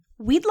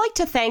We'd like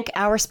to thank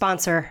our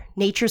sponsor,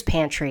 Nature's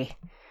Pantry.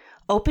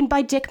 Opened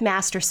by Dick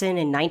Masterson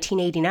in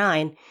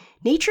 1989,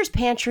 Nature's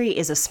Pantry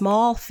is a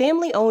small,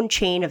 family-owned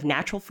chain of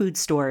natural food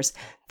stores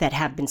that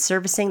have been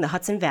servicing the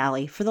Hudson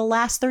Valley for the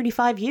last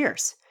 35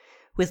 years.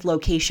 With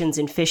locations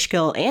in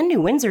Fishkill and New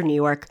Windsor, New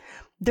York,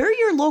 they're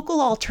your local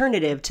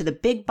alternative to the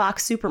big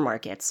box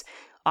supermarkets,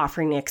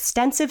 offering an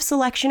extensive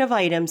selection of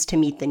items to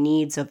meet the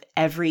needs of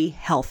every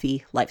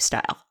healthy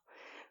lifestyle.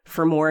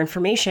 For more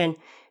information,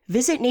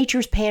 visit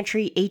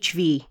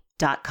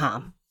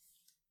naturespantryhv.com.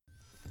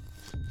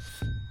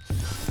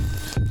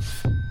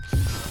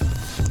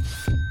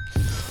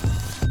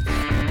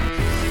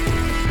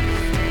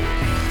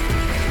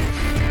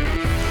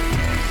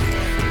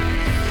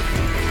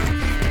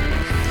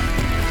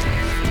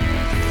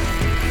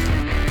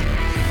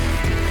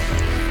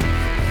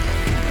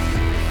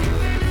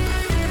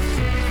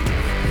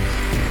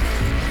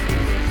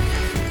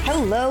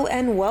 Hello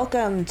and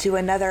welcome to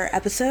another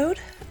episode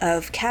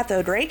of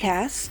Cathode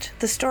Raycast,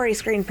 the Story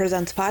Screen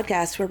Presents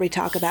podcast where we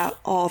talk about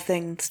all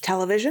things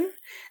television.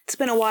 It's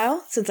been a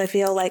while since I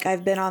feel like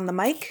I've been on the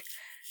mic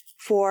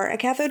for a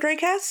Cathode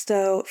Raycast,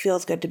 so it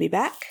feels good to be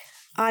back.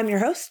 I'm your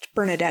host,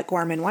 Bernadette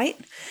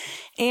Gorman-White,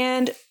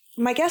 and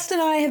my guest and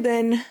I have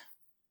been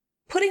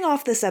putting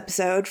off this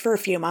episode for a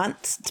few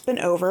months. It's been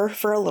over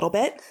for a little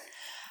bit.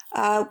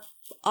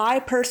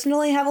 I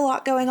personally have a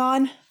lot going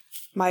on.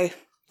 My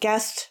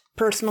guest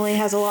personally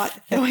has a lot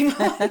going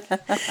on.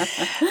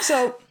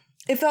 So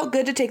it felt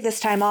good to take this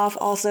time off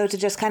also to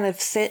just kind of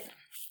sit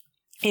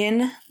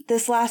in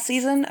this last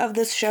season of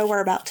this show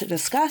we're about to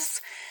discuss,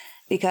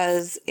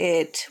 because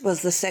it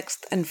was the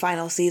 6th and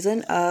final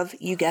season of,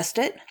 you guessed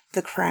it,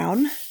 The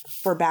Crown.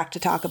 We're back to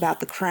talk about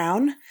The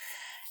Crown.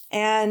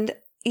 And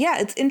yeah,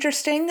 it's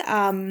interesting.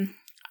 I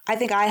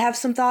think I have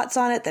some thoughts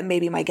on it that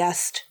maybe my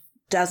guest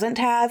doesn't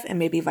have, and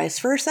maybe vice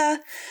versa.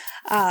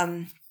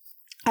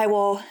 I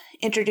will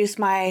introduce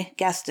my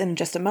guest in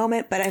just a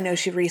moment, but I know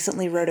she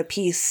recently wrote a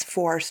piece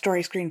for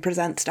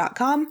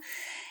StoryScreenPresents.com,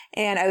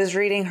 and I was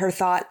reading her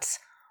thoughts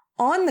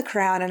on The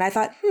Crown, and I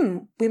thought,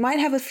 we might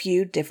have a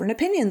few different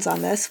opinions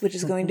on this, which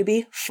is going to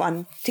be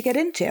fun to get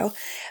into.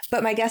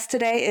 But my guest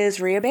today is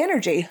Reeya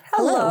Banerjee.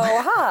 Hello.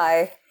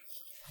 Hi.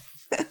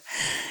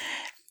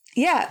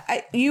 Yeah,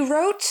 you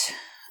wrote,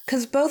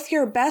 because both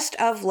your best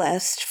of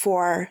list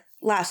for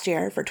last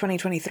year, for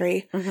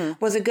 2023,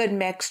 was a good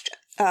mix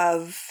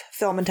of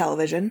film and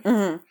television,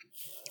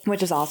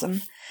 which is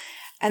awesome.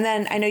 And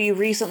then I know you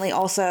recently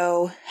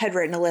also had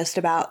written a list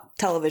about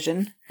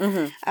television.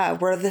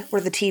 We're the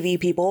TV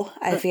people,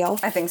 I feel.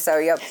 I think so.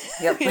 Yep.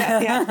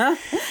 yeah.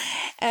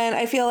 And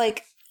I feel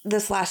like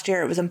this last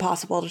year it was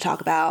impossible to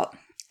talk about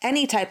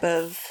any type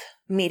of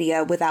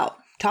media without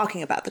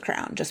talking about The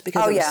Crown, just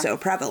because it was so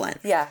prevalent.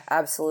 Yeah,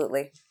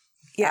 absolutely.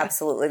 Yeah,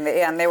 absolutely.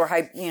 Yeah, and they were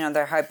hype.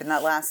 They're hyping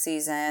that last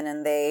season,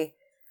 and they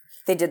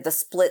did the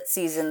split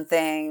season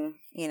thing.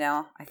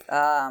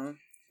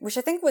 Which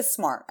I think was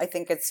smart. I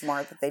think it's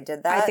smart that they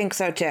did that. I think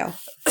so too.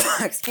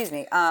 Excuse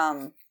me.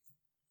 Because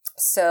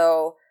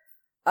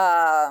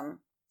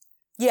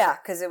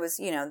it was,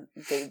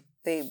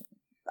 they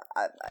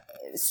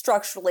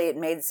structurally it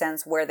made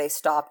sense where they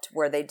stopped,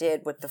 where they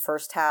did with the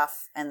first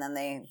half, and then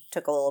they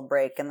took a little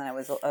break, and then it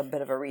was a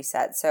bit of a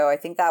reset. So I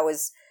think that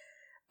was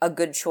a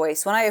good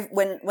choice.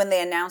 When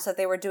they announced that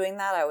they were doing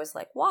that, I was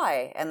like,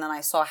 why? And then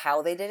I saw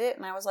how they did it,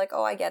 and I was like,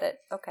 oh, I get it.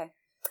 Okay.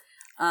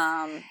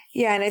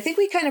 Yeah, and I think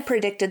we kind of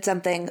predicted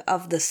something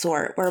of the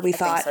sort, where we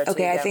thought, so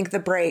too, I think the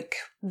break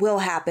will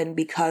happen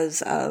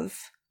because of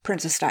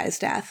Princess Di's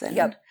death,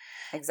 and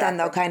then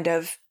they'll kind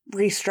of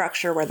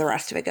restructure where the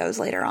rest of it goes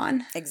later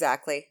on.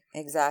 Exactly.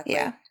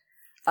 Yeah.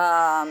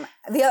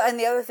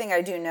 The other thing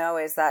I do know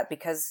is that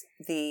because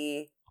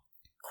the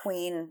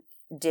Queen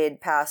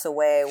did pass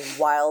away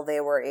while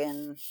they were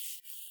in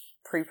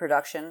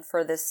pre-production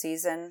for this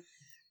season,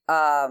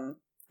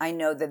 I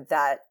know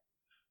that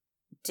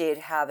did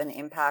have an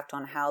impact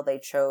on how they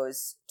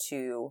chose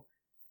to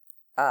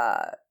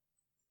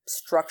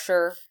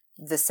structure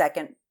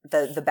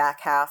the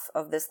back half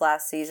of this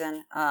last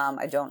season.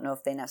 I don't know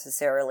if they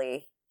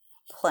necessarily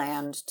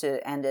planned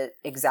to end it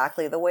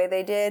exactly the way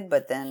they did,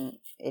 but then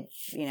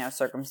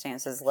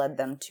circumstances led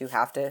them to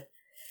have to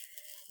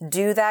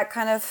do that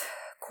kind of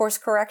course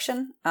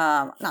correction.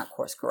 Not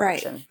course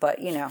correction, but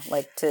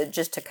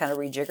to kind of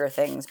rejigger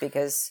things,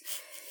 because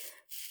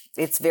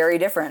it's very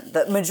different.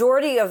 The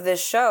majority of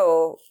this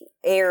show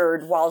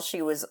aired while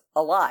she was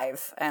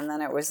alive, and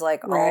then it was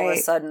like all of a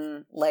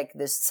sudden, like,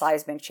 this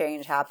seismic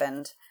change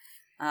happened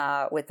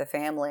with the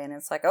family, and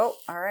it's like, oh,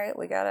 all right,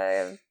 we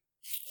gotta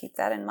keep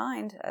that in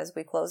mind as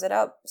we close it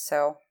up.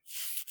 So,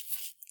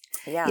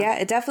 yeah,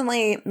 it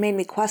definitely made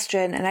me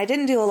question, and I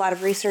didn't do a lot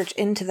of research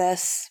into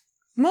this,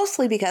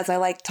 mostly because I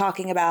like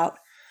talking about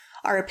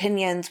our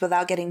opinions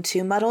without getting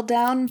too muddled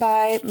down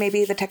by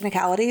maybe the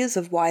technicalities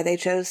of why they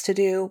chose to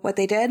do what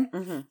they did.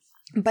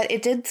 But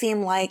it did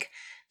seem like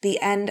the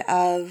end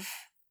of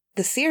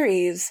the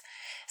series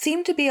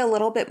seemed to be a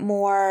little bit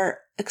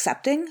more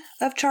accepting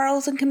of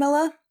Charles and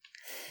Camilla.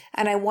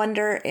 And I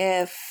wonder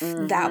if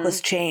that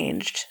was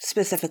changed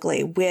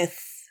specifically with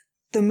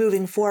the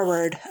moving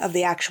forward of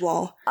the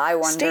actual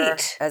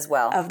state as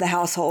well of the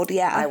household.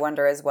 Yeah. I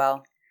wonder as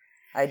well.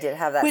 I did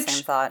have that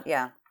same thought.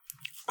 Yeah.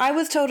 I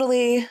was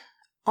totally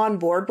on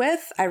board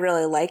with. I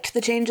really liked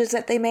the changes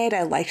that they made.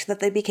 I liked that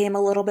they became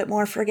a little bit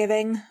more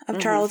forgiving of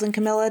Charles and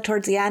Camilla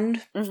towards the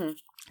end.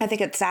 I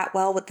think it sat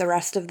well with the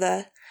rest of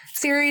the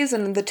series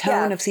and the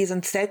tone of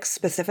season 6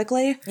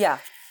 specifically. Yeah.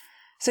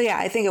 So yeah,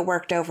 I think it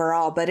worked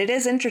overall, but it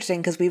is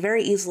interesting because we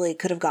very easily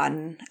could have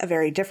gotten a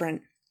very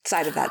different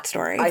side of that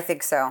story. I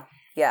think so.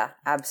 Yeah,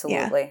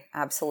 absolutely. Yeah.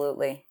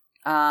 Absolutely.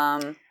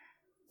 I'm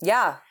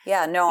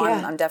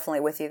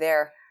definitely with you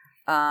there.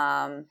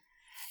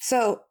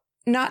 So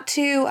not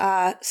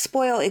to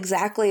spoil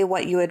exactly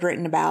what you had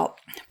written about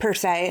per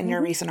se in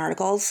your recent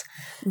articles,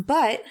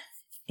 but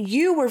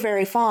you were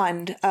very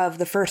fond of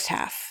the first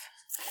half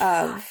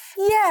of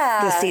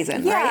the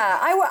season, right? Yeah,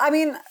 I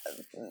mean,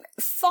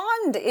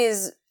 fond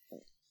is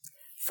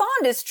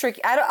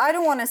tricky. I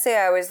don't want to say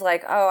I was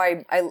like, oh,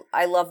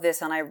 I love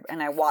this and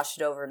I watched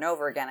it over and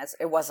over again.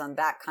 It wasn't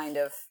that kind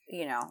of,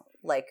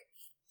 like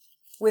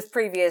with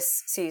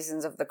previous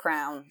seasons of The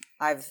Crown,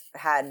 I've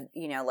had,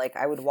 like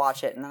I would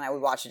watch it and then I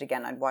would watch it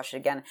again. I'd watch it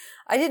again.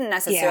 I didn't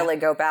necessarily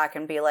go back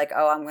and be like,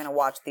 oh, I'm going to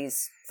watch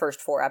these first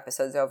 4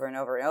 episodes over and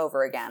over and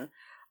over again.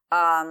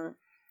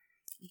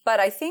 But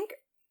I think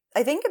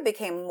it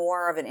became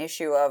more of an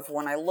issue of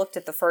when I looked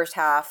at the first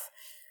half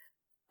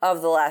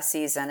of the last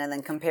season and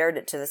then compared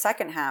it to the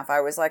second half, I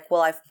was like,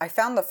 well, I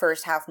found the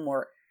first half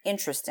more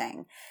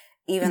interesting,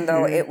 even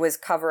though it was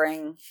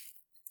covering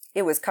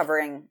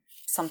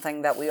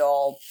something that we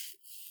all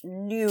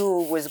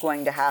knew was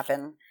going to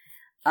happen.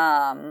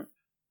 But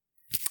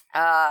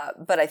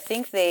I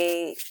think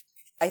they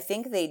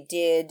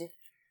did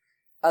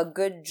a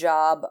good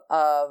job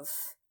of,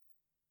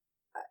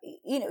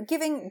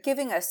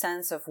 giving a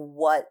sense of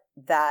what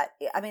that,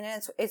 I mean,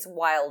 it's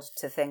wild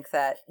to think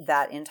that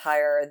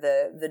entire,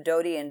 the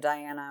Dodi and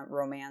Diana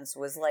romance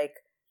was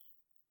like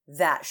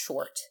that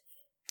short.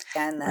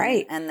 And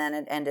then, and then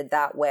it ended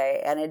that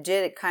way. And it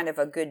did kind of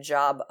a good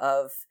job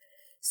of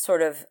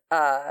sort of,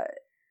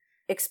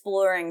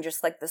 exploring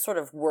just like the sort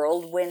of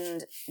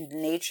whirlwind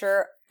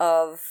nature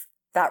of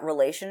that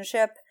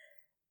relationship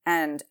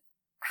and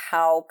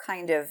how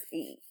kind of,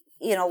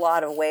 in a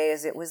lot of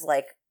ways, it was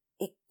like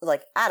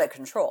out of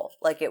control.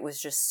 Like it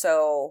was just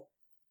so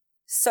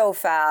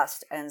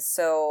fast and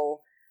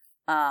so,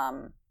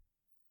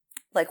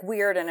 like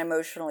weird and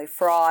emotionally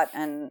fraught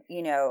and,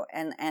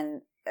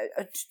 and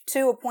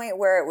to a point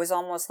where it was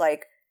almost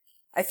like,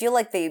 I feel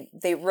like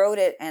they wrote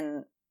it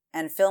and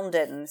filmed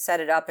it and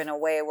set it up in a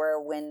way where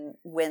when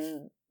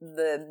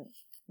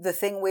the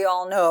thing we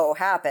all know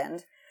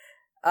happened,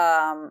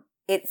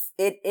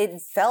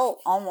 it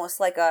felt almost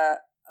like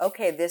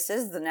okay, this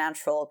is the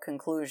natural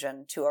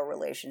conclusion to a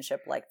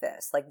relationship like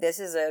this. Like this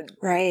is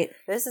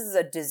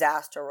a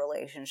disaster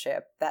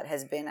relationship that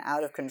has been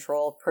out of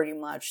control pretty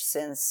much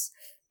since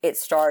it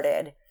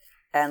started.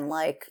 And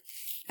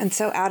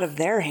so out of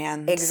their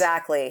hands.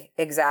 Exactly.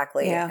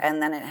 Yeah.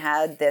 And then it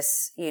had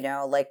this,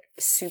 like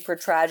super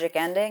tragic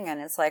ending. And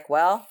it's like,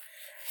 well,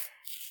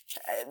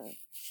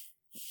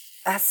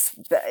 that's,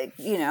 I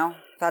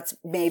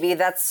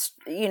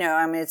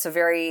mean, it's a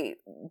very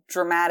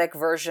dramatic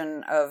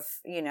version of,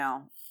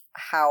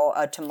 how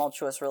a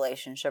tumultuous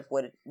relationship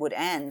would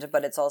end.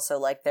 But it's also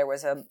like there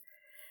was a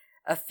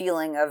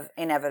feeling of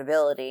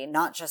inevitability,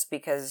 not just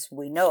because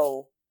we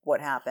know what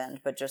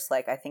happened, but just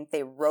like I think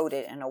they wrote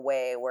it in a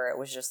way where it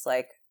was just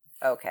like,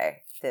 okay,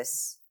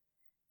 this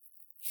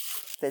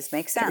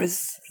makes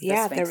sense.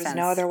 There was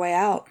no other way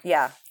out.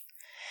 Yeah,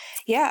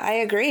 I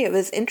agree. It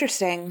was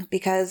interesting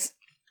because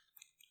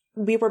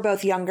we were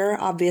both younger,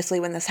 obviously,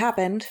 when this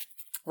happened.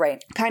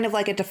 Right. Kind of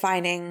like a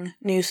defining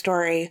news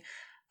story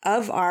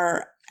of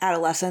our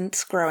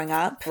adolescence growing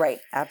up. Right.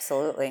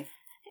 Absolutely.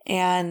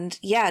 And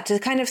to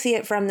kind of see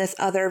it from this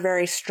other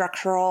very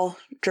structural,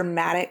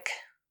 dramatic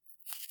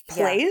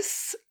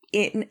place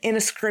in a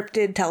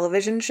scripted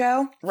television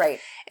show. Right.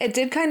 It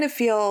did kind of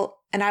feel,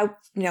 and I,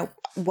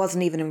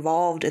 wasn't even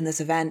involved in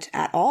this event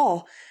at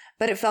all,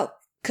 but it felt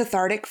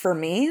cathartic for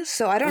me.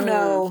 So I don't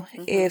know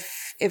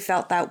if it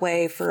felt that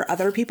way for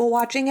other people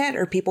watching it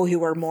or people who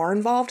were more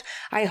involved.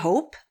 I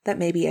hope that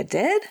maybe it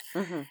did,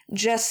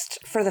 just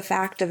for the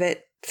fact of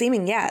it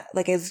seeming,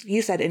 like as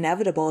you said,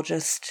 inevitable.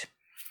 Just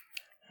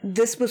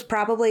this was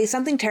probably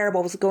something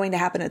terrible was going to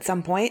happen at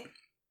some point.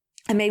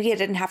 And maybe it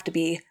didn't have to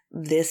be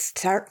this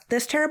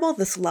terrible,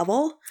 this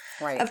level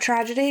of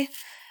tragedy.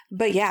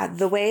 But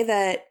the way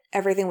that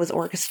everything was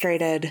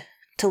orchestrated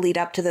to lead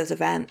up to those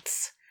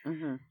events,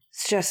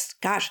 it's just,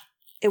 gosh,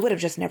 it would have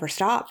just never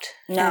stopped.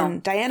 No.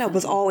 And Diana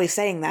was always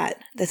saying that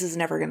this is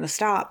never going to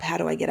stop. How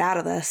do I get out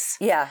of this?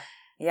 Yeah.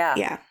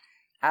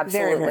 Absolutely.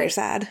 Very, very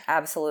sad.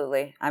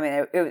 Absolutely. I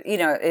mean,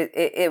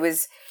 it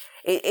was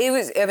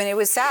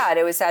sad.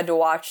 It was sad to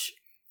watch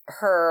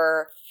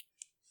her,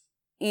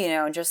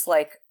 just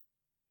like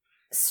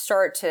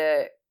start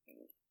to,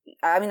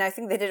 I mean, I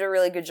think they did a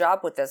really good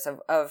job with this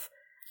of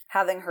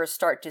having her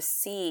start to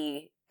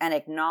see and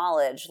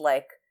acknowledge,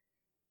 like,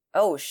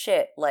 oh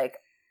shit, like,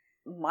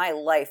 my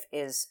life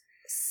is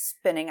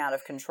spinning out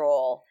of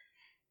control,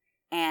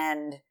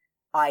 and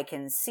I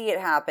can see it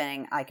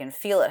happening, I can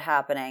feel it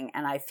happening,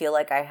 and I feel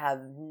like I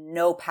have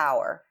no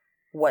power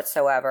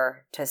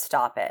whatsoever to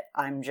stop it.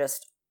 I'm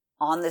just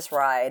on this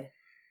ride,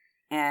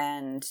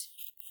 and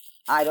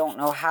I don't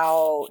know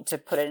how to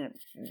put it,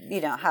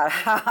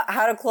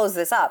 how to close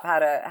this up, how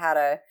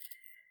to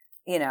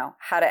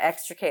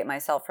extricate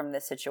myself from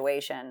this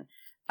situation.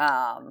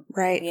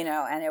 Right.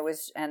 And it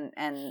was, and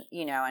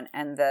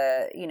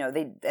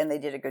they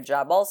did a good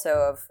job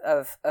also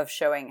of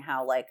showing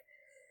how, like,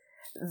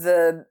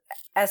 the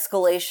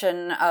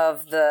escalation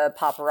of the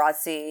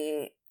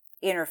paparazzi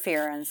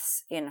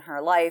interference in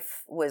her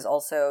life was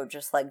also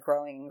just, like,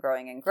 growing and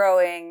growing and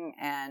growing.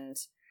 And,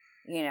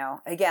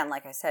 again,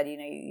 like I said,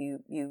 you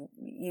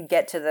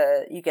get to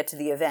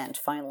the event,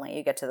 finally,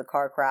 you get to the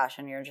car crash,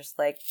 and you're just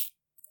like,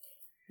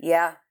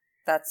 yeah,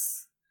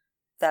 that's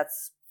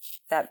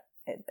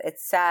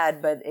it's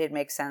sad, but it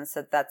makes sense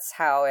that's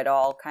how it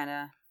all kind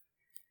of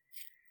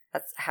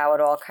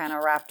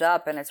wrapped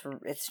up. And it's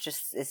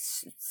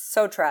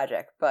so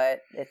tragic,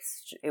 but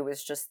it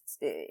was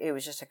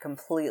just a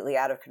completely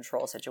out of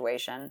control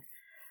situation.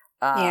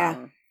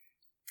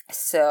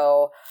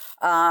 So,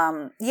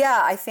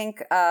 I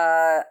think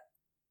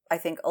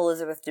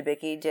Elizabeth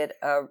Debicki did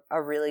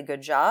a really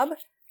good job.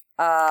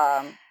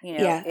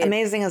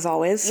 Amazing as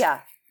always.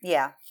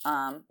 Yeah.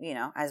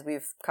 As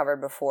we've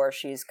covered before,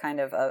 she's kind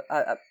of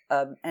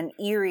an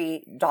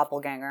eerie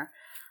doppelganger,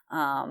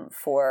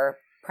 for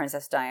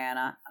Princess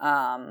Diana.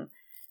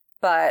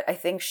 But I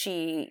think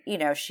she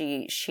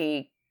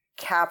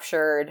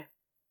captured,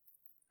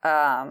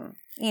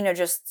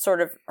 just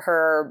sort of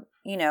her,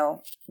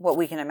 what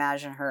we can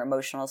imagine her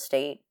emotional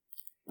state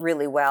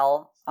really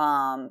well.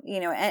 And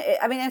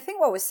I think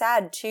what was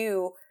sad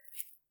too,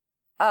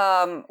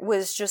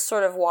 was just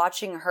sort of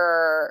watching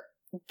her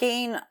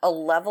gain a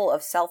level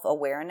of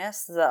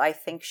self-awareness that I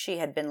think she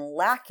had been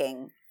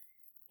lacking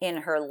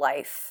in her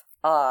life,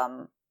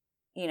 a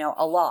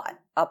lot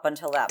up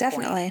until that point.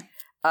 Definitely.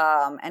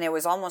 And it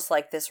was almost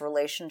like this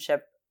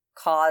relationship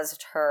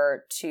caused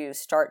her to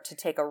start to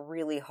take a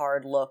really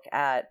hard look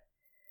at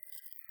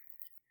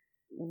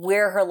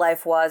where her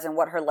life was and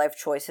what her life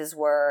choices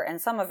were. And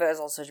some of it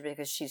is also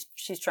because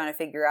she's trying to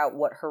figure out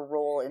what her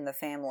role in the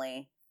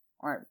family,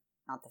 or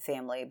not the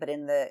family, but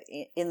in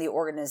the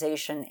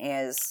organization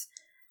is.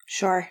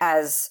 Sure.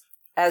 As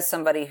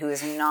somebody who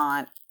is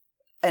not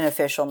an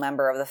official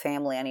member of the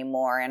family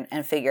anymore,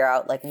 and figure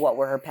out, like, what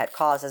were her pet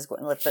causes,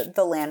 like the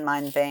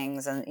landmine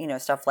things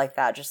and, stuff like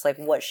that. Just like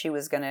what she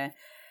was going to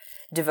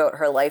devote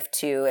her life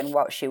to and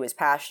what she was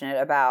passionate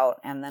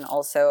about. And then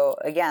also,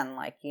 again,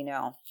 like,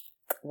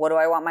 what do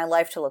I want my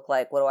life to look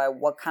like?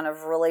 What kind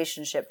of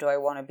relationship do I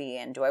want to be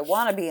in? Do I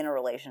want to be in a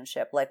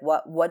relationship? Like,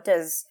 what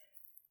does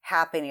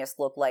happiness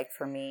look like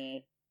for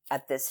me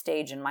at this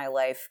stage in my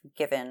life,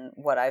 given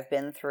what I've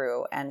been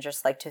through? And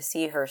just, like, to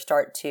see her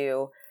start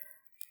to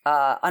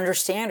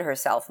understand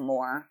herself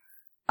more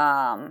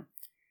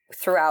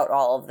throughout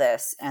all of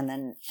this, and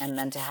then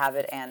to have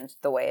it end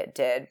the way it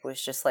did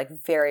was just, like,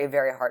 very,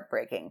 very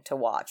heartbreaking to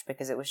watch,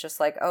 because it was just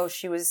like, oh,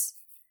 she was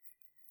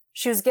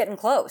getting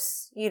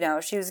close.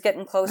 She was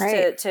getting close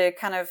right. to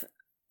kind of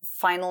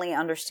finally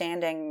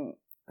understanding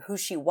who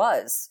she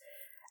was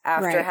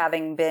after right.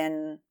 having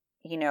been,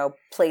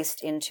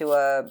 placed into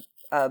a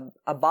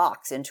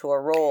box, into a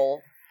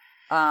role.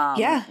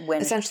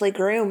 Essentially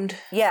groomed.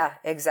 Yeah,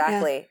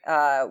 exactly.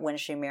 Yeah. When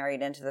she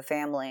married into the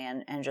family,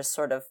 and just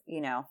sort of,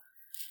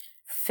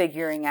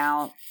 figuring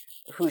out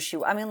who she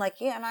was. I mean,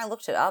 like, and I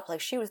looked it up. Like,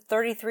 she was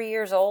 33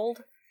 years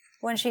old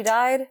when she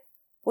died,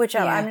 which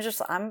I'm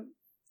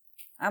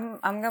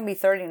going to be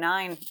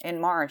 39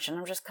 in March, and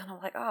I'm just kind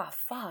of like, oh,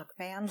 fuck,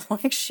 man.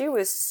 Like, she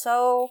was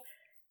so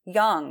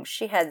young.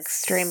 She had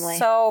extremely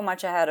so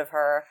much ahead of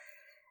her.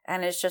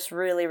 And it's just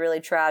really, really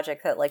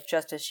tragic that, like,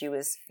 just as she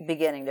was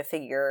beginning to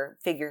figure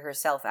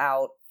herself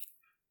out,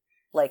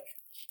 like,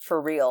 for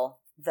real,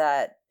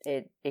 that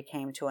it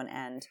came to an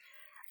end.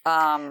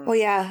 Well,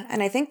 yeah.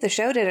 And I think the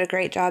show did a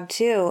great job,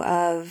 too,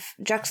 of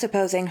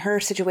juxtaposing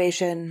her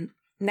situation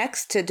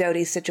next to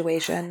Dodi's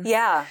situation.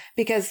 Yeah.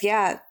 Because,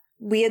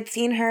 we had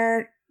seen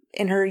her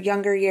in her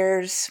younger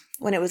years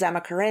when it was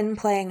Emma Corrin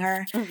playing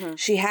her. Mm-hmm.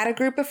 She had a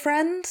group of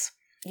friends.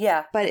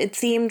 Yeah. But it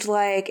seemed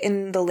like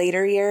in the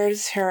later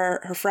years, her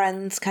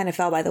friends kind of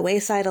fell by the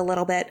wayside a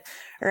little bit,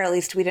 or at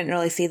least we didn't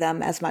really see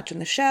them as much in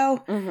the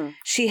show. Mm-hmm.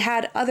 She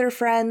had other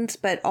friends,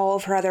 but all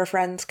of her other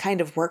friends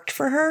kind of worked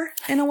for her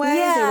in a way.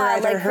 Yeah, they were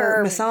either like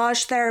her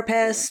massage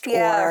therapist or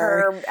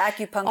her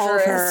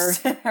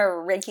acupuncturist,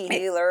 her Reiki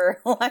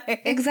healer.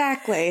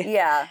 Exactly.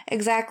 Yeah.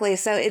 Exactly.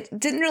 So it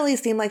didn't really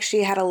seem like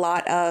she had a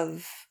lot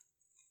of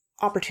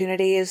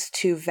opportunities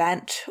to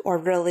vent or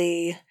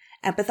really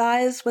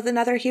empathize with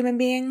another human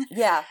being.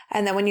 Yeah.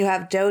 And then when you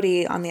have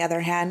Dodi, on the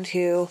other hand,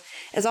 who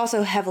is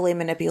also heavily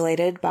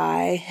manipulated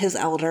by his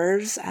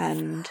elders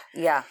and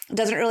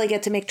doesn't really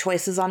get to make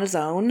choices on his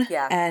own.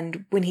 Yeah.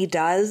 And when he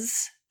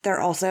does, they're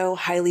also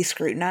highly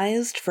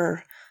scrutinized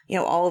for,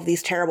 all of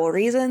these terrible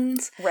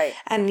reasons. Right.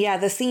 And yeah,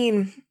 the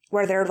scene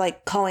where they're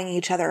like calling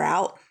each other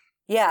out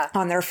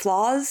on their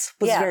flaws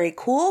was very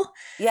cool.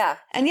 Yeah.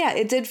 And yeah,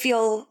 it did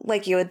feel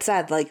like you had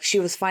said, like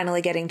she was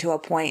finally getting to a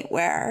point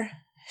where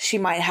she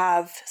might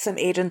have some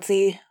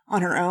agency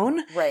on her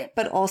own. Right.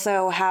 But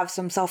also have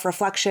some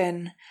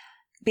self-reflection,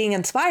 being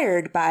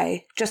inspired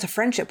by just a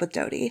friendship with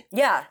Dodi.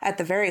 Yeah. At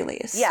the very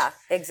least. Yeah,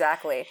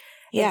 exactly.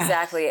 Yeah.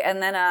 Exactly.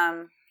 And then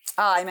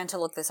I meant to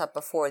look this up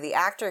before. The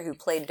actor who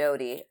played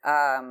Dodi,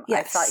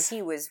 I thought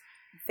he was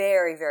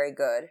very, very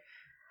good.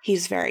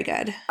 He's very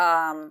good.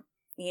 And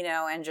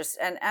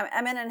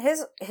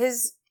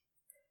his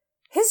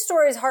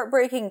story is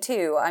heartbreaking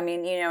too. I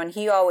mean, and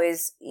he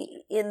always,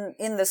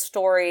 in the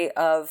story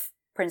of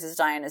Princess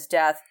Diana's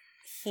death,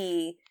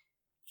 he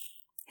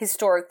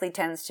historically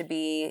tends to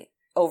be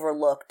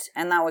overlooked.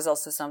 And that was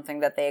also something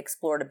that they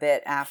explored a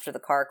bit after the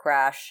car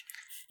crash.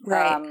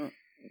 Right.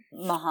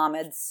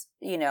 Muhammad's,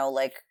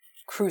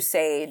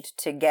 crusade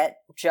to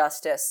get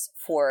justice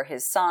for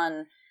his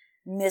son,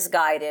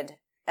 misguided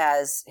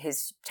as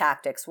his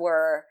tactics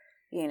were,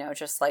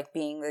 just like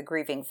being the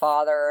grieving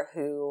father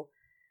who,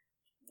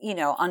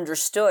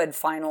 understood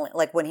finally,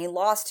 like when he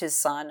lost his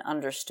son,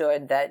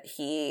 understood that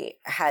he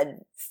had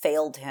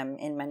failed him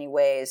in many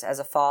ways as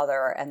a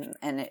father. And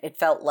it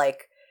felt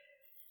like,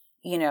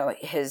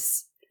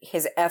 his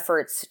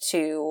efforts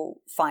to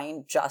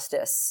find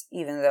justice,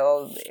 even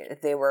though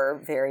they were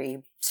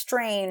very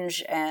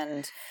strange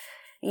and,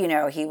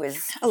 he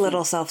was a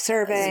little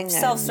self-serving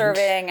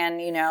and,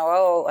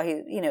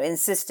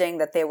 insisting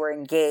that they were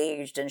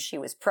engaged and she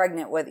was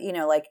pregnant with,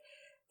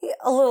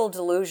 a little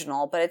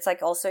delusional, but it's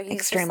like also he's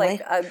extremely.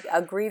 Just like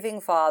a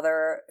grieving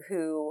father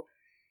who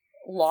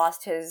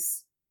lost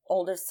his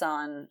oldest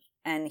son,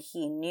 and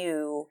he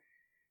knew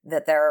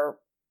that their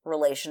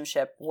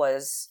relationship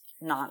was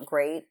not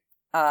great.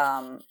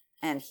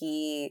 And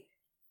he,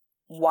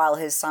 while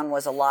his son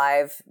was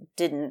alive,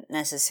 didn't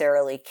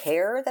necessarily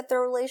care that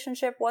their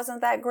relationship wasn't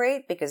that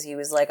great, because he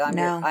was like,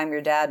 I'm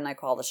your dad and I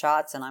call the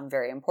shots and I'm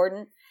very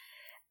important.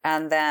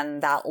 And then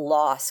that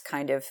loss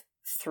kind of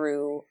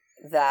threw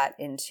that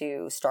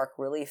into stark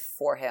relief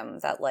for him,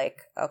 that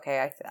like,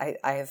 okay,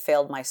 I have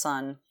failed my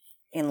son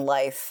in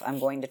life. I'm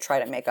going to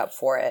try to make up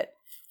for it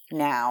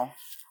now.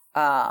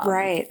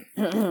 Right.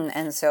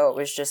 And so it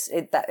was just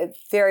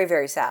very,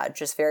 very sad,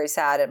 just very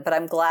sad. But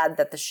I'm glad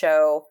that the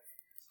show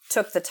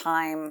took the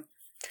time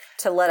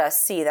to let us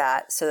see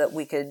that, so that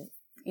we could,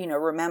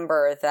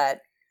 remember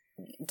that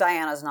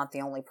Diana's not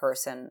the only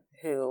person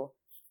who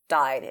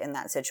died in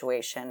that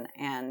situation,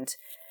 and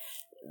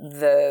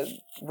the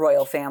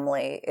royal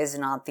family is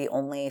not the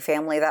only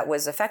family that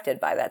was affected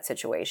by that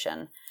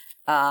situation.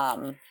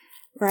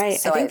 Right.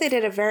 So I think they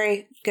did a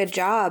very good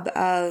job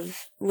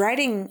of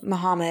writing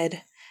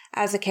Muhammad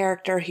as a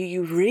character who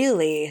you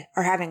really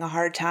are having a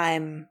hard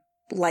time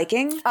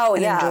liking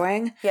and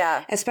enjoying.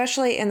 Yeah.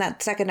 Especially in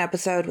that second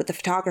episode with the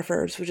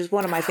photographers, which is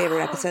one of my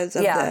favorite episodes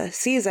of the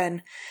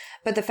season.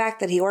 But the fact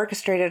that he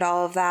orchestrated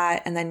all of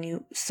that, and then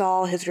you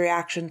saw his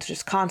reactions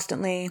just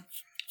constantly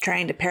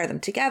trying to pair them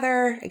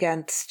together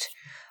against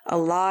a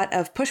lot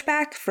of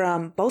pushback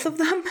from both of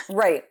them.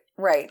 Right.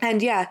 Right.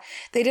 And yeah,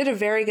 they did a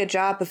very good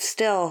job of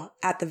still,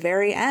 at the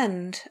very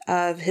end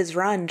of his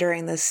run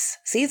during this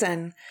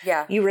season,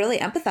 you really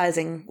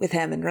empathizing with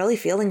him and really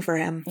feeling for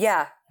him.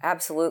 Yeah,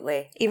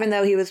 absolutely. Even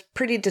though he was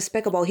pretty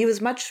despicable, he was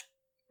much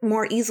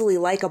more easily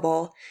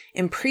likable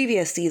in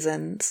previous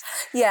seasons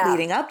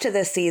leading up to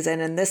this season.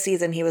 And this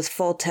season, he was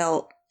full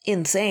tilt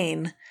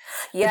insane.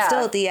 Yeah. But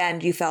still at the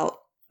end, you felt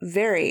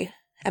very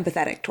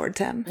empathetic towards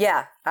him.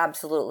 Yeah,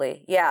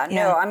 absolutely. Yeah,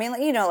 no, I mean,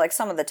 like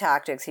some of the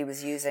tactics he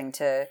was using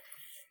to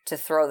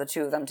throw the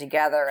two of them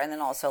together, and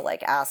then also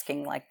like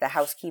asking like the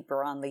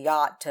housekeeper on the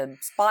yacht to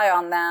spy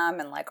on them,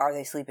 and like, are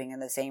they sleeping in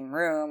the same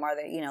room? Are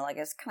they, like,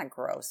 it's kind of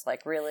gross.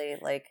 Like really,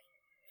 like,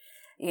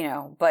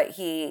 but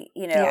he,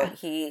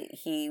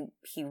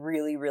 he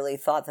really, really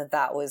thought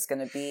that was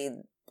going to be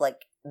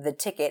like the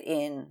ticket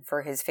in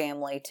for his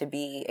family to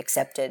be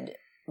accepted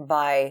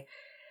by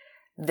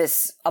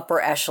this upper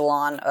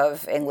echelon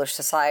of English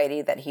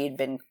society that he'd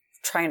been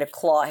trying to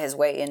claw his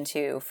way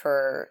into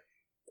for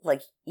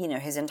like,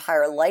 his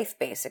entire life,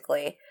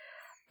 basicly.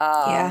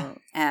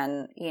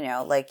 And,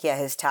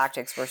 his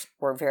tactics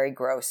were very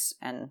gross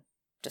and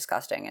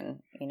disgusting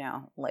and,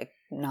 like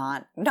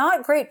not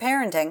great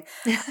parenting.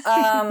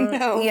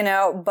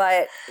 No.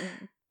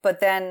 But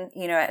then,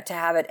 to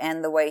have it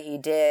end the way he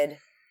did,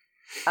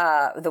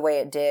 the way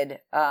it did,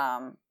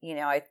 and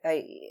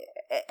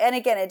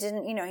again, it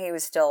didn't, he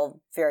was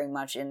still very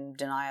much in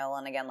denial.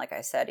 And again, like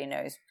I said,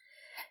 he's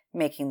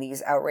making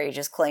these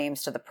outrageous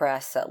claims to the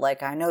press that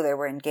like, I know they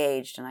were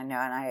engaged and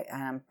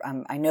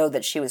I know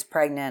that she was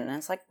pregnant. And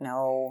it's like,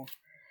 no,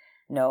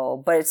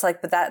 but it's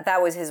like, but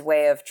that was his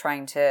way of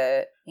trying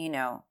to,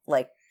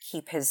 like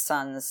keep his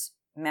son's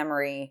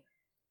memory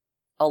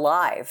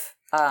alive.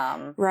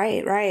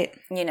 Right.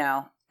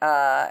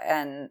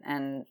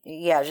 And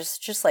yeah,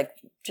 just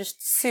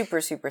super,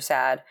 super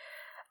sad.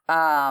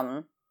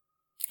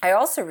 I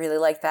also really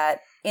like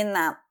that in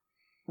that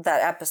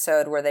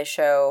episode where they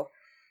show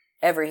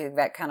everything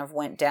that kind of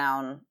went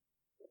down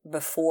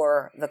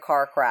before the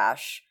car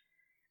crash,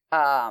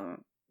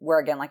 where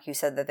again, like you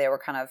said, that they were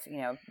kind of, you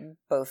know,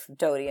 both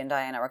Dodi and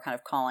Diana were kind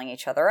of calling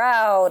each other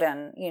out,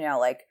 and, you know,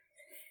 like,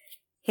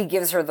 he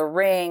gives her the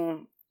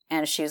ring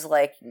and she's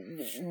like,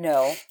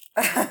 no.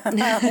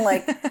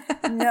 Like,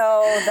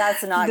 no,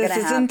 that's not going to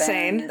happen.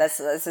 Insane. This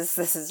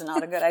is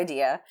not a good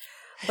idea.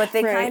 But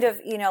they kind of,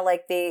 you know,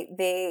 like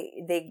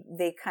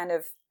they kind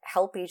of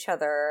help each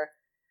other,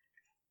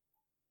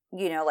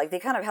 you know, like they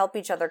kind of help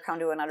each other come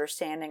to an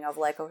understanding of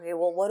like, okay,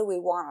 well, what do we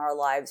want our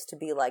lives to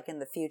be like in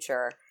the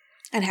future?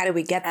 And how do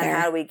we get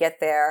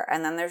there?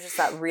 And then there's just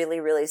that really,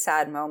 really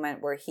sad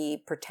moment where he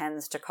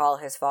pretends to call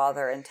his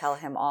father and tell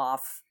him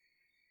off,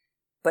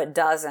 but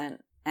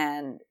doesn't.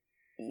 And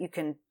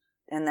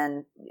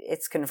then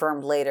it's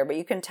confirmed later, but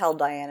you can tell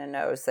Diana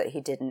knows that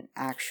he didn't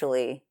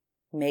actually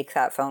make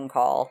that phone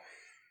call.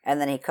 And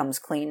then he comes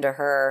clean to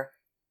her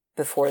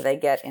before they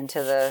get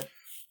into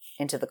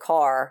the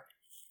car.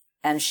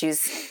 And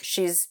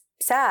she's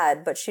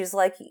sad, but she's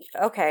like,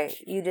 okay,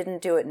 you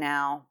didn't do it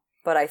now,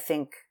 but I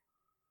think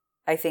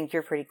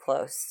you're pretty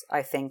close.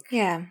 I think,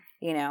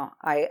 you know,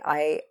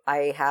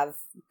 I have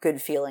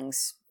good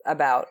feelings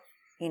about,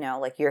 you know,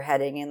 like you're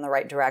heading in the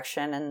right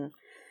direction, and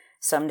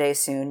someday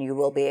soon you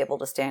will be able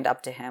to stand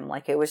up to him.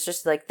 Like, it was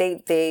just like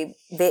they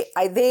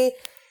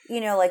you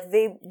know, like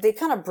they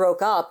kind of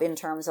broke up in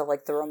terms of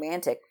like the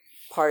romantic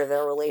part of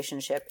their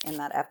relationship in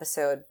that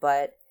episode,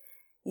 but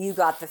you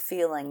got the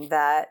feeling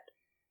that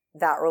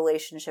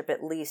relationship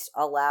at least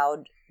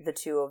allowed the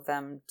two of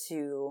them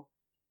to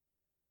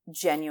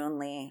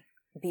genuinely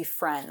be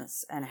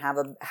friends and have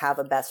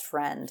a best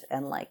friend,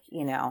 and like,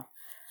 you know,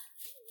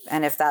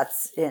 and if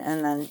that's,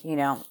 and then, you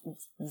know,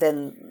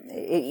 then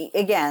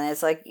again,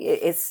 it's like,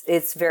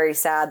 it's very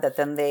sad that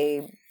then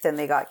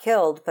they got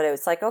killed, but it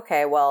was like,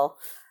 okay, well,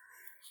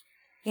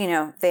 you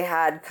know, they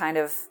had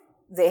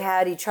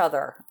each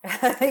other,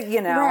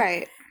 you know,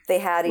 right. They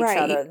had each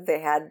other.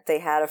 They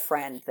had a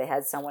friend. They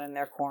had someone in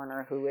their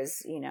corner who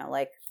is, you know,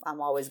 like,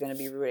 I'm always going to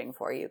be rooting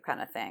for you kind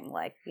of thing.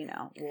 Like, you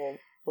know,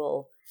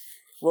 we'll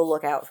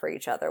look out for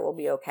each other. We'll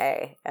be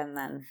okay. And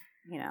then,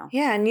 you know.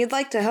 Yeah. And you'd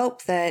like to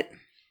hope that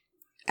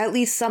at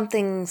least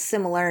something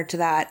similar to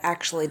that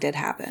actually did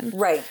happen.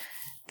 Right.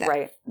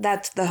 Right.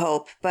 That's the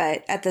hope.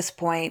 But at this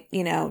point,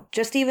 you know,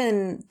 just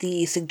even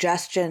the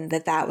suggestion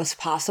that was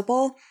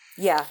possible.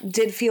 Yeah.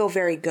 Did feel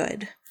very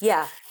good.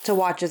 Yeah. To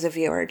watch as a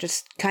viewer,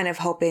 just kind of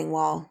hoping,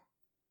 well,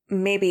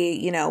 maybe,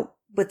 you know,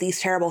 with these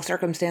terrible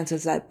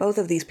circumstances that both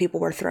of these people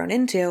were thrown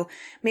into,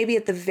 maybe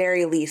at the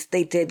very least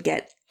they did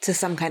get to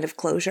some kind of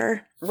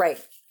closure. Right.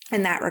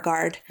 In that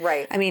regard.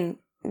 Right. I mean,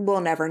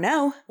 we'll never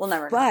know. We'll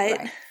never know.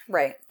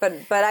 Right. But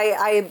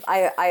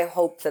I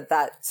hope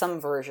that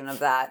some version of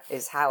that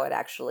is how it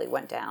actually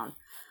went down.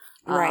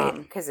 Right.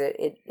 Because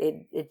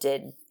it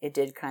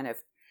did kind of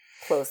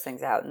close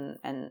things out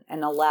and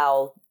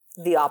allow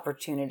the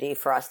opportunity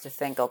for us to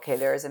think, okay,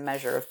 there is a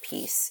measure of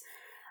peace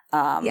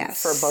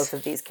for both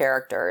of these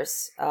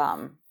characters,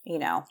 you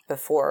know,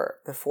 before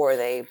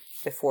they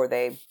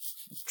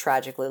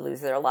tragically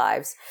lose their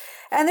lives.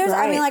 And there's,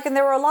 I mean, like, and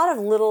there were a lot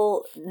of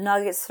little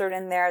nuggets thrown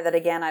in there that,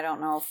 again, I don't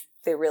know if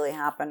they really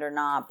happened or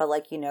not, but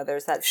like, you know,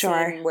 there's that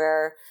scene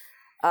where,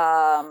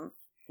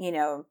 you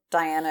know,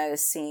 Diana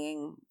is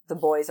seeing the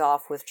boys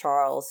off with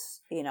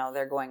Charles, you know,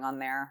 they're going on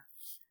their,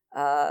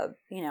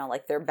 you know,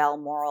 like their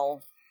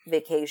Balmoral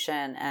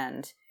vacation,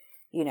 and,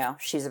 you know,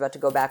 she's about to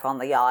go back on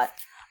the yacht.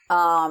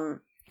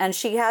 And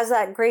she has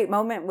that great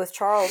moment with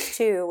Charles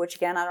too, which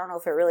again, I don't know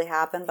if it really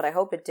happened, but I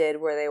hope it did,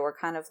 where they were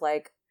kind of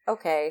like,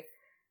 okay,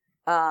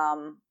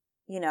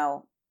 you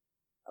know,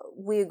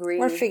 we agree.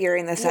 We're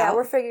figuring this out. Yeah,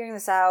 we're figuring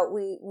this out.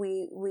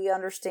 We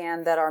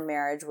understand that our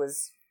marriage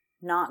was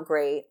not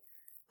great,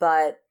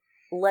 but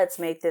let's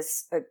make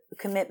this a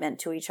commitment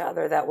to each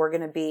other that we're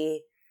going to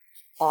be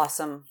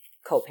awesome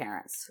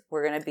co-parents.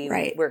 We're going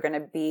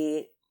to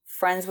be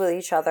friends with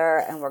each other,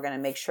 and we're going to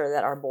make sure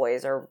that our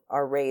boys are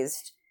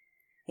raised,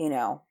 you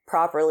know,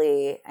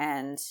 properly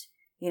and,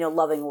 you know,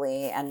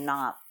 lovingly, and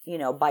not, you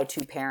know, by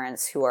two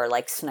parents who are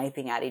like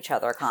sniping at each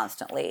other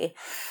constantly.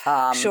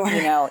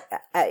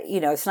 You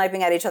know,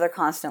 sniping at each other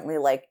constantly,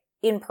 like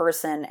in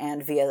person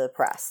and via the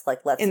press, like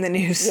in the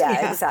news.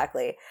 Yeah,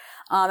 exactly.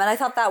 And I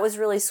thought that was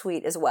really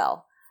sweet as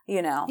well,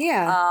 you know?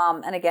 Yeah.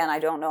 And again, I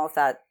don't know if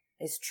that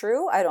is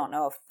true. I don't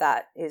know if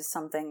that is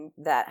something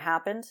that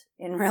happened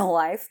in real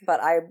life, but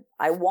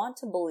I want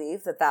to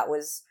believe that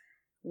was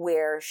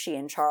where she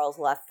and Charles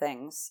left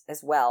things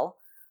as well.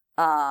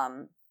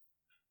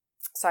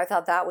 So I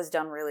thought that was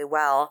done really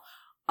well.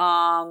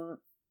 And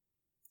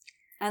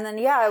then,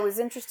 yeah, it was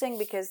interesting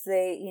because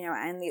they, you know,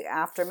 in the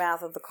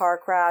aftermath of the car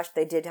crash,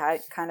 they did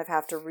kind of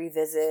have to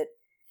revisit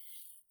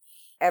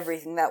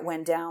everything that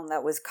went down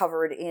that was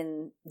covered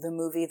in the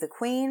movie The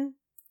Queen.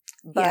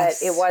 But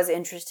it was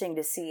interesting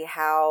to see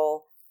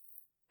how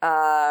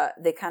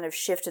they kind of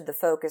shifted the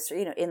focus.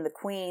 You know, in The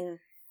Queen,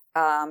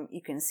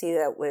 you can see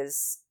that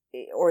was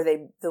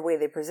the way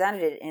they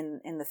presented it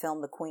in the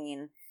film The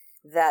Queen,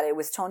 that it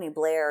was Tony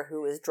Blair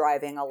who was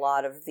driving a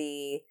lot of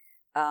the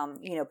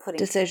putting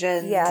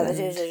decisions,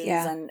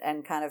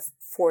 and kind of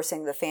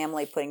forcing the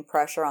family, putting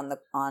pressure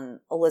on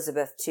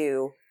Elizabeth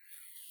to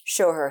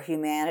show her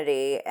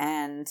humanity.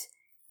 And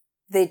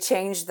they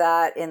changed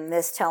that in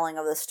this telling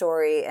of the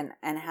story and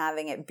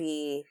having it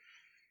be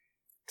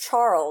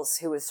Charles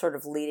who was sort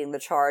of leading the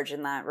charge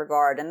in that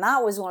regard. And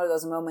that was one of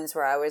those moments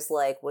where I was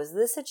like, was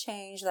this a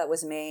change that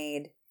was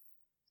made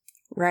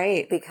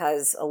right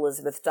because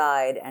Elizabeth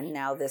died and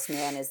now this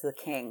man is the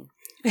king?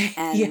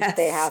 And yes.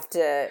 They have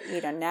to,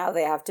 now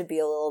they have to be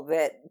a little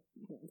bit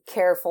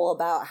careful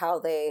about how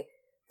they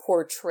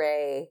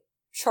portray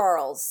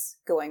Charles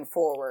going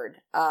forward.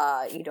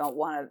 You don't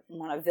want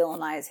to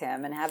villainize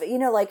him and have it,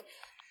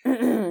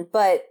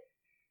 but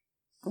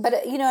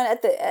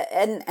at the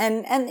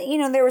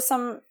and there was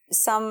some.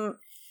 So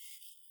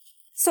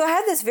I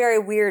had this very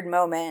weird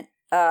moment.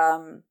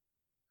 I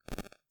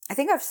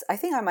think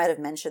I might have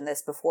mentioned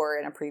this before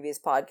in a previous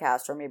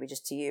podcast, or maybe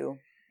just to you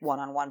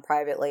one-on-one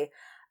privately.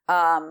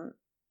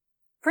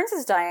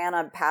 Princess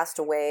Diana passed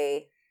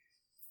away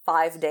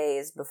 5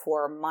 days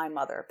before my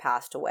mother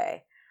passed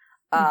away.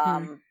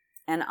 And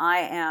I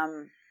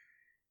am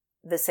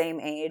the same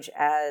age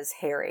as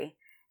Harry.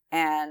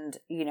 And,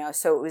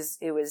 so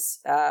it was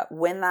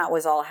when that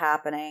was all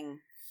happening,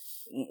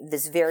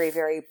 this very,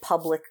 very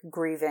public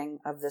grieving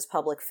of this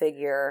public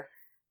figure,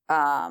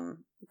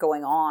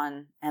 going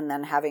on, and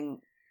then having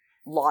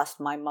lost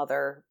my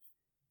mother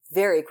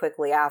very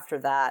quickly after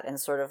that, and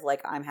sort of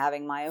like I'm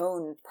having my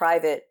own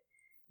private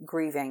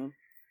grieving,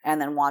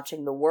 and then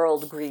watching the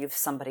world grieve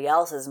somebody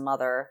else's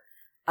mother.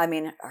 I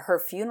mean, her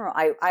funeral,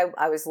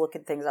 I was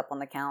looking things up on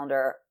the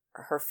calendar.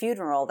 Her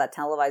funeral, that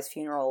televised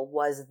funeral,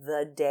 was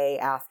the day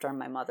after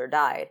my mother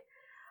died.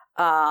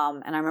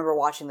 And I remember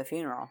watching the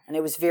funeral, and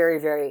it was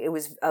because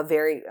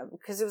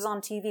it was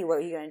on TV. What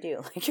are you going to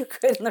do? Like, you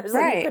couldn't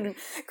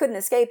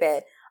escape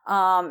it.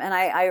 And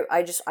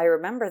I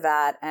remember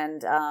that.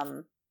 And,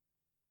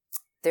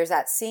 there's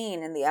that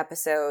scene in the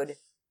episode,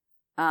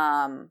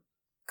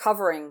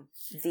 covering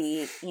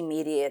the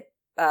immediate,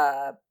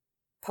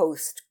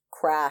 post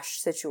crash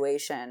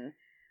situation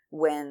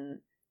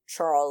when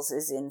Charles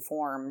is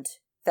informed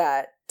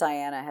that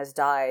Diana has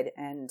died,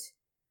 and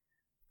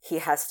he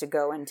has to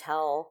go and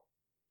tell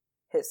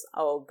his,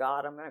 oh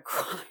God, I'm going to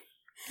cry.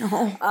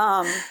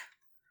 Oh.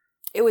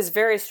 It was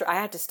I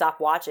had to stop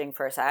watching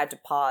first. I had to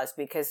pause,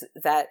 because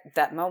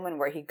that moment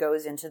where he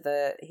goes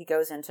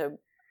into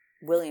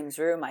William's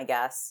room, I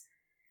guess,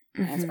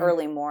 and it's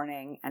early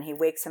morning, and he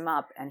wakes him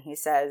up and he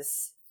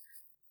says,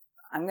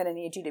 I'm going to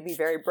need you to be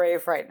very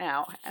brave right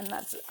now. And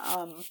that's,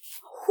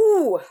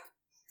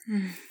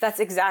 that's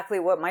exactly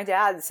what my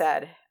dad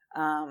said,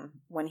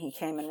 when he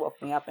came and woke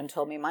me up and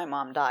told me my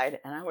mom died.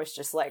 And I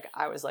was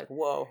like,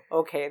 whoa,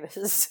 okay,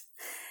 this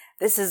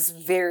is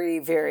very,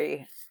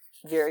 very,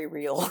 very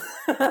real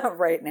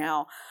right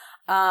now.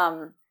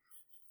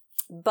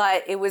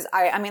 But it was,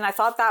 I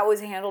thought that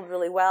was handled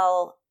really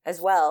well as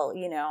well,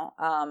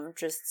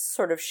 just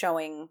sort of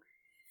showing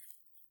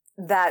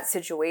that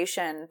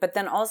situation, but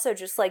then also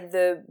just like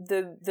the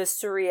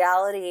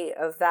surreality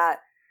of that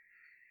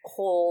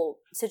whole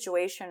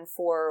situation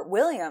for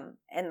William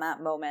in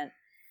that moment,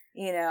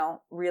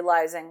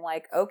 realizing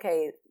like,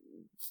 okay,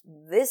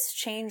 this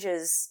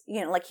changes,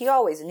 like he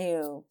always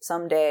knew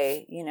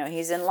someday,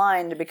 he's in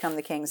line to become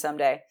the king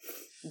someday,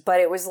 but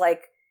it was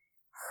like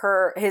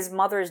his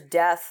mother's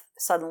death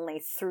suddenly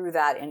threw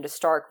that into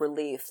stark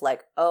relief.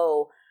 Like,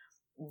 oh,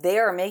 they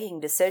are making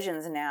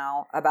decisions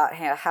now about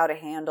how to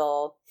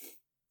handle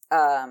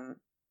her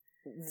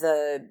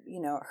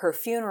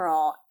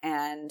funeral,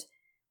 and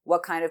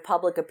what kind of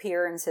public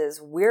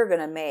appearances we're going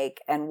to make,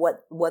 and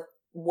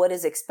what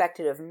is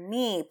expected of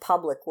me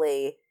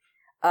publicly,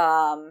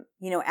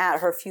 at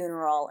her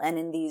funeral and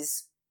in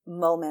these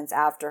moments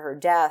after her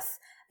death,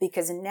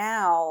 because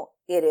now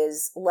it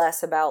is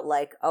less about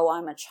like, oh,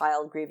 I'm a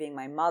child grieving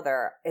my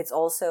mother. It's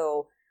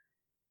also,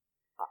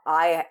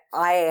 I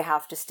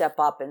have to step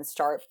up and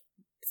start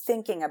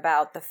thinking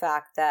about the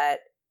fact that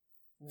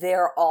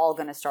they're all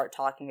going to start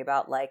talking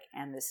about like,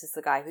 and this is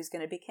the guy who's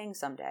going to be king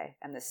someday,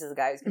 and this is the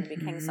guy who's going to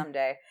be king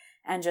someday.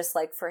 And just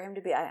like for him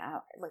to be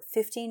like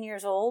 15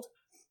 years old,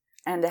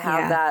 and to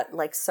have that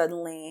like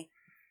suddenly,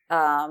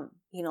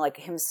 like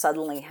him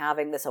suddenly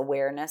having this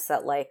awareness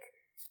that like,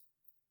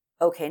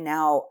 okay,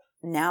 now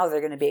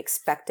they're going to be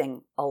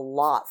expecting a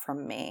lot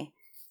from me,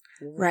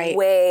 right?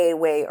 Way,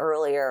 way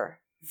earlier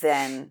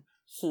than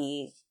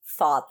he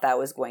thought that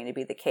was going to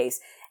be the case.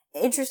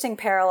 Interesting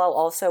parallel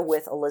also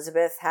with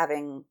Elizabeth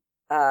having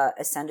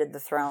ascended the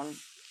throne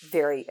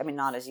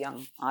not as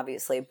young,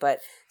 obviously, but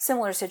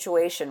similar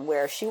situation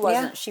where she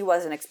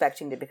wasn't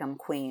expecting to become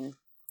queen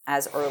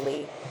as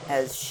early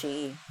as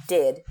she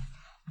did.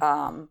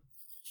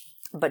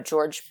 But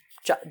George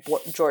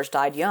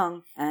died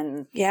young,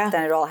 and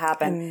then it all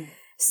happened.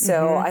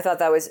 So I thought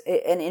that was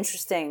an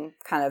interesting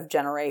kind of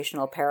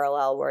generational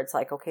parallel where it's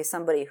like, okay,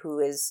 somebody who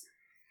is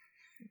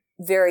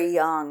very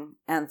young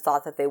and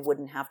thought that they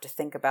wouldn't have to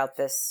think about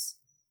this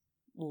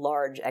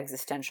large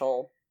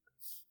existential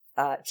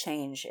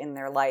change in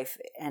their life,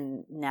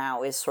 and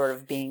now is sort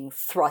of being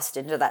thrust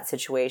into that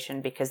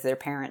situation because their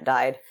parent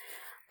died.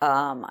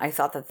 I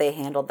thought that they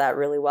handled that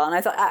really well, and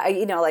I thought,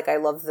 I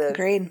love the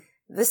Agreed.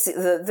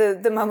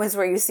 the moments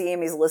where you see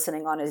him, he's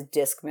listening on his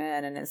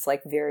Discman, and it's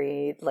like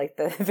very like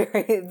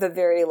the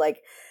very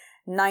like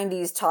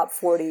 90s top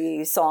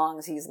 40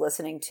 songs he's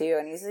listening to,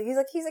 and he's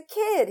a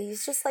kid.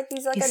 He's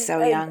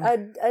so young.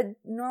 a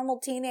normal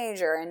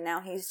teenager, and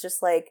now he's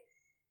just like,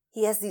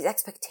 he has these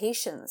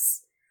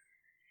expectations,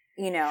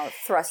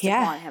 thrust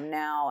upon him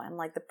now, and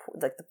like the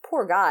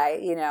poor guy,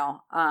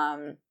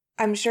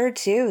 I'm sure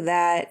too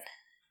that,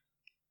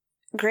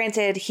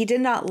 granted, he did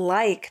not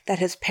like that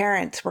his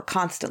parents were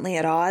constantly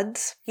at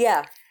odds.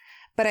 Yeah.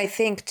 But I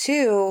think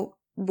too,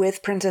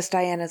 with Princess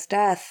Diana's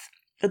death,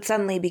 it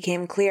suddenly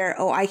became clear,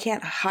 I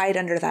can't hide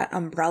under that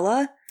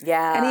umbrella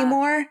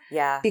anymore.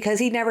 Yeah. Because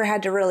he never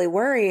had to really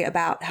worry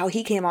about how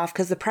he came off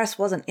because the press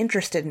wasn't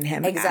interested in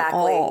him at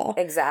all.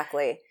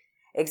 Exactly.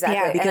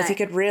 Yeah, because he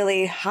could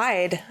really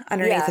hide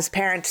underneath his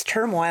parents'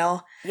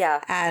 turmoil.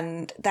 Yeah.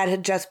 And that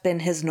had just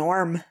been his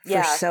norm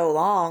for so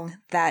long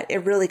that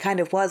it really kind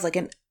of was like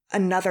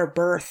another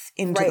birth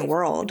into the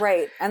world.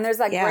 Right. And there's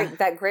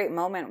that great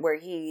moment where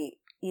he,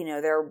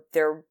 they're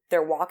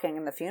walking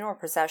in the funeral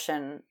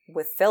procession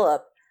with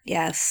Philip.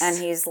 Yes. And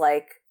he's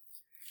like,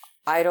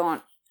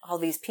 all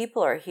these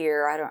people are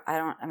here.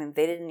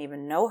 They didn't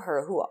even know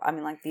her.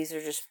 These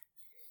are just,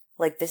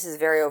 like, this is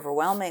very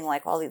overwhelming.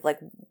 Like, all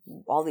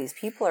these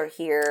people are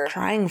here.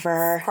 Crying for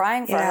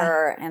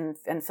her.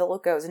 And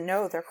Philip goes,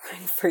 no, they're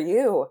crying for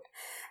you.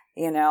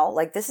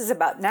 Like, this is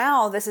about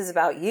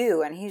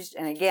you.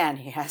 And again,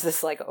 he has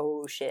this like,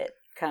 oh shit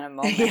kind of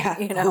moment. Yeah.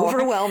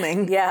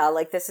 Overwhelming. Yeah.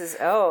 Like, this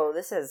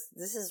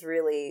is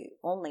really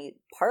only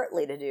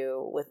partly to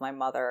do with my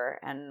mother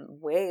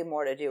and way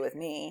more to do with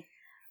me.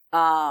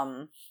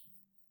 And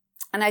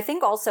I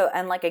think also,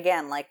 and like,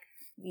 again, like,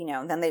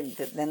 then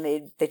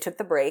they took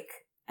the break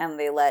and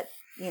they let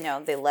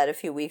a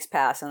few weeks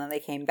pass, and then they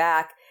came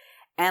back.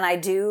 And I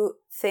do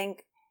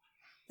think,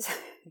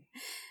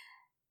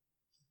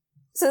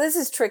 so this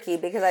is tricky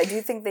because I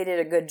do think they did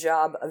a good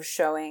job of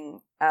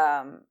showing,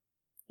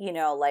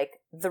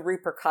 like the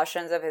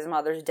repercussions of his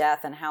mother's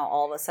death and how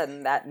all of a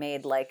sudden that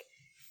made like,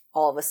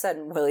 all of a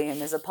sudden William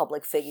is a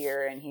public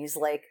figure and he's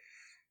like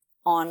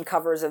on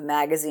covers of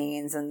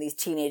magazines and these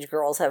teenage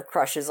girls have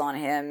crushes on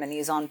him and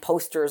he's on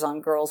posters on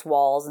girls'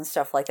 walls and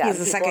stuff like that. He's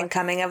the second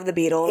coming of the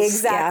Beatles.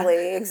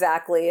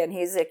 Exactly. And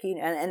he's like,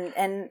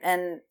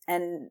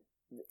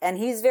 and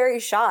he's very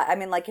shy. I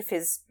mean, like, if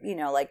his,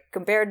 like,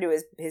 compared to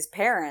his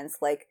parents,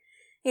 like,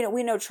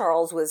 we know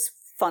Charles was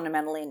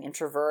fundamentally an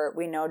introvert.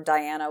 We know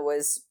Diana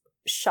was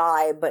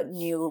shy, but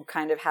knew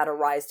kind of how to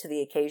rise to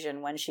the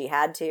occasion when she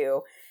had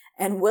to.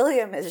 And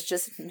William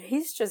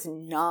he's just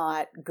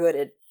not good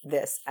at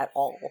this at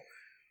all.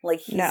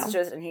 Like,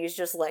 he's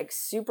just like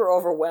super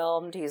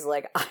overwhelmed. He's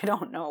like, I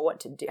don't know what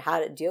to do, how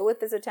to deal with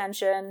this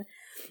attention.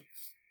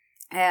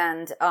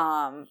 And,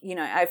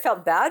 I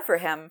felt bad for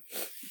him,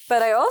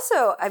 but I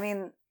also,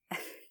 and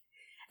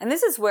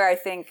this is where I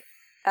think,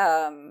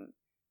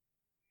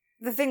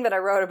 the thing that I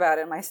wrote about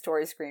in my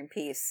story screen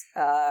piece,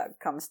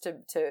 comes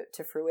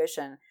to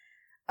fruition.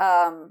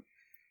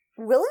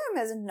 William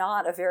is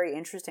not a very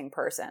interesting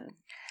person.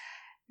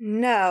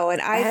 No,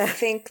 and I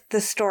think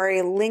the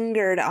story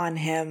lingered on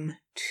him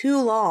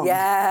too long.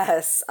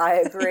 Yes, I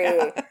agree.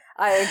 Yeah.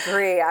 I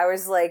agree. I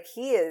was like,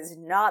 he is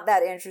not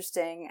that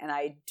interesting, and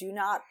I do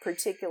not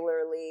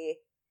particularly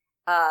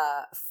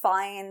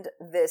find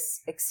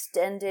this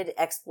extended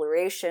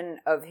exploration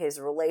of his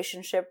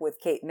relationship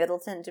with Kate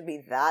Middleton to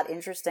be that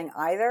interesting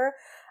either.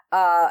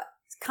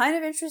 It's kind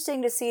of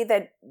interesting to see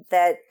that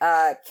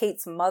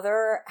Kate's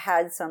mother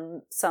had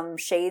some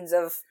shades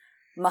of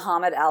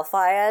Muhammad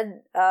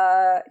Al-Fayed,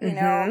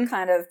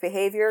 kind of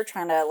behavior,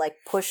 trying to like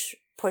push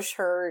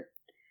her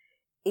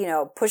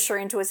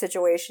into a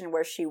situation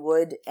where she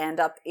would end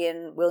up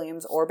in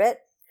William's orbit.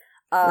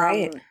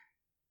 Right.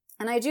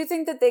 And I do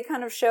think that they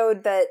kind of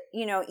showed that,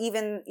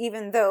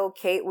 even though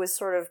Kate was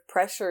sort of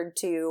pressured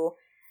to,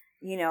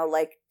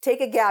 like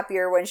take a gap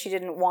year when she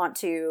didn't want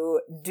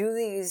to, do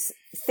these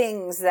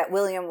things that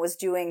William was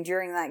doing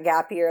during that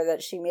gap year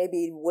that she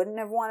maybe wouldn't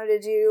have wanted to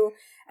do,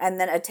 and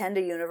then attend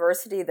a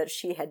university that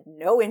she had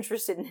no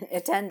interest in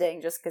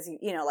attending just because,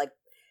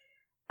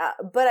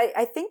 but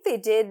I think they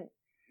did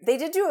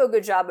do a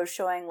good job of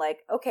showing,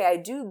 like, okay, I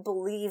do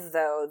believe,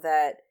 though,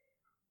 that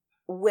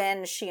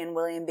when she and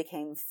William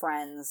became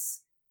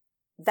friends,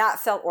 that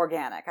felt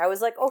organic. I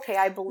was like, okay,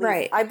 I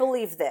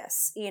believe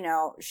this.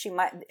 She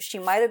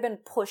might have been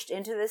pushed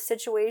into this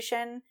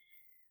situation,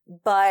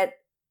 but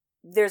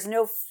there's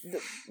no,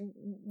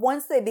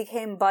 once they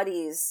became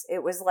buddies,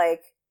 it was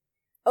like,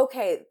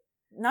 okay,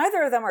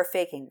 neither of them are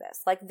faking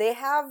this. Like, they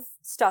have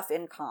stuff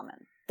in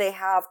common. They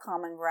have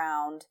common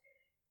ground.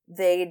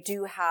 They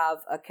do have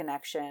a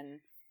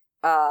connection.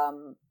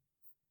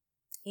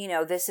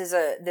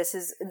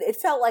 it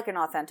felt like an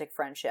authentic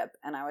friendship.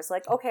 And I was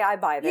like, okay, I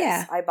buy this.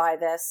 Yeah. I buy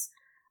this.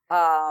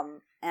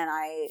 And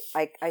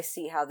I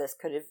see how this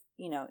could have,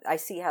 I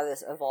see how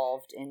this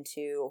evolved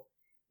into,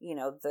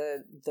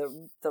 the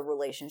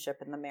relationship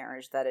and the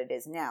marriage that it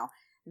is now.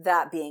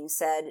 That being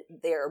said,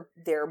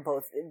 they're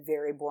both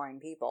very boring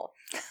people.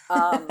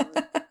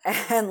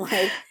 And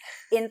like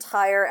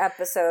entire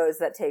episodes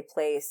that take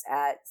place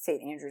at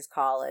St. Andrew's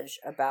College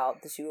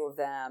about the two of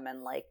them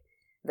and like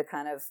the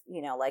kind of,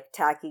 like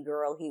tacky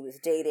girl he was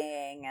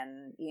dating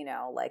and,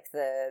 like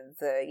the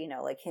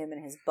like him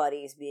and his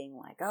buddies being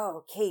like,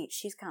 oh, Kate,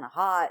 she's kind of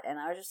hot. And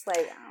I was just like,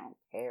 I don't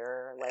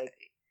care. Like,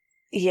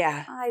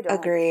 yeah, I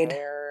don't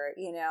care,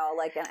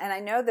 like, and I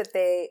know that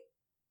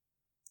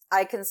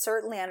I can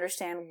certainly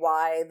understand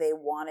why they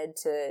wanted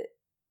to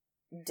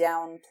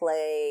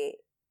downplay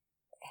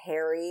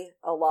Harry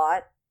a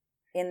lot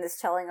in this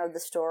telling of the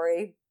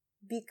story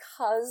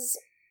because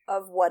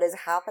of what is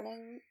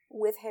happening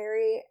with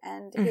Harry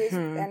and his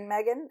and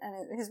Meghan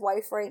and his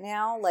wife right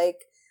now. Like,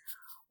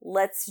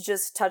 let's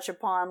just touch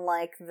upon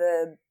like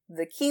the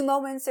key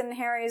moments in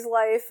Harry's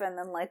life, and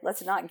then like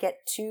let's not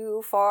get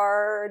too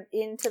far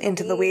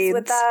into the weeds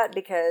with that,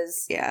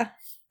 because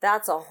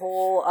that's a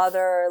whole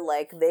other,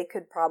 like, they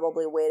could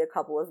probably wait a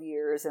couple of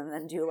years and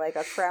then do like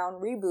a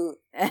Crown reboot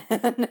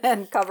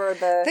and cover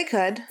the they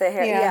could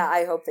yeah,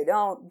 I hope they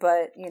don't,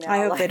 but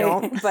I hope they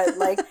don't. But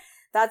like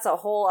that's a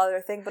whole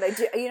other thing. But I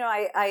do,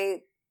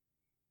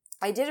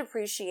 I did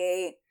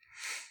appreciate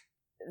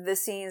the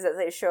scenes that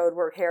they showed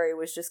where Harry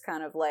was just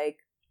kind of like,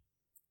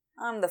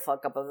 I'm the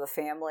fuck up of the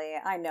family.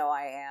 I know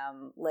I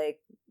am.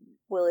 Like,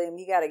 William,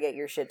 you gotta get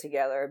your shit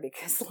together,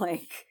 because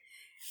like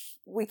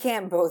we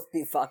can't both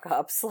be fuck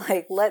ups.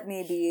 Like, let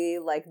me be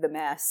like the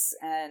mess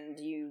and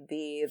you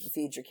be the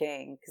future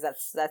king, because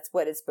that's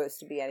what it's supposed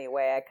to be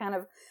anyway. I kind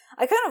of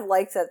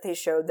liked that they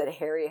showed that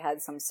Harry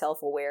had some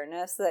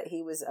self-awareness that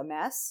he was a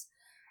mess.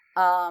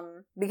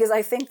 Because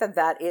I think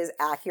that is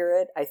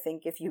accurate. I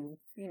think if you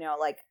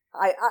like,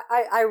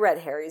 I read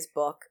Harry's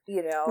book,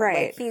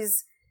 right. Like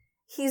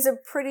he's a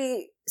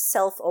pretty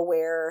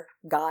self-aware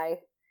guy,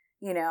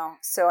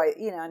 so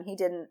and he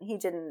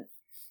didn't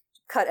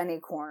cut any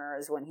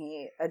corners when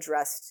he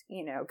addressed,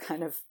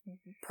 kind of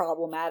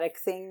problematic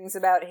things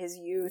about his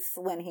youth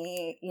when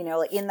he,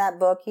 like in that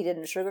book, he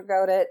didn't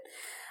sugarcoat it.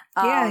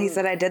 Yeah, he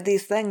said, I did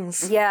these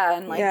things. Yeah,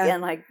 and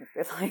like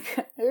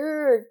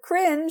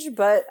cringe,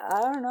 but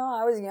I don't know,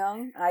 I was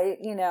young.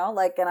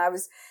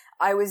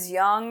 I was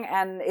young,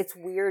 and it's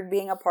weird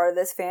being a part of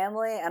this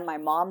family, and my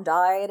mom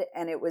died,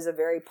 and it was a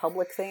very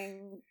public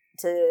thing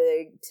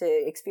to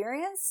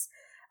experience,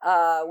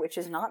 which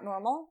is not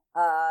normal,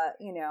 so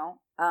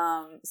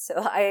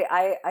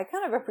I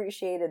kind of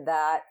appreciated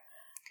that.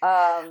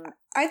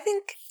 I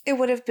think it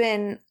would have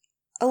been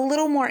a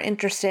little more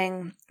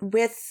interesting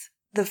with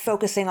the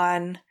focusing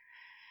on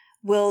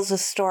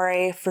Will's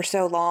story for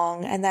so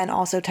long, and then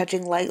also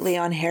touching lightly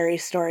on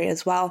Harry's story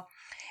as well.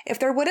 If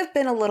there would have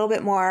been a little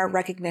bit more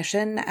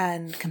recognition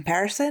and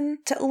comparison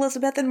to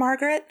Elizabeth and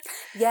Margaret.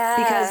 Yes.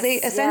 Because they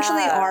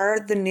essentially are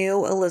the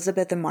new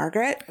Elizabeth and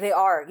Margaret. They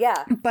are,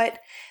 yeah. But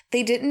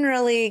they didn't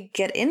really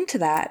get into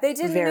that They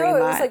didn't very know.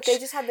 much. It was like they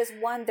just had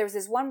there was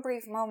this one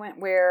brief moment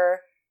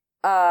where,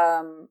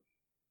 I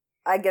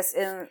guess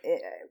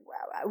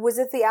was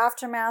it the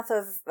aftermath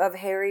of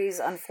Harry's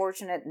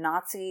unfortunate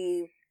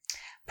Nazi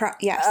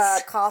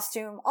yes.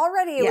 costume?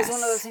 Already it was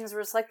one of those things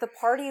where it's like the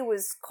party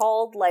was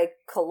called like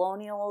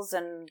colonials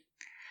and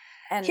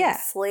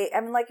slave.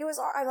 I mean, like it was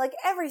like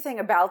everything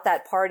about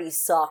that party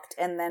sucked,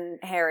 and then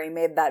Harry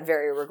made that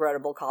very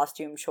regrettable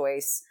costume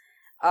choice.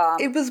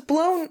 It was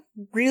blown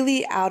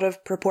really out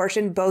of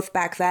proportion, both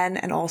back then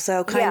and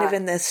also kind of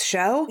in this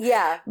show.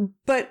 Yeah.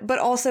 But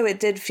also it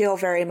did feel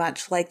very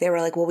much like they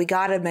were like, well, we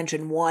got to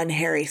mention one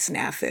Harry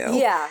snafu.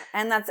 Yeah.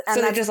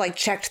 So they just like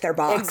checked their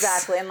box.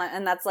 Exactly.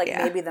 And that's like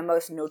maybe the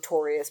most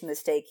notorious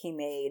mistake he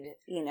made,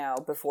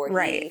 before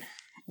he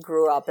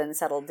grew up and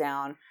settled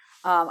down.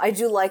 I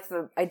did like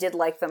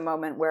the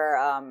moment where,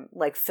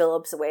 like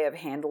Philip's way of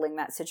handling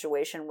that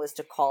situation was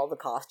to call the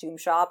costume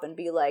shop and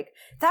be like,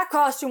 that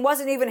costume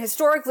wasn't even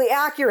historically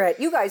accurate.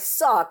 You guys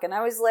suck. And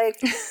I was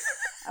like,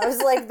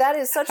 that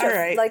is such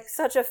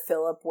such a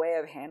Philip way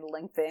of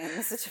handling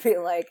things, to be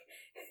like,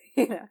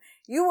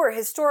 you were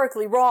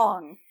historically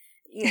wrong.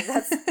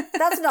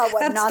 That's not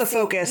what that's Nazi, the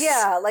focus.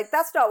 Yeah. Like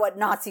that's not what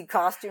Nazi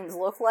costumes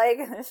look like.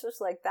 And it's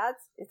just like,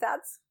 that's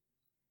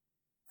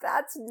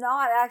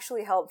not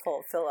actually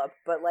helpful, Philip,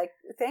 but like,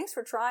 thanks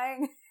for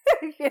trying,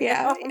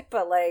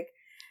 but like,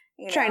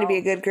 trying to be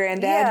a good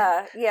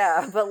granddad.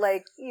 Yeah. But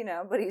like,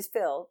 but he's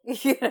Phil,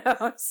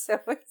 so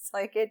it's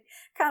like, it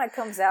kind of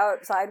comes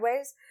out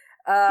sideways.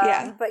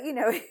 But he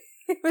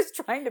was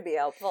trying to be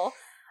helpful.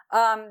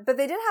 But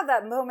they did have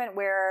that moment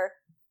where,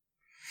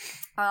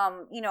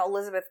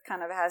 Elizabeth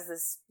kind of has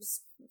this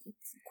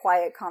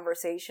quiet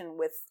conversation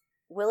with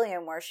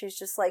William where she's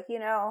just like,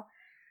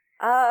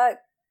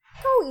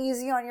 go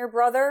easy on your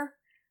brother,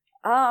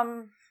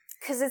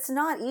 because it's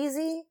not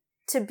easy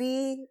to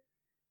be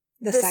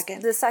The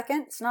second. The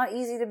second. It's not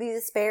easy to be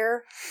the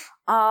spare.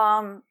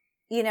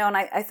 You know, and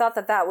I thought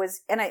that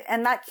was,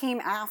 and that came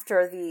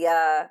after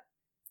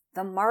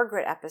the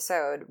Margaret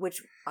episode,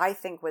 which I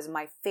think was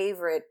my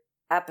favorite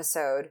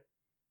episode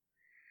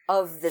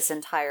of this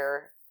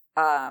entire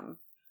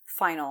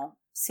final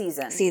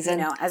season. You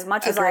know, as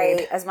much as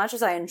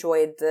I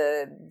enjoyed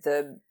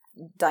the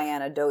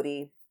Diana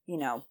Dodi, you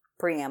know,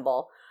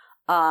 preamble,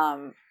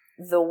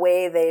 the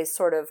way they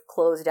sort of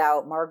closed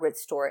out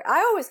Margaret's story.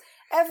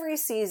 Every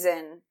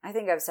season, I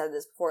think I've said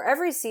this before,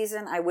 every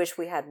season I wish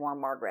we had more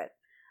Margaret.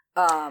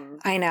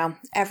 I know.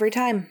 Every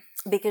time.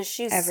 Because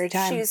she's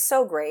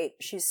so great.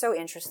 She's so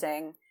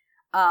interesting.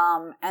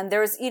 And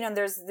there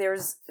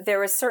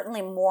was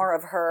certainly more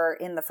of her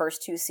in the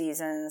first two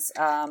seasons.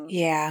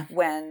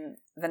 When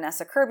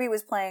Vanessa Kirby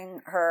was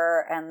playing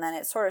her, and then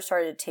it sort of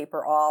started to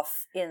taper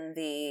off in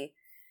the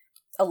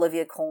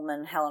Olivia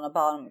Colman, Helena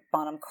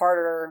Bonham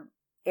Carter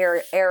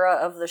era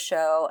of the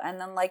show. And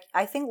then, like,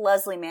 I think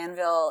Leslie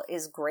Manville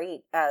is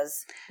great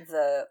as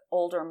the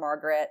older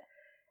Margaret.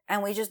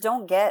 And we just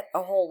don't get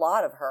a whole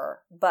lot of her.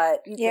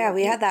 But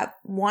we had that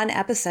one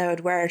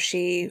episode where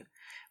she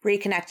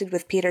reconnected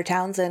with Peter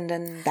Townsend,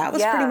 and that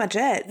was pretty much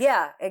it.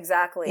 Yeah,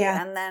 exactly.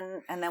 Yeah.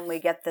 And then we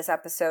get this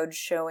episode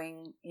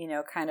showing, you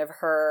know, kind of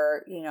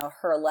her, you know,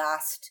 her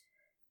last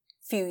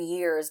few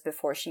years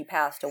before she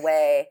passed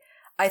away.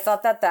 I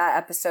thought that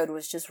episode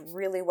was just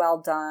really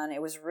well done.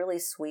 It was really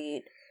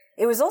sweet.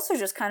 It was also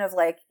just kind of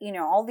like, you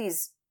know, all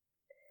these,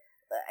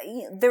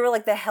 there were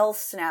like the health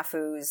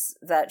snafus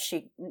that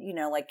she, you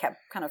know, like kept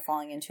kind of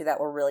falling into that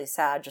were really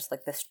sad, just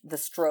like the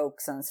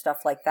strokes and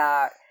stuff like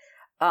that.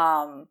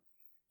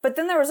 But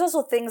then there was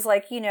also things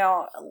like,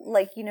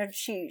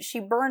 she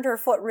burned her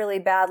foot really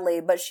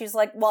badly, but she's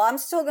like, well, I'm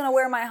still going to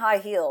wear my high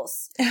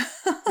heels.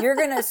 You're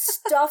going to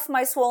stuff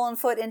my swollen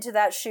foot into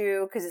that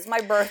shoe because it's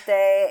my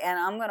birthday, and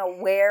I'm going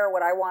to wear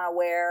what I want to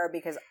wear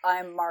because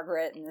I'm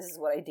Margaret and this is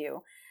what I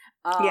do.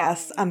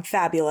 Yes, I'm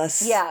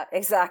fabulous. Yeah,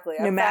 exactly.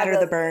 No matter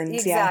the burns.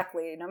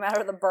 Exactly. No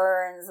matter the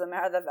burns, no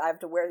matter I have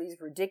to wear these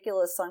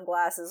ridiculous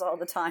sunglasses all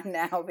the time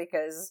now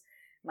because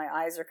my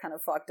eyes are kind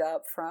of fucked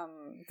up from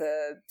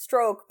the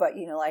stroke, but,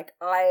 you know, like,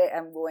 I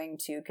am going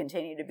to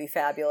continue to be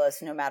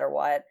fabulous no matter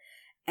what.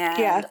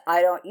 And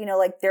I don't, you know,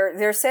 like,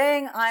 they're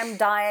saying I'm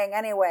dying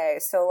anyway.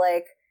 So,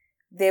 like,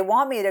 they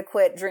want me to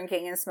quit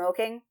drinking and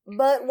smoking,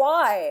 but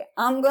why?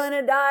 I'm going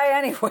to die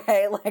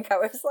anyway. Like, I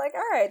was like,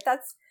 all right,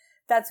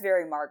 that's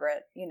very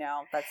Margaret, you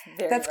know, that's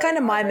very kind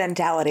of Margaret. My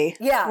mentality.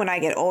 Yeah. When I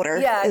get older.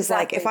 Yeah. Is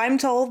like, if I'm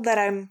told that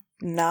I'm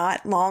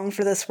not long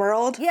for this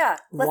world. Yeah.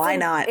 Why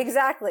not?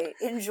 Exactly.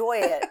 Enjoy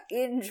it.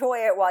 Enjoy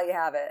it while you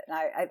have it. And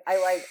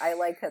I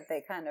like that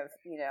they kind of,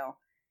 you know,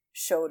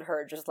 showed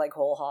her just like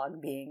whole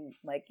hog being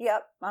like,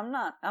 yep, I'm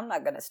not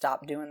going to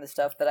stop doing the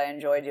stuff that I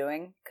enjoy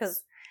doing.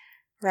 Cause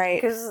you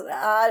know,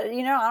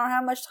 I don't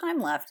have much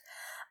time left.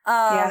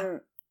 I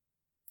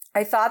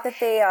thought that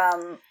they,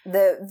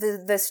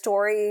 the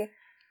story,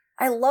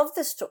 I love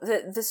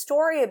the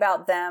story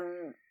about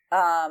them,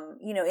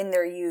 you know, in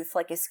their youth,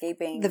 like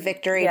escaping the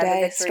Victory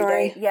Day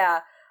story. Yeah.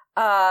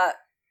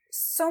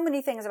 So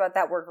many things about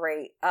that were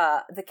great.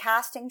 The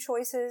casting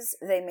choices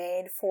they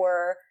made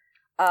for,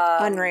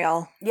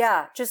 unreal.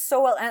 Yeah. Just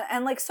so well.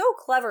 And like so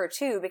clever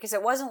too, because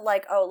it wasn't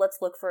like, oh, let's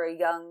look for a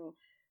young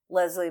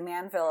Leslie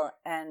Manville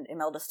and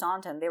Imelda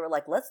Staunton. They were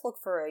like, let's look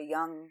for a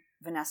young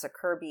Vanessa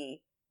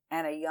Kirby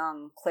and a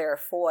young Claire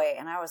Foy.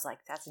 And I was like,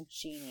 that's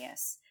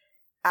genius.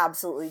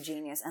 Absolutely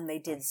genius. And they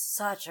did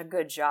such a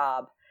good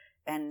job.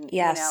 And,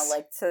 you know,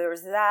 like, so there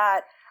was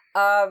that.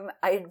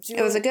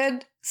 It was a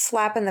good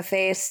slap in the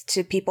face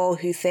to people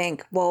who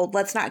think, well,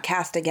 let's not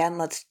cast again.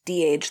 Let's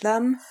de-age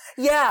them.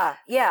 Yeah.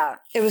 Yeah.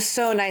 It was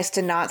so nice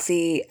to not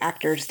see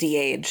actors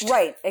de-aged.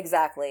 Right.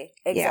 Exactly.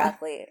 Yeah,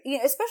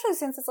 especially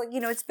since it's like, you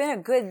know, it's been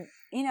a good,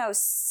 you know,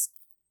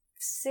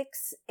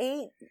 6,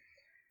 8.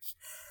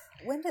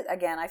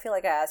 Again, I feel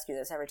like I ask you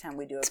this every time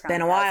we do a It's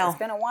been a while. It's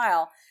been a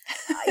while.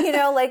 You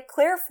know, like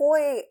Claire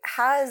Foy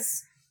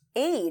has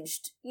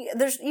aged.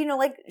 There's, you know,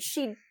 like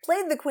she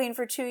played the Queen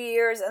for 2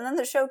 years and then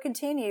the show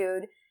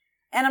continued.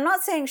 And I'm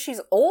not saying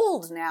she's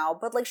old now,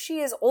 but like she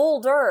is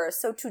older.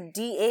 So to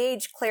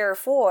de-age Claire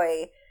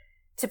Foy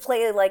to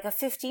play like a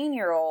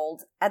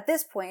 15-year-old at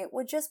this point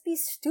would just be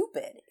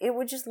stupid. It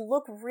would just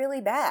look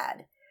really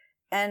bad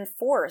and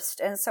forced.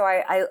 And so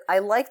I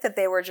like that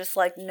they were just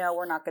like, no,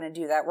 we're not going to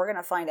do that. We're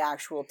going to find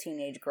actual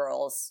teenage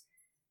girls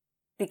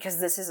because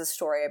this is a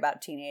story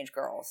about teenage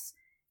girls.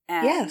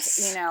 And,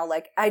 you know,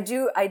 like I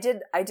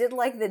did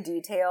like the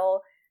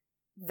detail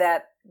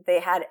that they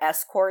had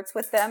escorts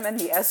with them and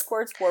the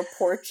escorts were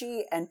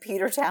Porchy and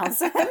Peter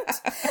Townsend.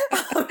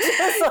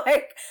 Just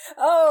like,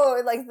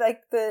 oh, like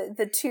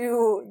the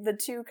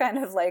two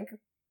kind of like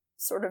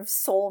sort of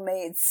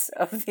soulmates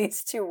of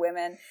these two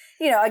women,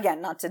 you know,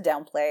 again, not to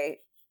downplay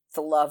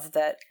the love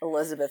that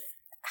Elizabeth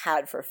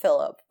had for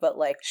Philip, but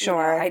like,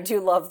 sure, you know, I do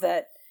love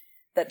that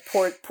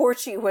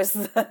Porchy was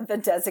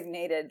the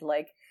designated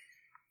like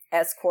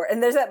escort.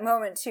 And there's that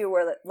moment too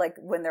where like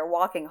when they're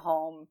walking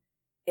home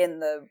in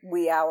the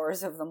wee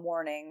hours of the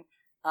morning,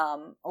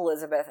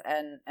 Elizabeth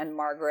and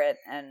Margaret,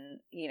 and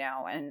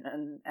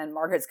and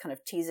Margaret's kind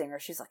of teasing her.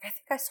 She's like, I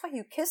think I saw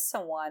you kiss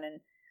someone, and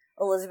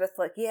Elizabeth's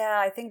like,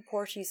 yeah, I think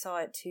Portia saw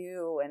it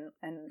too,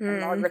 and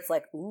Margaret's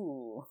like,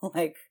 ooh,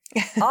 like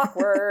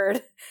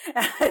awkward.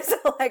 And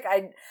so like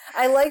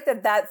I like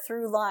that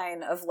through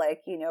line of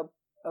like,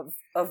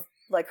 of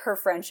like her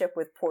friendship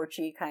with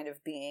Portia kind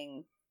of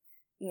being,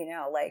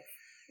 like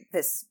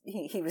this,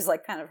 he was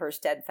like kind of her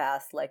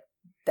steadfast like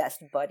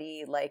best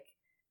buddy, like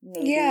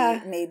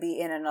maybe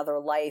in another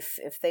life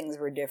if things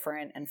were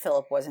different and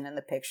Philip wasn't in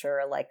the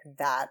picture, like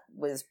that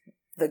was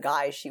the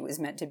guy she was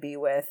meant to be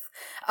with.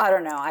 I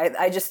don't know. I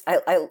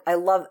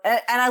love,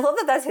 and I love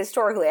that that's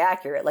historically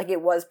accurate. Like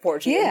it was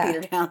Portia and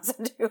Peter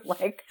Townsend who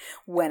like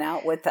went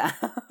out with them.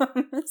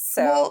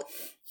 So well,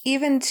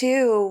 even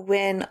too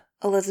when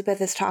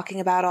Elizabeth is talking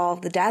about all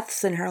of the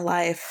deaths in her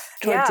life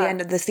towards the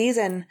end of the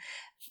season,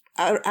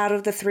 out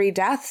of the 3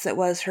 deaths, it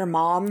was her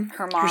mom,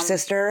 her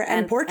sister,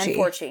 and Portia. And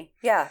Portia.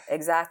 Yeah,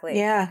 exactly.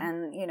 Yeah.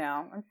 And,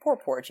 and poor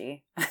Portia.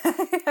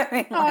 I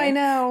mean, I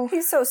know.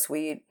 He's so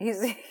sweet. He's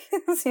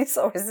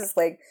always this,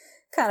 like,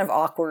 kind of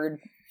awkward,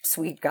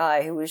 sweet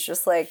guy who was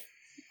just like,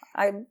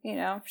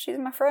 she's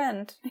my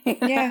friend.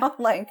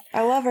 Like,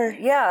 I love her.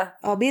 Yeah.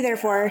 I'll be there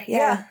for her.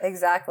 Yeah,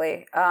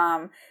 exactly.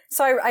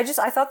 So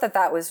I thought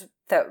that was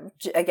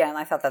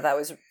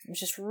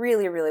just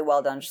really, really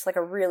well done. Just like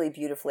a really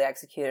beautifully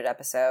executed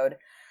episode.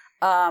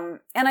 And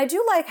I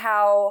do like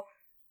how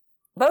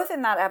both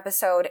in that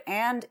episode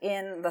and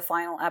in the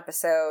final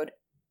episode,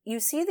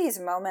 you see these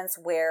moments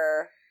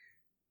where,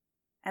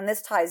 and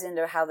this ties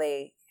into how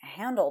they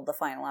handled the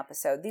final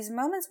episode, these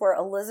moments where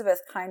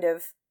Elizabeth kind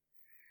of,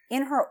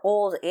 in her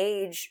old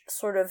age,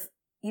 sort of,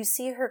 you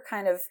see her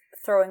kind of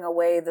throwing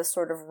away the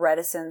sort of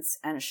reticence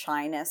and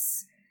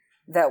shyness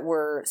that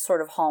were sort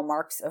of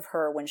hallmarks of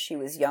her when she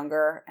was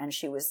younger, and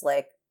she was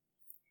like,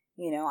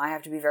 I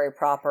have to be very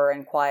proper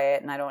and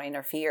quiet, and I don't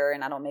interfere,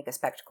 and I don't make a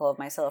spectacle of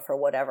myself or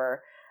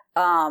whatever.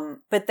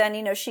 But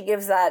then, she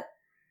gives that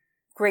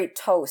great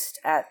toast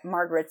at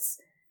Margaret's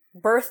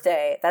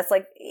birthday that's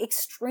like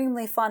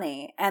extremely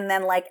funny, and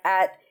then like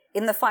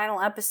in the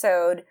final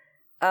episode,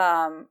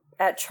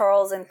 at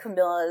Charles and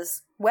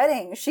Camilla's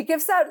wedding, she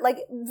gives that like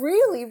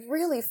really,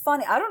 really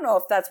funny. I don't know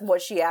if that's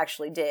what she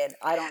actually did.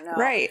 I don't know.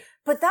 Right.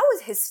 But that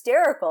was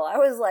hysterical. I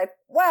was like,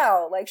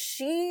 wow, like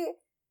she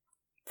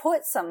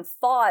put some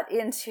thought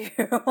into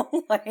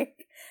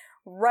like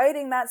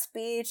writing that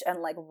speech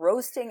and like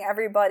roasting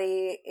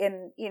everybody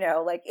in,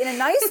 like in a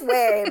nice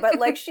way, but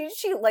like she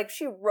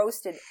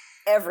roasted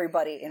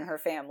everybody in her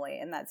family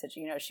in that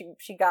situation.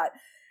 She got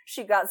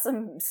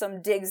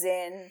some digs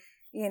in,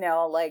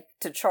 like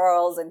to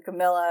Charles and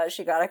Camilla.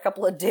 She got a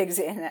couple of digs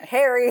in at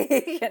Harry,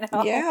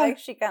 like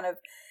she kind of,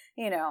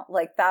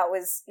 like that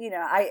was,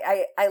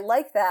 I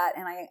like that.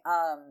 And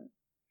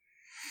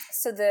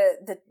so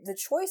the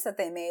choice that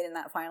they made in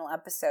that final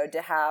episode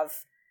to have,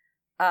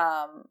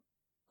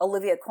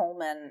 Olivia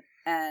Colman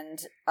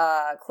and,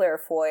 Claire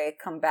Foy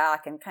come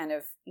back and kind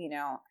of,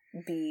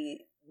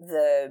 be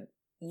the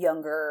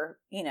younger,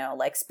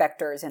 like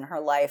specters in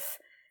her life,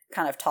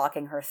 kind of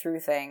talking her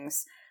through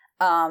things.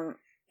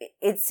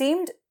 It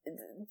seemed,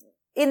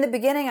 in the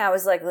beginning, I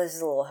was like, this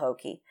is a little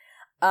hokey.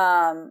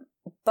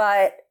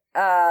 But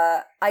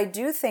I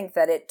do think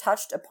that it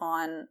touched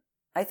upon,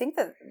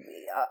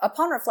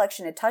 upon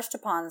reflection, it touched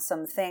upon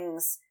some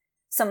things,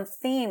 some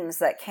themes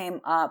that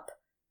came up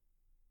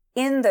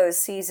in those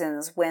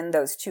seasons when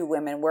those 2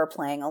 women were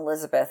playing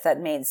Elizabeth that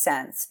made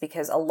sense,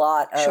 because a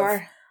lot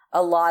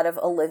of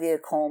Olivia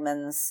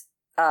Colman's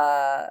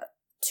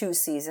 2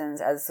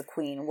 seasons as the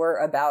Queen were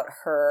about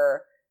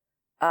her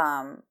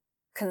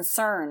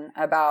concern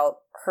about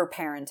her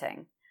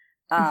parenting,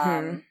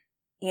 and,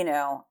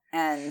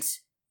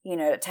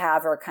 to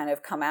have her kind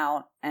of come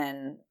out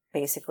and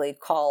basically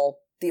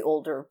call the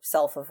older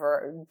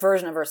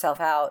version of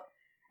herself out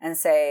and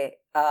say,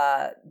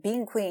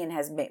 being Queen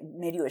has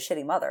made you a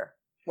shitty mother.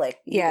 Like,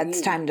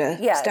 it's time to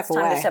step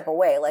away. Time to step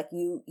away. Like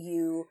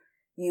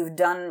you've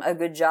done a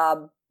good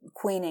job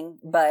queening,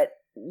 but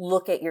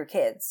look at your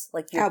kids.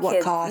 Like your kids,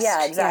 what cost?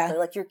 Yeah, exactly. Yeah.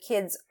 Like your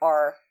kids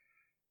are,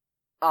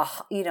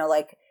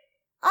 like,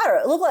 I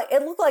don't know.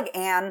 It looked like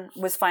Anne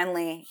was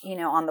finally,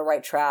 on the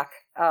right track,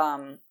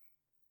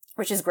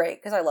 which is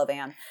great because I love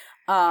Anne.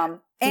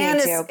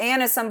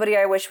 Anne is somebody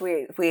I wish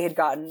we had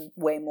gotten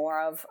way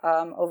more of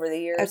over the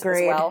years.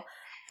 Agreed. As well.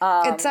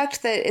 It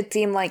sucked that it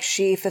seemed like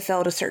she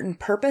fulfilled a certain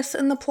purpose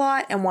in the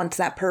plot, and once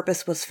that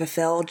purpose was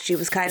fulfilled, she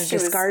was kind of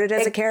discarded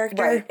as a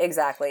character. Right,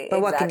 exactly. But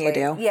what can you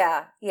do?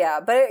 Yeah.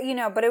 But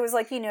but it was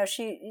like,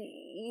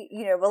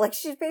 but like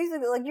she's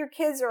basically like, your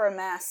kids are a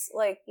mess.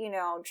 Like,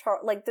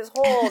 like this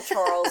whole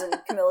Charles and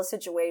Camilla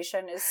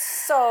situation is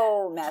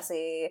so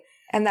messy.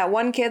 And that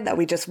one kid that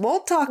we just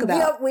won't talk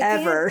about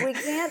ever. We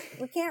can't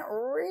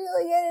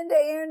really get into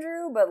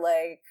Andrew, but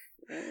like,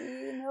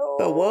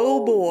 but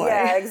whoa boy.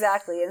 Yeah,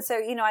 exactly. And so,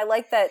 I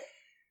like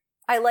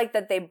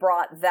that they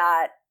brought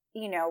that,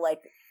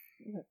 like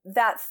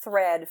that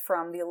thread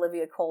from the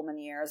Olivia Colman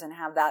years and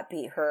have that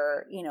be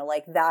her,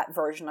 like that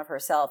version of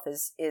herself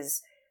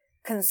is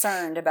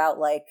concerned about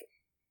like,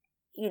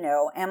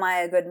 am I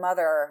a good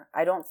mother?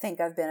 I don't think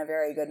I've been a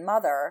very good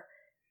mother.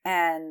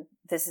 And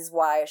this is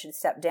why I should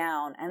step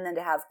down. And then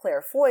to have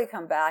Claire Foy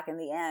come back in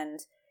the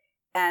end.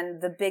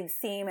 And the big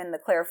theme in the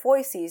Claire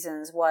Foy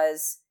seasons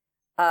was,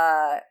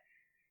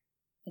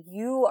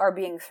 you are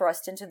being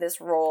thrust into this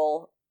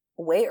role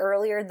way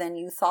earlier than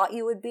you thought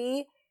you would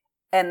be.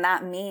 And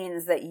that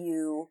means that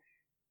you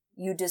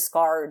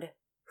discard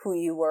who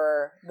you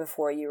were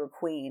before you were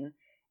queen.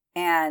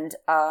 And,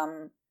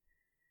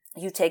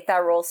 you take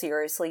that role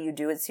seriously. You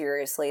do it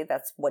seriously.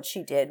 That's what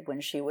she did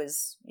when she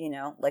was,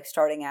 like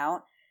starting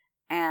out.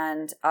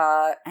 And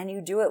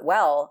you do it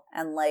well.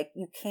 And like,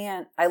 you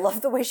can't, I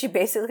love the way she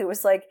basically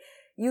was like,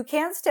 you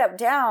can't step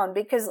down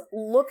because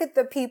look at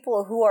the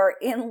people who are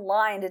in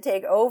line to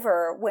take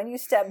over when you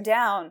step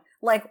down.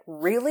 Like,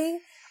 really?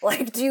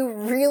 Like, do you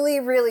really,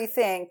 really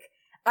think?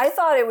 I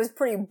thought it was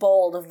pretty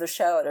bold of the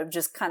show to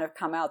just kind of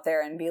come out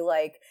there and be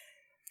like,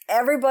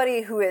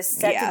 everybody who is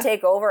set to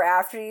take over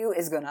after you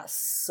is going to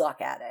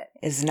suck at it.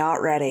 Is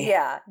not ready.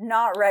 Yeah,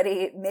 not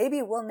ready.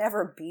 Maybe we'll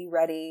never be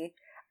ready.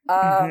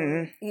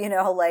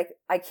 Like,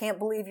 I can't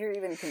believe you're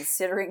even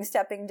considering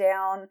stepping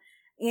down.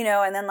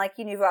 And then like,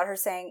 you've got her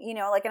saying,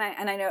 like,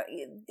 and I know,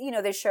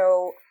 they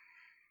show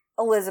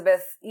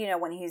Elizabeth,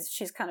 when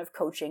she's kind of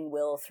coaching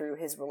Will through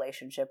his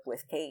relationship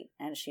with Kate.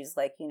 And she's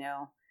like,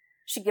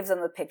 she gives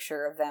them the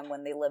picture of them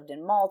when they lived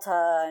in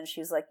Malta. And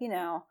she's like,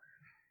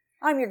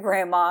 I'm your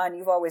grandma and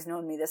you've always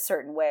known me this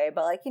certain way.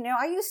 But like,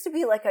 I used to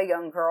be like a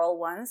young girl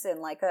once in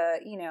like a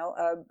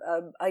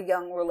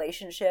young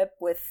relationship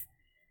with,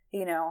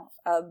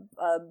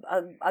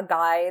 a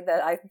guy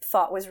that I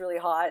thought was really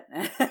hot.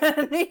 And,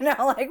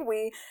 like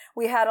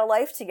we had a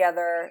life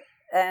together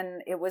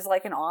and it was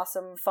like an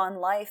awesome, fun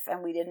life.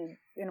 And we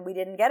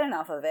didn't get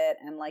enough of it.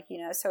 And like,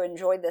 so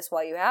enjoyed this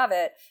while you have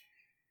it.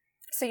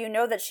 So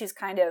that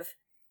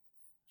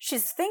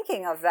she's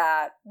thinking of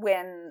that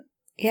when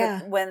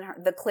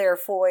the Claire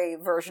Foy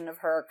version of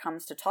her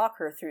comes to talk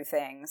her through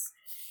things.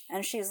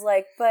 And she's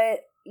like, but,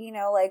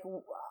 like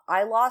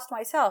I lost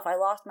myself.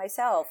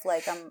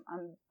 Like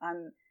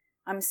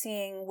I'm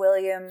seeing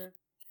William,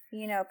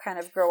 kind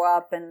of grow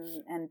up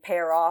and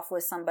pair off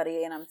with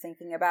somebody. And I'm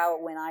thinking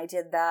about when I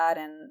did that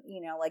and,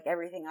 like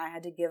everything I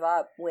had to give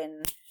up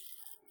when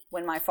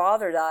my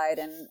father died.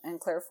 And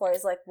Claire Foy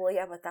is like, well,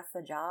 yeah, but that's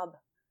the job.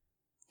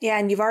 Yeah,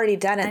 and you've already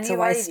done it, so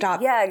why stop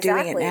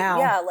doing it now?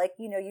 Yeah, like,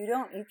 you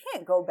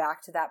can't go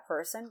back to that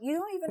person. You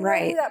don't even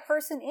know who that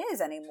person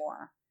is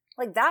anymore.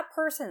 Like, that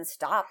person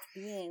stopped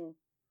being,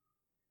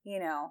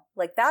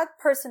 like, that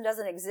person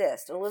doesn't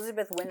exist.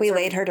 Elizabeth Windsor. We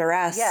laid her to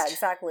rest. Yeah,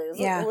 exactly.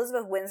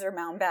 Elizabeth Windsor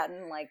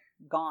Mountbatten, like,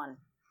 gone.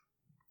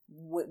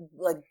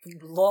 Like,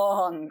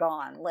 long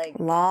gone. Like,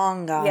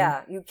 long gone.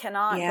 Yeah, you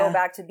cannot go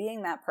back to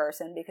being that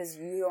person because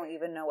you don't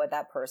even know what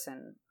that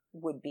person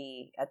would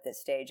be at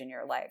this stage in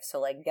your life. So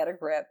like, get a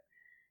grip.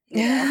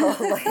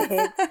 I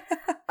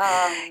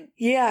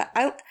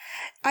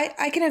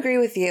can agree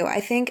with you. I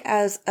think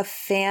as a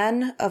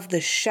fan of the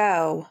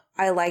show,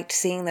 I liked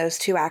seeing those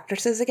two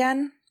actresses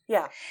again.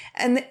 Yeah.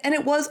 And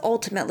it was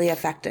ultimately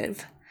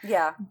effective.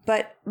 Yeah.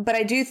 But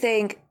I do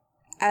think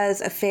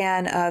as a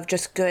fan of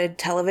just good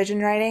television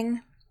writing,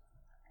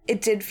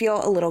 it did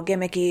feel a little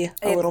gimmicky,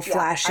 a little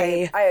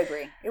flashy. I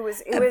agree. It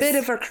was a bit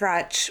of a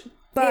crutch.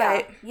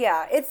 But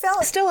it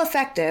felt still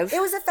effective.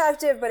 It was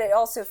effective, but it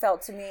also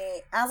felt to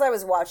me, as I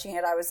was watching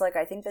it, I was like,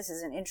 I think this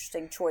is an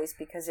interesting choice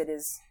because it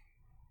is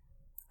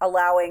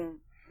allowing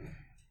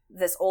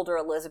this older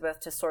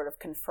Elizabeth to sort of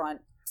confront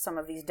some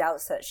of these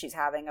doubts that she's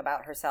having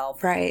about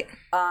herself. Right.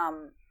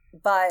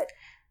 But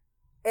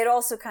it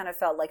also kind of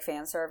felt like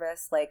fan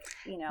service, like,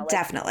 like,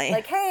 definitely.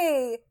 Like,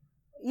 hey,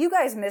 you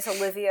guys miss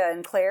Olivia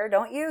and Claire,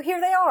 don't you?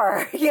 Here they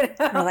are.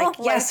 We're like,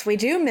 yes, we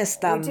do miss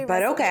them,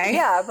 but okay. Them.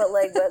 Yeah, but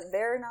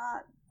they're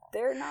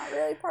not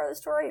really part of the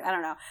story. I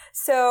don't know.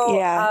 So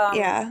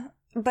yeah.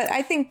 But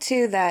I think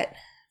too that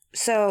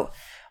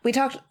we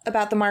talked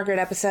about the Margaret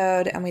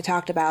episode and we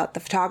talked about the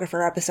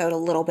photographer episode a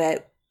little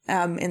bit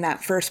in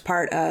that first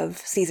part of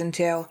season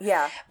 2.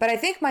 Yeah. But I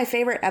think my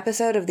favorite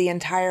episode of the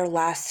entire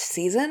last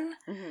season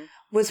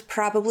was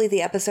probably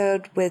the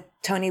episode with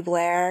Tony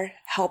Blair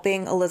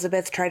helping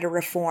Elizabeth try to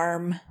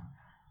reform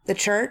the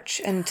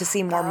church and to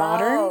seem more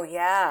modern. Oh,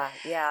 yeah,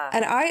 yeah.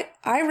 And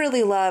I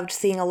really loved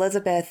seeing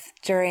Elizabeth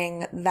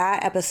during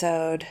that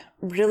episode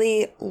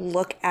really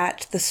look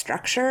at the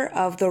structure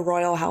of the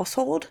royal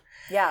household.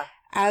 Yeah.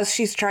 As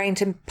she's trying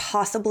to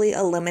possibly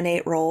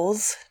eliminate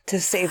roles to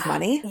save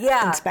money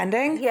and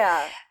spending.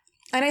 Yeah.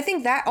 And I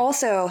think that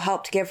also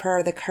helped give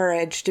her the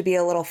courage to be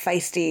a little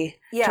feisty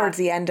towards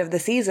the end of the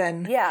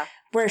season. Yeah.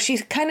 Where she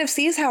kind of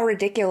sees how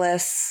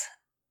ridiculous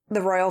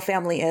the royal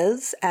family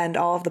is and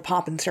all of the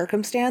pomp and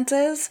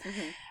circumstances,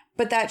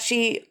 but that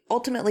she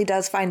ultimately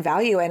does find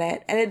value in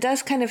it. And it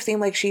does kind of seem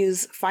like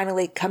she's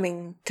finally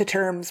coming to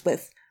terms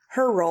with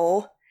her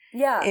role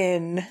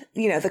in,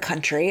 the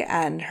country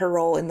and her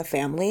role in the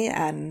family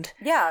and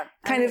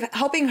kind of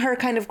helping her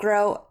kind of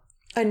grow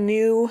a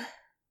new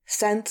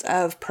sense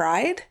of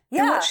pride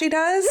in what she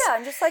does. Yeah,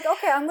 I'm just like,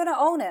 okay, I'm going to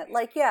own it.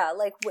 Like,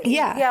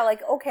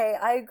 like, okay,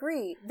 I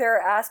agree. There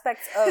are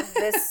aspects of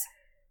this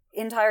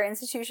entire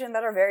institution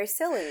that are very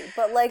silly,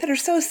 but like that are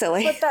so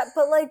silly. But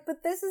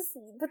this is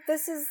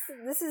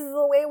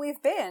the way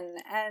we've been,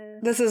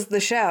 and this is the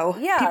show.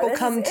 Yeah, people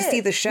come to see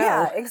the show.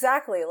 Yeah,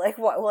 exactly. Like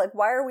what? Like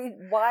why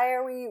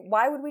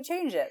would we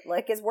change it?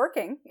 Like it's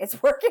working.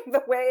 It's working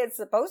the way it's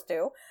supposed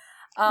to.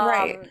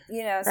 Right.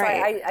 You know. So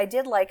I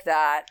did like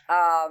that.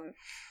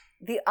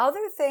 The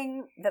other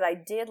thing that I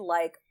did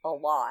like a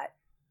lot,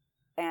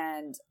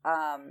 and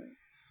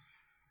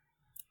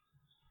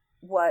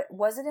what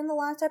was it in the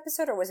last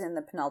episode or was it in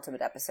the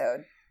penultimate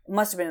episode? It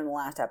must have been in the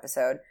last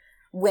episode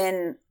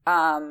when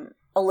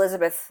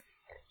Elizabeth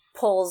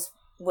pulls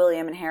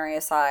William and Harry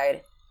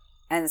aside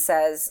and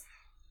says,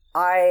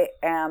 I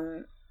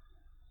am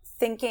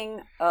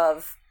thinking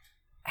of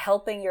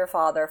helping your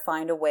father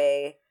find a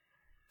way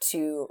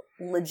to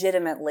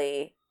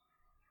legitimately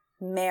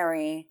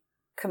marry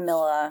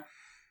Camilla.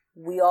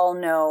 We all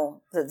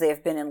know that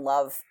they've been in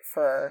love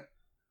for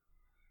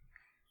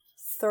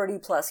 30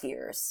 plus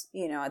years,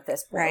 you know, at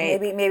this point.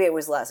 Right. Maybe it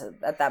was less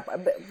at that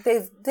point. But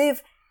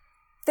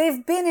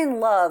they've been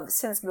in love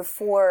since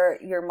before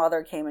your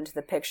mother came into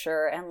the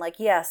picture. And like,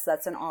 yes,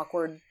 that's an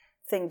awkward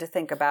thing to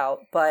think about,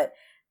 but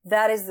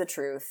that is the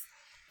truth.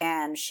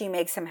 And she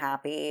makes him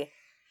happy,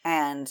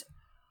 and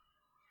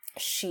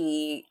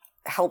she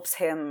helps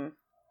him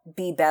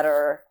be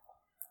better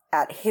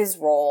at his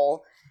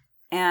role.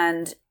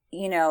 And,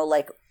 you know,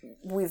 like,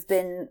 we've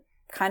been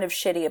kind of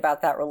shitty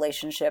about that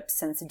relationship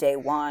since day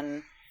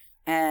one.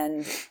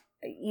 And,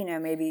 you know,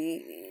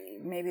 maybe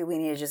we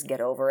need to just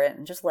get over it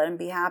and just let him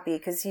be happy.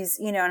 Because he's,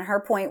 you know, and her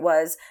point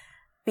was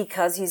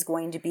because he's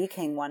going to be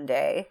king one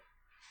day.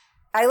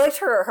 I liked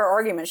her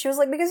argument. She was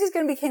like, because he's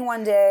going to be king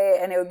one day,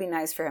 and it would be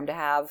nice for him to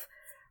have,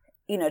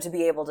 you know, to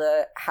be able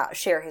to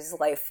share his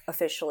life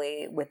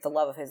officially with the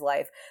love of his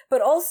life.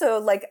 But also,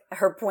 like,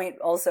 her point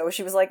also,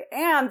 she was like,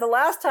 and the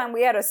last time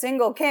we had a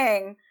single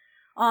king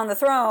on the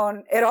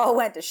throne, it all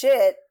went to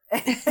shit.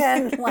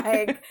 And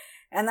like,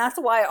 and that's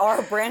why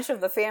our branch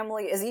of the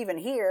family is even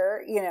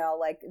here, you know,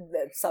 like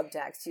the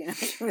subtext, you know,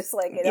 she was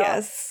like,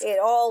 it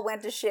all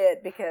went to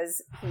shit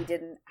because he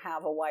didn't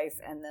have a wife,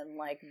 and then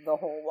like the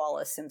whole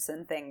Wallace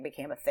Simpson thing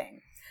became a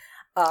thing.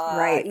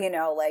 Right. You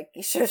know, like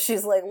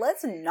she's like,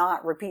 let's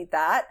not repeat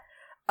that.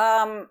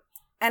 And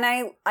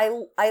I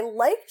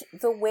liked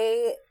the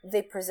way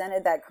they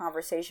presented that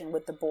conversation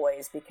with the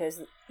boys,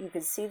 because you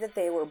could see that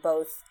they were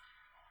both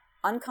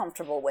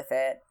uncomfortable with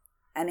it.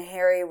 And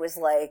Harry was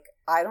like,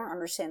 I don't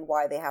understand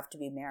why they have to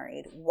be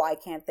married. Why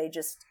can't they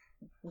just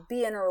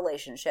be in a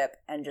relationship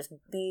and just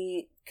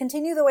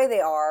continue the way they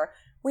are?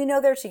 We know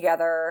they're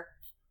together.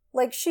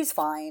 Like, she's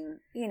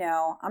fine. You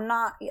know,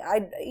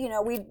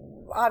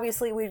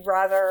 we'd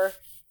rather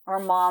our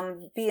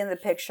mom be in the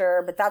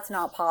picture, but that's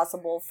not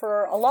possible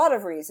for a lot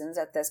of reasons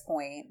at this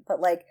point.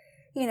 But like,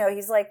 you know,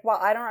 he's like, well,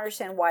 I don't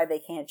understand why they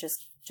can't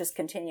just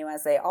continue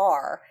as they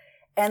are.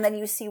 And then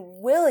you see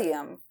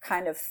William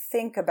kind of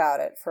think about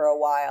it for a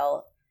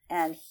while,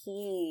 and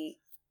he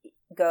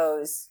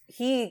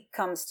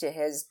comes to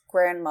his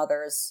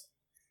grandmother's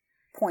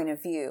point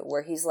of view,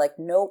 where he's like,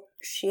 nope,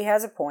 she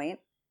has a point.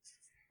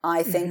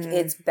 I think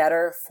it's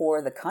better for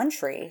the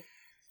country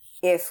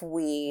if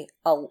we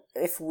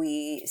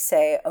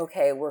say,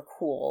 okay, we're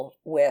cool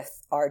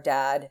with our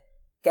dad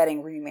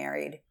getting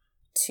remarried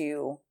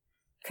to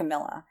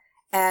Camilla.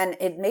 And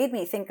it made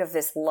me think of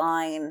this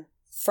line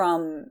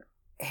from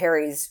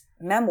Harry's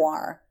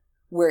memoir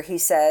where he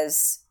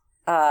says,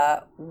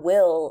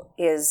 Will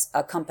is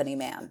a company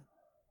man.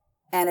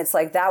 And it's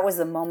like, that was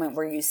the moment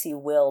where you see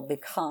Will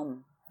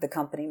become the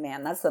company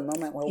man. That's the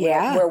moment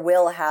where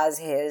Will has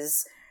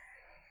his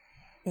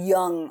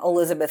young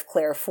Elizabeth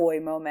Claire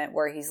Foy moment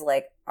where he's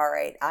like, all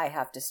right, I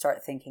have to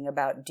start thinking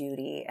about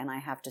duty, and I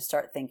have to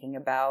start thinking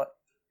about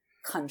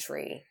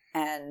country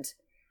and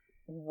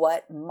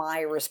what my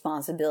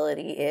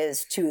responsibility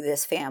is to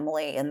this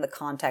family in the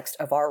context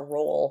of our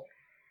role,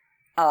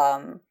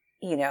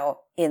 you know,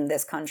 in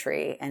this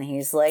country. And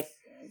he's like,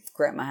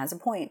 Grandma has a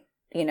point,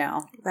 you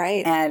know?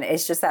 Right. And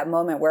it's just that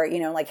moment where, you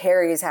know, like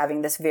Harry is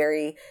having this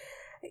very,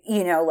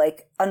 you know,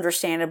 like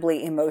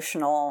understandably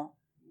emotional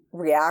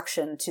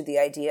reaction to the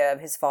idea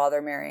of his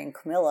father marrying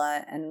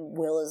Camilla. And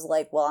Will is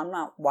like, well, I'm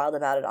not wild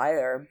about it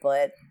either,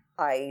 but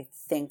I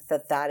think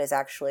that is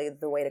actually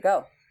the way to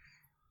go.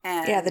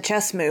 And yeah, the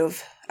chess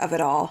move of it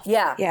all.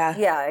 Yeah,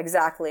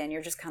 exactly. And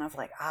you're just kind of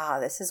like,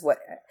 this is what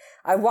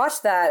I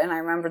watched that, and I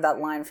remember that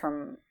line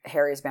from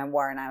Harry's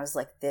memoir, and I was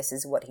like, this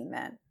is what he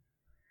meant.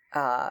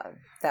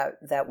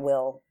 That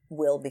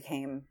Will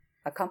became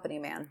a company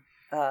man,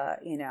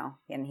 you know,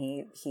 and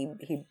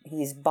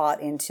he's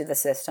bought into the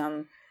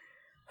system,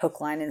 hook,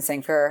 line, and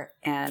sinker,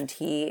 and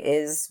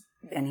he's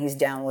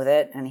down with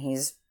it, and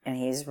he's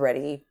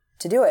ready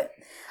to do it.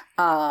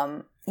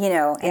 You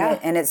know,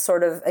 and it's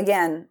sort of,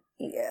 again,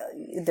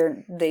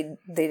 they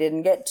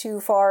didn't get too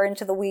far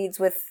into the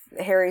weeds with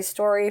Harry's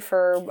story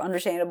for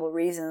understandable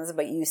reasons,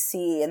 but you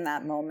see in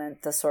that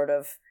moment the sort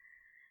of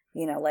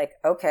like,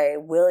 okay,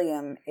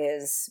 William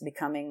is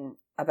becoming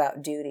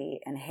about duty,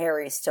 and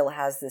Harry still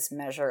has this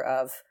measure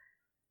of,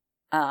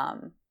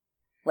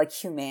 like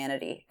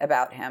humanity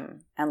about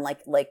him, and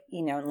like,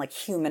 and like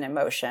human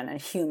emotion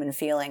and human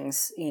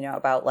feelings,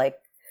 about like,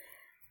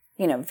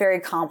 very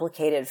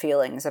complicated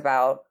feelings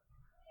about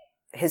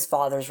his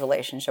father's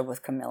relationship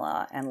with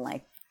Camilla, and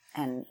like,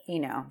 and,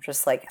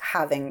 just like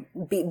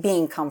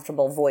being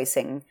comfortable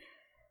voicing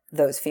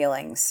those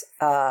feelings,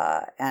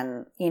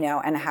 and,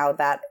 and how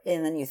that,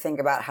 and then you think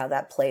about how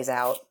that plays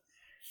out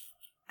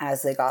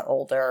as they got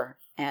older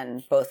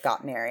and both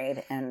got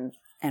married, and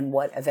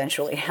what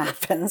eventually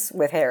happens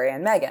with Harry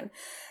and Meghan,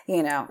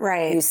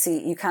 right.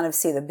 You kind of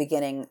see the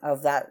beginning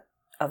of that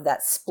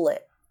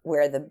split,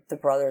 where the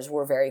brothers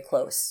were very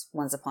close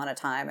once upon a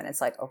time. And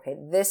it's like, okay,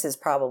 this is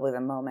probably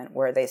the moment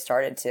where they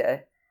started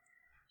to,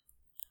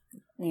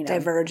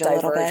 diverge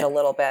a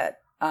little bit.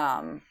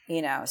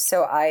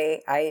 So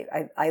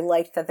I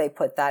liked that they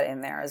put that in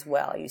there as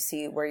well. You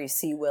see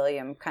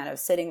William kind of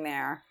sitting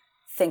there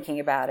thinking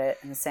about it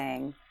and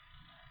saying,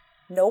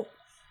 nope,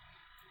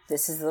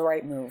 this is the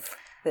right move.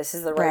 This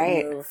is the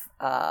right move,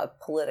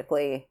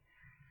 politically.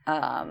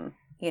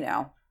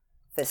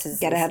 This is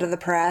get ahead of the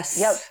press.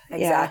 Yep,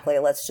 exactly. Yeah.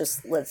 Let's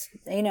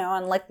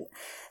and like,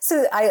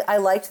 so I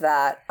liked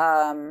that.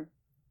 I'm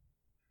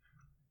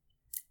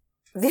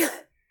kind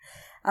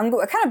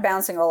of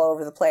bouncing all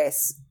over the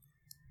place.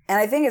 And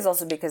I think it's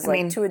also because,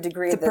 to a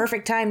degree, it's the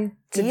perfect time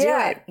to do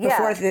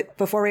it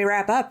before we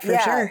wrap up, for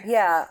sure.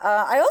 Yeah.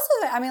 I also,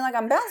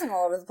 I'm bouncing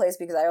all over the place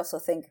because I also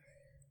think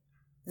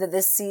that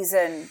this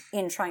season,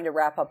 in trying to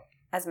wrap up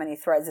as many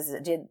threads as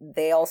it did,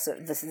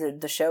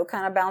 the show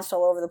kind of bounced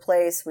all over the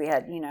place. We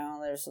had,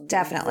 there's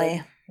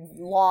definitely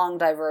long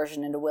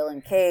diversion into Will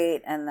and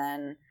Kate, and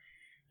then,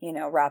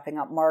 wrapping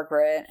up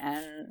Margaret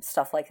and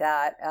stuff like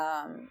that.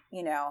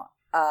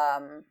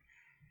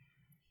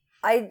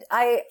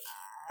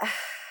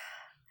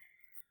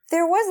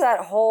 There was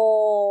that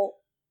whole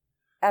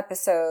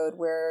episode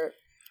where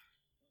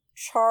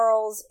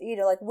Charles,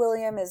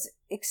 William is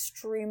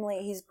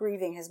he's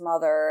grieving his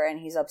mother,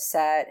 and he's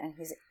upset, and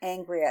he's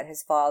angry at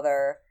his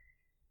father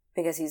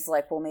because he's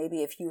like, well,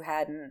 maybe if you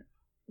hadn't,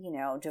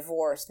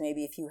 divorced,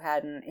 maybe if you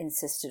hadn't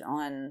insisted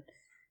on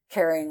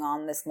carrying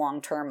on this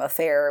long-term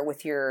affair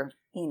with your,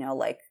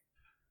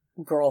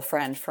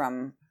 girlfriend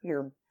from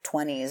your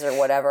 20s or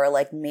whatever,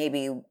 like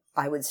maybe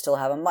I would still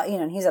have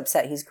and he's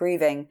upset, he's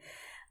grieving.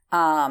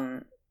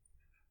 And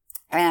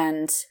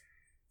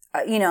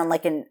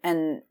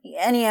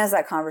he has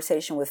that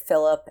conversation with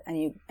Philip,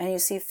 and you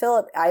see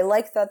Philip. I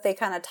like that they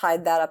kind of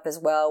tied that up as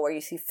well, where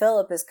you see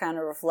Philip is kind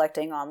of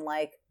reflecting on,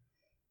 like,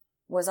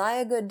 was I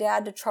a good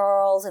dad to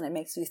Charles? And it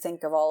makes you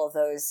think of all of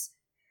those,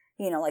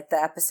 like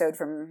the episode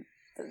from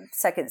the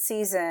second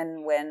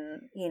season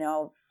when,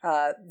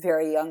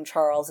 very young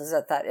Charles is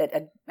at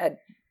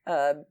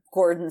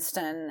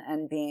Gordonston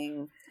and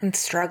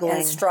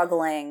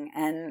struggling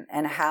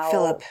and how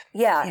Philip,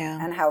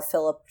 and how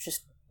Philip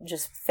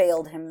just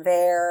failed him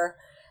there.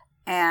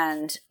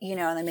 And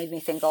and they made me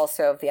think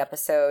also of the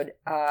episode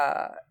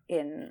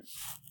in,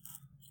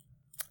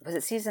 was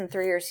it season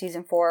 3 or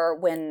season 4,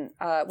 when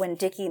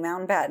Dickie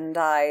Mountbatten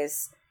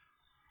dies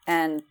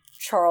and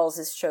Charles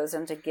is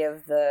chosen to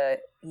give the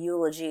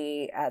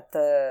eulogy at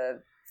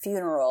the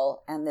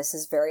funeral, and this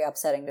is very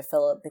upsetting to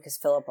Philip because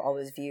Philip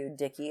always viewed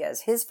Dickie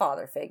as his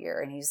father figure,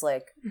 and he's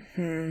like,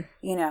 and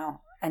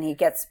he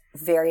gets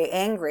very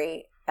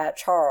angry at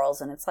Charles,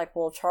 and it's like,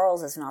 well,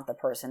 Charles is not the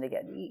person to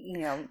get,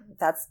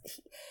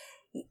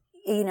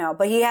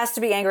 but he has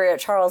to be angry at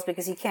Charles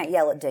because he can't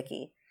yell at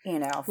Dickie,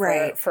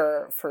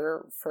 for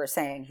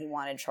saying he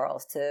wanted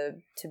Charles to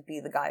be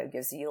the guy who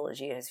gives the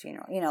eulogy at his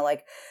funeral,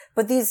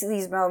 but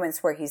these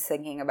moments where he's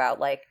thinking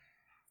about, like,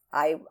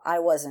 I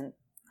wasn't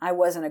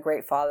a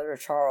great father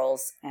to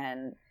Charles,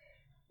 and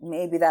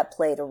maybe that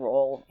played a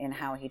role in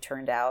how he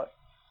turned out.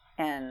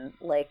 And,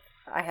 like,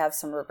 I have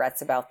some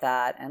regrets about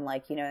that. And,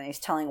 like, and he's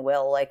telling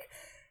Will, like,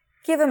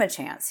 give him a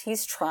chance.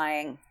 He's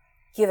trying.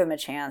 Give him a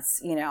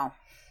chance, And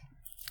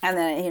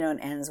then, it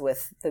ends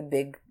with the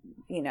big,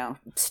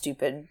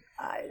 stupid,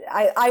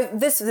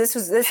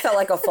 this felt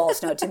like a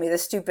false note to me. The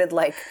stupid,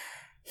 like,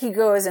 he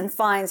goes and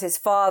finds his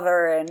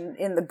father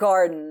in the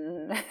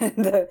garden,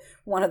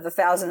 one of the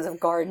thousands of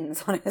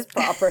gardens on his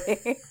property,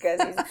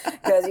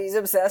 because he's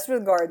obsessed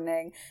with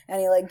gardening, and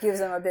he, like,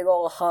 gives him a big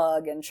old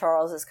hug, and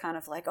Charles is kind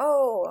of like,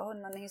 oh,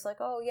 and then he's like,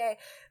 oh, yay.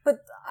 But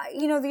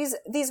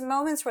these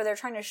moments where they're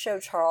trying to show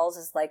Charles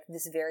as, like,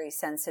 this very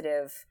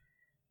sensitive,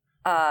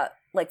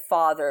 like,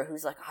 father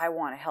who's like, I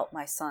want to help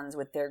my sons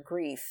with their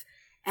grief.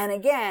 And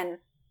again,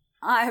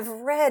 I've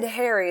read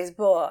Harry's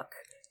book.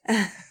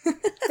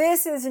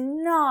 This is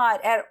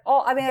not at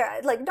all,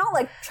 not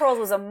like Charles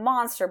was a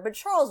monster, but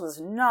Charles was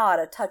not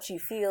a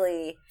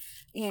touchy-feely,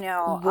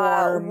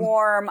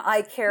 warm,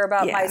 I care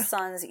about my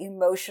son's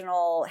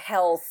emotional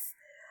health,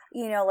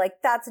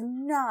 that's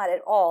not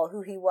at all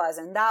who he was.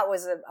 And that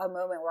was a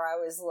moment where I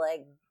was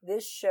like,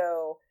 this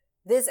show,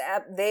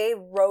 they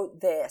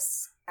wrote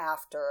this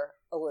after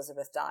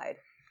Elizabeth died.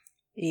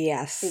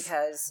 Yes.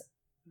 Because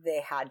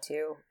they had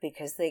to,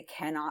 because they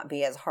cannot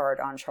be as hard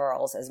on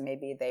Charles as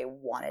maybe they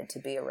wanted to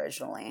be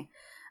originally.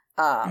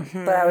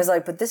 But I was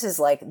like, but this is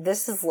like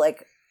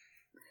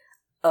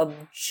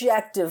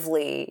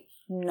objectively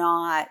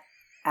not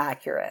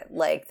accurate.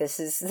 Like this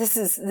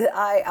is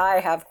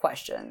I have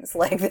questions.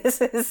 Like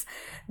this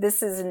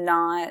is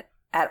not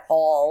at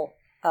all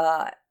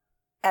the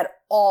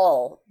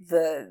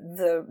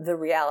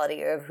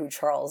reality of who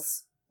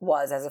Charles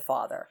was as a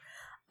father.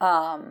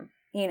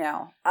 You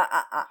know,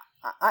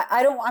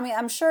 I don't, I mean,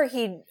 I'm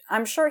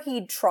sure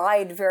he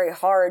tried very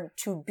hard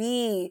to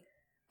be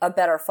a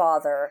better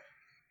father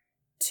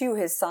to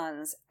his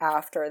sons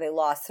after they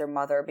lost their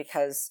mother,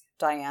 because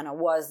Diana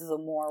was the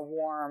more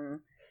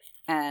warm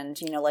and,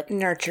 you know, like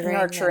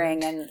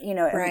nurturing and you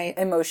know, right.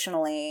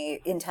 emotionally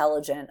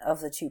intelligent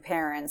of the two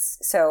parents.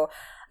 So,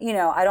 you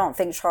know, I don't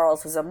think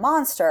Charles was a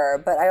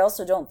monster, but I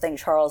also don't think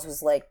Charles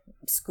was like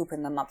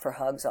scooping them up for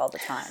hugs all the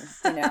time,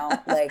 you know,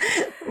 like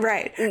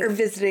right, or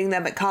visiting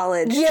them at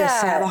college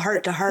just to have a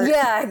heart to heart.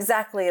 Yeah,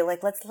 exactly.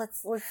 Like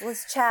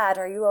let's chat.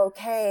 Are you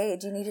okay?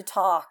 Do you need to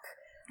talk?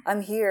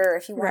 I'm here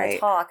if you want to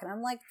talk. And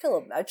I'm like,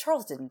 Philip,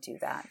 Charles didn't do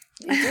that.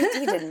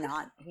 He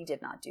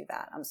did not do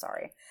that. I'm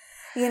sorry.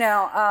 You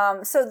know,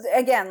 so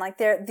again, like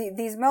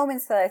these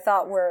moments that I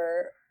thought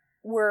were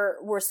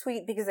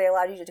sweet because they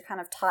allowed you to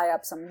kind of tie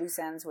up some loose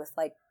ends with,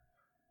 like,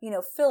 you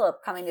know,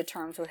 Philip coming to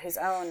terms with his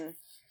own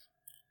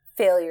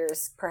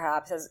failures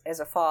perhaps as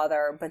a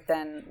father, but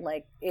then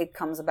like it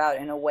comes about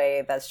in a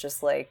way that's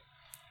just like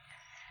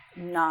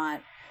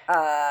not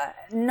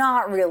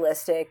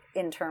realistic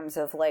in terms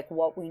of like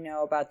what we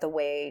know about the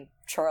way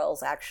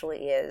Charles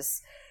actually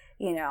is,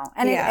 you know.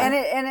 And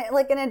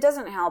it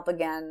doesn't help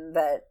again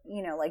that,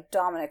 you know, like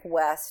Dominic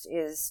West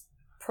is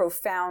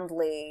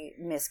profoundly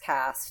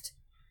miscast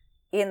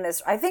in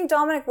this. I think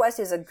Dominic West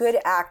is a good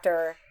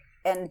actor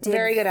and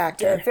very good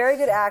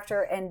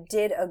actor and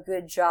did a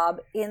good job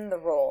in the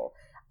role.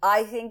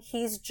 I think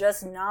he's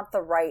just not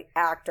the right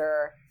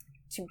actor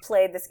to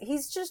play this.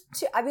 He's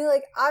just I mean,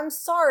 like, I'm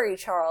sorry,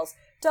 Charles.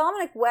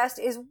 Dominic West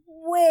is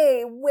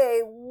way,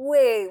 way,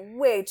 way,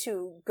 way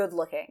too good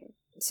looking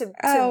to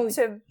do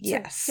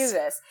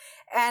this.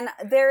 And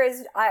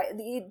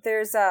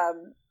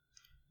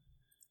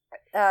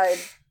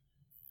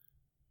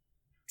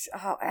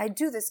I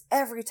do this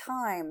every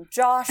time.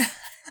 Josh,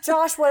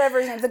 whatever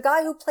his name, the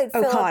guy who played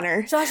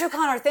O'Connor. Josh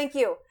O'Connor, thank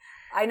you.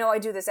 I know I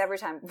do this every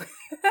time.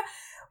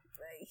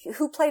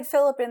 Who played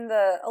Philip in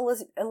the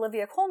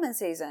Olivia Colman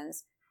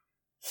seasons.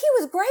 He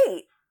was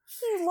great.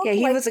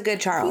 He was a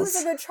good Charles. He was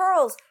a good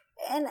Charles.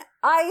 And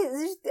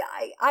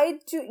I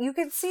do, you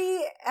could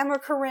see Emma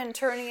Corrin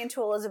turning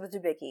into Elizabeth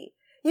Debicki.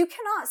 You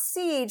cannot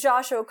see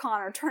Josh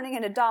O'Connor turning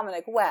into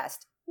Dominic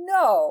West.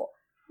 No,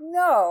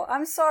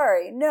 I'm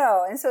sorry.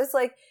 No. And so it's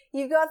like,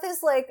 you got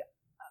this like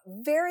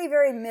very,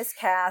 very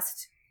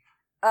miscast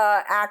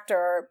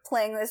actor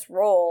playing this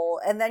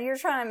role, and then you're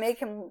trying to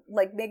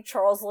make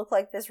Charles look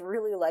like this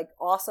really like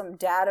awesome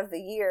dad of the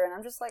year, and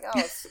I'm just like,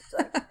 oh,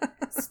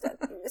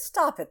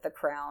 stop it, The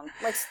Crown,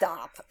 like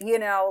stop, you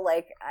know,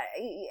 like,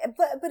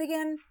 but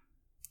again,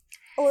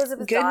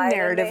 Elizabeth good died,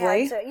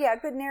 narratively,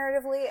 good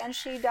narratively, and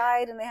she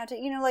died, and they had to,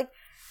 you know, like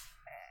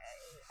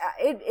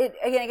it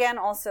again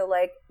also,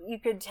 like, you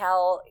could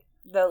tell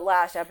the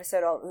last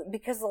episode,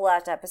 because the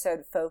last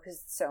episode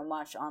focused so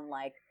much on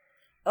like,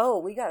 oh,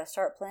 we got to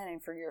start planning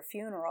for your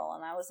funeral.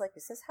 And I was like,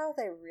 is this how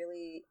they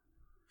really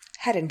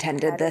had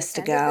intended this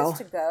to go?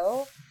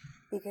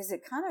 Because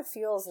it kind of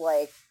feels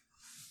like,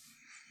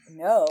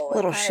 no. A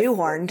little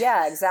shoehorned.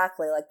 Yeah,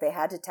 exactly. Like they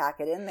had to tack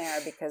it in there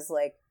because,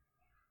 like,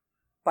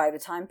 by the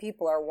time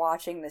people are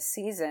watching the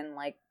season,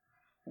 like,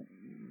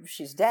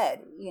 she's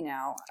dead, you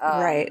know?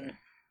 Right.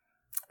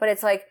 But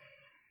it's like,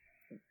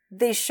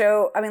 they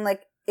show, I mean,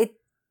 like, it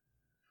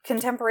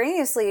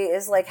contemporaneously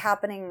is like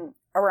happening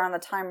around the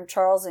time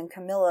Charles and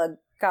Camilla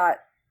got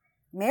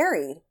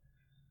married.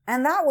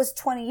 And that was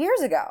 20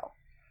 years ago.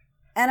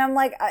 And I'm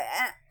like,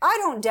 I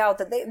don't doubt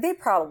that they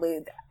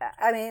probably,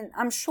 I mean,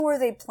 I'm sure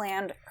they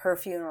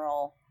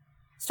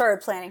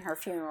started planning her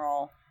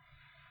funeral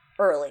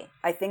early.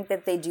 I think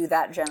that they do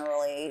that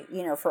generally,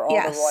 you know, for all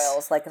the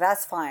royals. Like,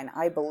 that's fine.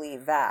 I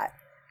believe that.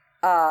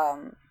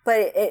 But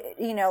it,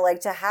 you know, like,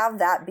 to have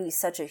that be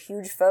such a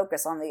huge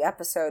focus on the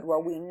episode where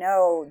we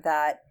know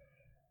that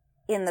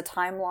in the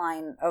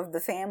timeline of the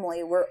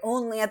family, we're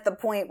only at the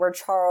point where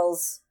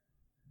Charles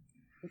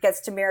gets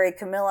to marry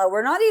Camilla.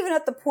 We're not even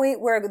at the point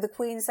where the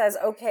Queen says,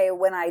 okay,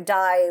 when I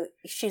die,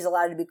 she's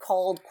allowed to be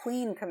called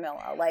Queen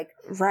Camilla. Like,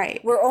 right.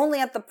 We're only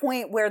at the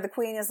point where the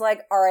Queen is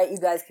like, all right, you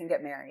guys can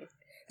get married.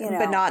 You know?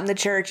 But not in the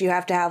church. You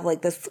have to have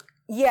like this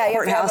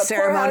courthouse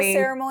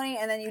ceremony,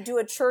 and then you do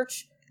a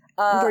church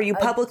where you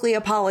publicly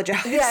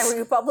apologize. Yeah, where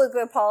you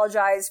publicly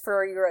apologize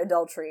for your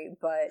adultery.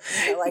 But,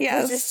 you know, like,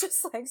 it's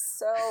just like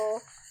so.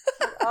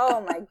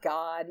 Oh my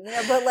God, you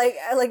know, but like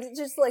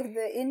just like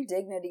the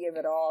indignity of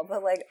it all,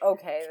 but like,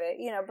 okay,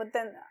 you know, but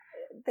then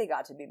they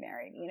got to be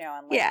married, you know,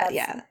 and like,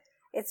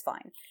 it's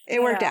fine.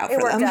 It worked out. It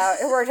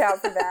worked out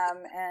for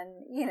them, and,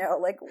 you know,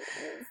 like,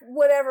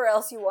 whatever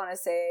else you want to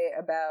say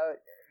about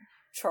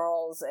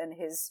Charles and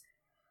his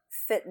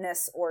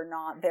fitness or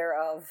not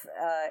thereof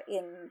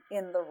in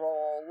the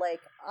role. Like,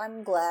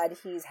 I'm glad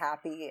he's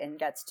happy and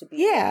gets to be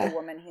the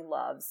woman he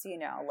loves, you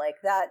know,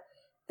 like that.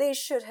 They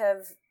should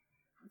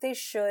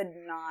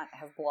not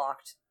have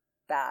blocked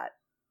that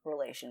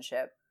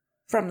relationship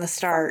from the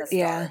start.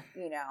 Yeah,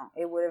 you know,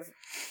 it would have,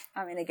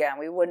 I mean, again,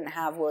 we wouldn't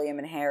have William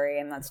and Harry,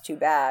 and that's too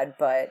bad,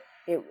 but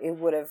it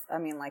would have, I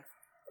mean, like,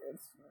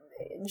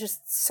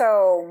 just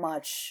so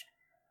much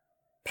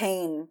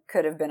pain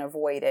could have been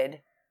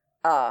avoided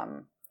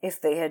if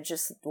they had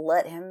just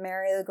let him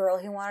marry the girl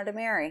he wanted to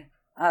marry.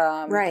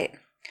 Right.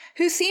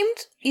 Who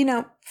seemed, you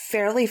know,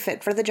 fairly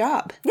fit for the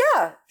job.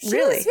 Yeah.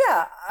 Really.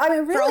 I mean,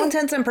 really. For all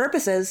intents and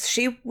purposes,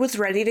 she was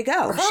ready to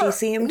go. She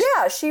seemed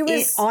she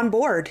was on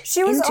board.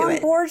 She was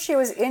on board. She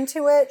was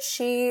into it.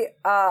 She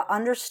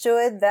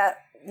understood that,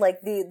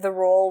 like, the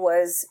role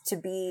was to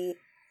be,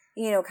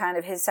 you know, kind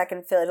of his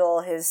second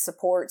fiddle, his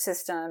support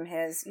system,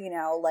 his, you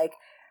know, like,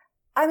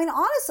 I mean,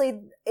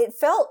 honestly, it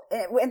felt,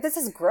 and this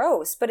is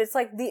gross, but it's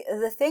like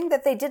the thing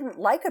that they didn't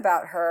like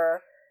about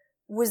her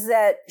was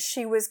that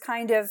she was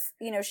kind of,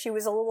 you know, she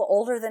was a little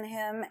older than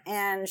him,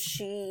 and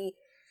she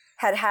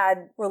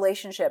had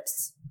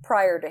relationships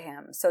prior to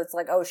him. So it's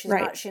like, oh, she's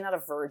not a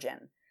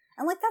virgin.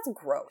 And, like, that's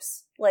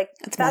gross. Like,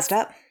 that's messed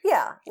up.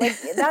 Yeah. Like,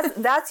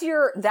 that's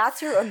your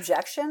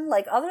objection.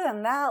 Like, other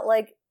than that,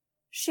 like,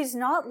 she's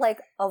not, like,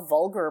 a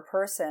vulgar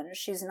person.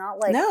 She's not,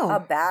 like, a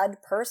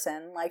bad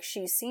person. Like,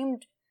 she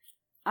seemed,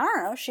 I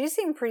don't know, she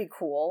seemed pretty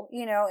cool,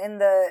 you know, in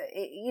the,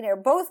 you know,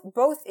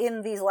 both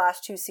in these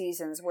last two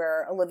seasons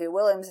where Olivia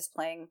Williams is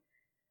playing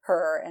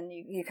her, and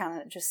you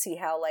kind of just see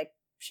how, like,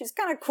 she's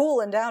kind of cool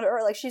and down to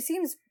earth. Like, she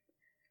seems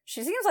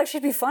like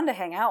she'd be fun to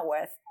hang out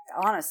with,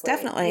 honestly.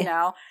 Definitely. You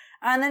know?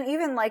 And then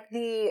even, like,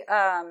 the,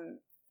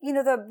 you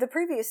know, the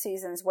previous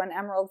seasons when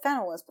Emerald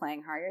Fennell is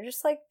playing her, you're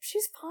just like,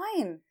 she's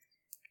fine.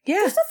 Yeah.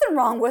 There's nothing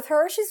wrong with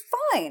her. She's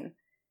fine.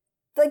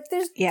 Like,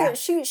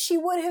 she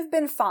would have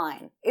been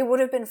fine. It would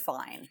have been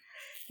fine,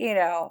 you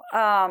know.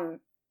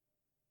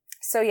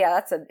 So yeah,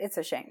 it's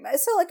a shame.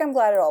 So, like, I'm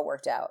glad it all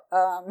worked out.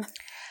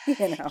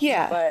 You know.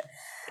 Yeah. But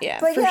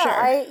for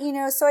yeah, sure. you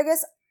know. So I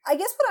guess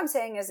what I'm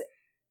saying is,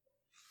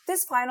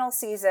 this final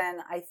season,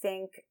 I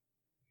think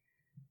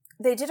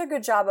they did a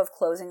good job of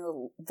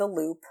closing the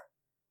loop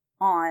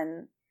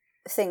on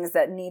things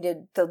that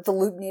needed the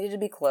loop needed to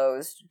be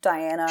closed.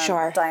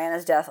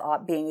 Diana's death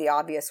being the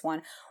obvious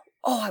one.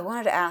 Oh, I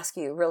wanted to ask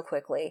you real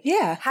quickly.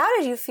 Yeah. How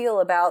did you feel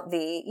about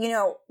you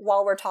know,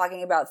 while we're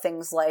talking about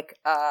things like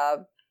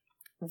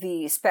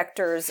the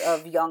specters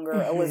of younger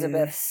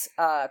Elizabeths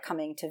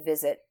coming to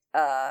visit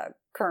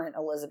current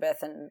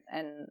Elizabeth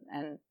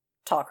and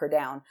talk her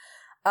down.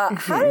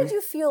 How did you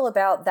feel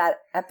about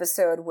that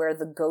episode where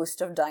the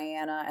ghost of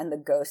Diana and the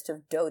ghost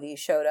of Dodi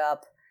showed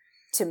up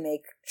to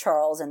make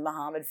Charles and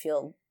Muhammad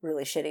feel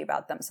really shitty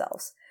about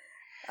themselves?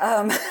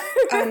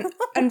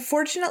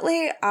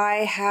 Unfortunately,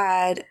 I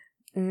had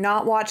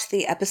not watched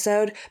the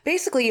episode.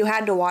 Basically, you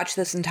had to watch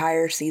this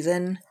entire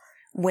season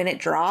when it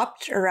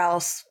dropped, or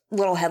else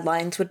little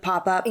headlines would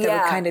pop up that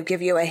would kind of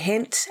give you a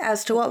hint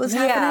as to what was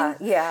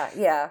happening.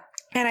 Yeah.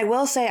 And I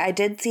will say, I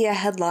did see a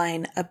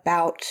headline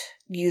about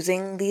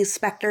using these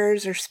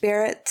specters or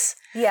spirits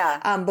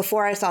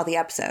before I saw the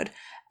episode.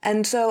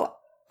 And so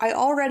I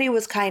already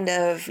was kind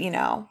of, you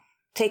know,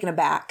 taken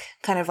aback,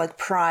 kind of like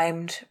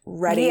primed,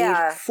 ready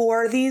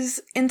for these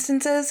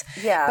instances.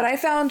 Yeah. But I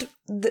found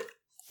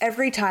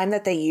every time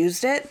that they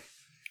used it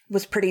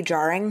was pretty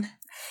jarring.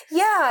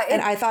 Yeah. And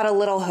I thought a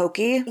little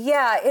hokey.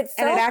 Yeah. And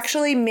it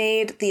actually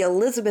made the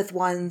Elizabeth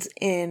ones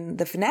in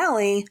the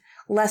finale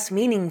less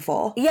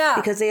meaningful. Yeah.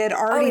 Because they had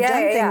already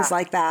done things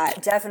like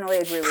that. Definitely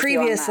agree with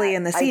previously you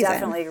on that. in the season. I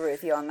definitely agree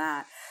with you on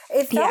that.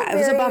 It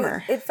was a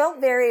bummer. It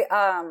felt very,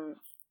 I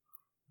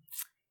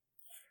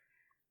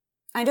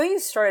know you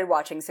started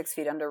watching 6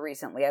 Feet Under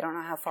recently. I don't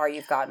know how far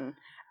you've gotten.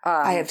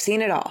 I have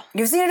seen it all.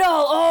 You've seen it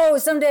all? Oh,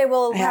 someday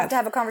we'll have to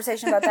have a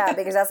conversation about that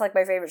because that's like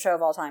my favorite show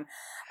of all time.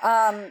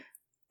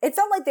 It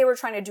felt like they were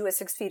trying to do a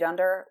 6 Feet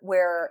Under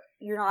where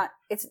you're not,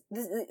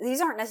 these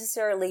aren't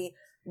necessarily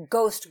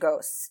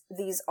ghosts.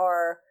 These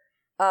are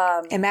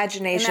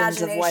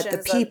imaginations of what the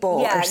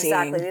people are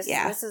seeing. This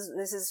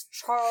is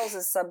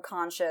Charles's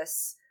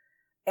subconscious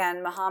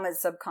and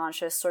Muhammad's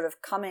subconscious sort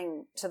of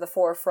coming to the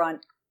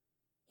forefront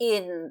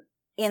in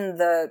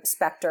the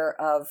specter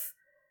of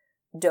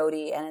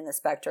Dodi and in the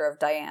specter of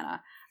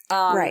Diana.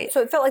 Right.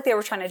 So it felt like they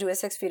were trying to do a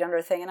 6 Feet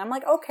Under thing, and I'm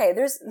like, okay,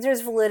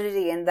 there's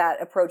validity in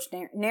that approach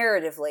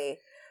narratively,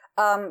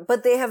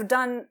 but they have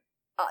done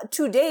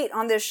to date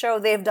on this show,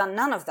 they have done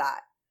none of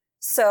that.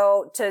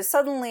 So to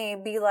suddenly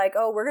be like,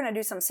 oh, we're going to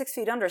do some 6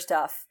 Feet Under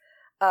stuff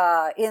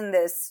in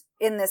this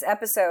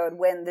episode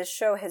when this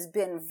show has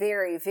been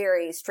very,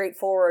 very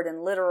straightforward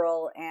and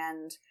literal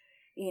and,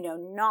 you know,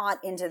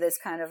 not into this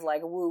kind of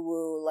like woo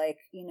woo, like,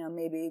 you know,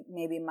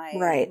 maybe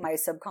my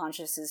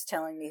subconscious is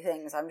telling me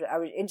things.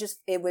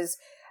 It was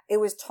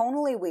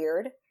tonally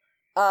weird.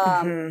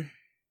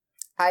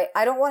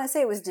 I don't want to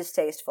say it was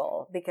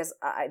distasteful, because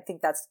I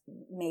think that's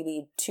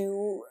maybe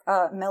too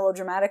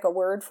melodramatic a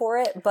word for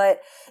it,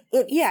 but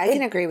I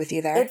can agree with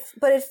you there.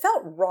 But it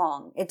felt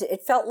wrong.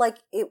 It felt like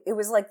it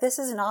was like, this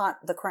is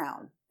not The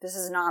Crown. This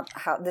is not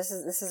how this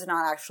is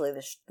not actually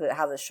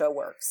how the show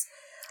works.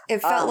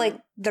 It felt like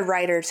the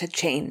writers had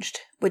changed,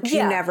 which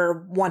you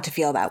never want to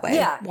feel that way.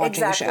 Yeah,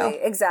 watching the show.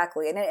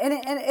 Exactly. And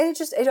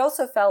it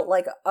also felt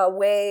like a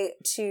way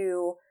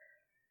to,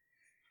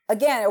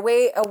 again, a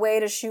way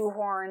to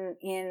shoehorn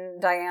in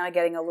Diana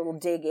getting a little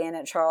dig in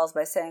at Charles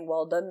by saying,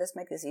 well, doesn't this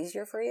make this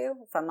easier for you?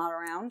 If I'm not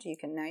around, you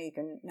can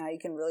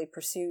really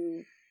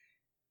pursue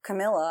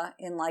Camilla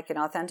in like an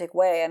authentic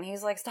way. And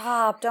he's like,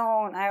 stop,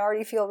 don't, I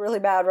already feel really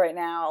bad right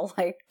now.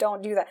 Like,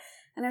 don't do that.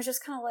 And it was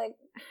just kind of like,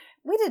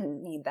 we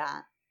didn't need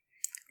that.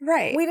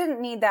 Right. We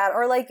didn't need that.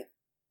 Or like,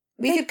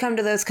 we could come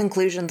to those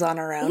conclusions on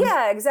our own.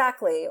 Yeah,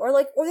 exactly. Or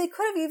they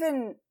could have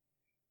even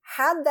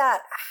had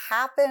that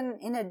happen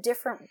in a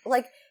different,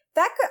 like,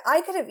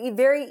 I could have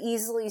very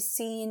easily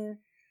seen,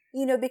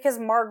 because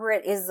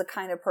Margaret is the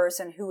kind of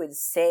person who would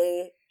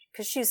say,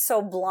 because she's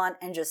so blunt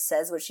and just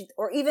says what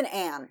or even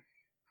Anne.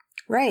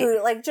 Right.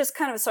 Who like just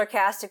kind of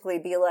sarcastically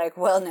be like,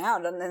 well, now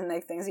doesn't this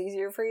make things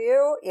easier for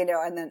you?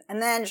 And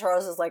then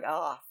Charles is like,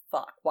 oh,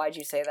 fuck, why'd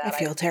you say that? I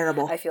feel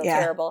terrible. I feel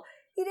terrible.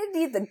 He didn't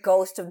need the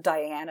ghost of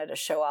Diana to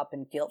show up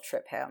and guilt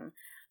trip him.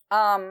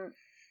 And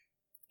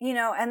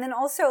then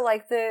also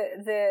like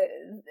the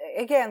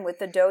again with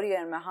the Dodi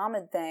and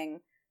Muhammad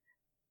thing,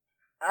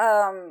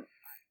 it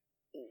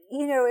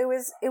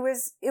was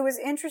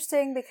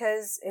interesting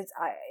because it's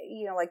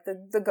like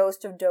the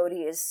ghost of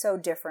Dodi is so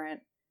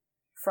different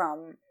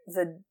from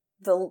the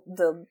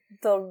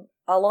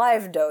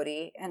alive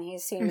Dodi, and he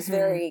seems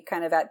very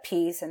kind of at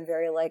peace and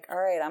very like, all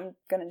right, I'm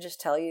gonna just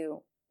tell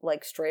you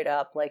like straight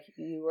up, like,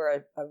 you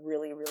were a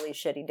really, really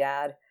shitty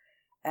dad,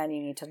 and you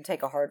need to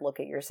take a hard look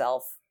at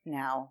yourself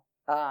now.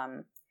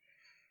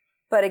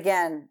 But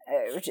again,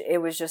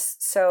 it was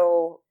just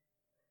so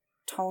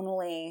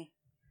tonally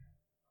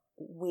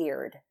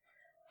weird.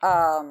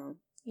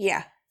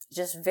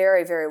 Just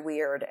very, very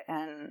weird,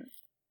 and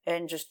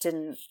just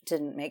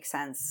didn't make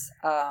sense.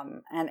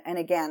 And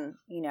again,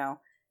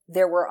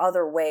 there were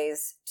other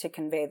ways to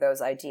convey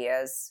those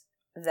ideas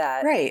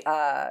that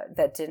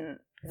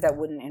that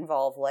wouldn't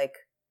involve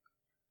like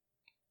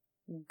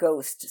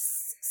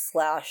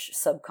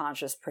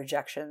ghost/subconscious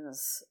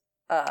projections,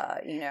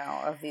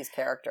 of these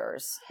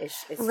characters.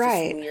 It's just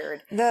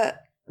weird.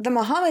 The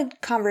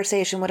Muhammad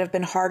conversation would have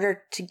been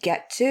harder to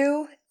get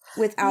to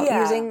without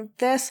using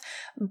this,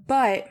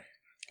 but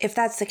if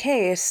that's the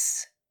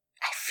case,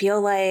 I feel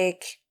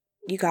like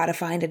you got to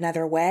find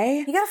another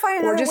way. You got to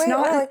find another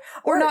way,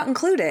 or not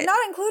include it.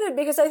 Not include it,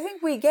 because I think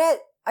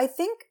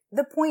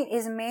the point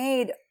is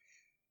made.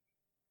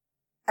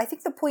 I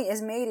think the point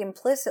is made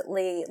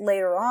implicitly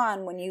later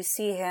on when you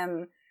see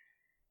him,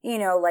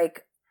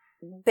 like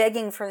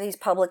begging for these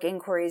public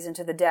inquiries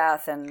into the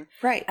death and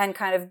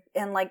kind of,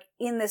 and like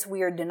in this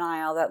weird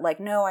denial that like,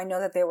 no, I know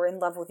that they were in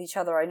love with each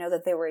other. I know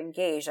that they were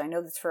engaged. I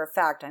know this for a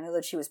fact. I know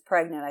that she was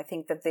pregnant. I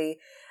think that the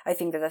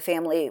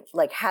family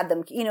like had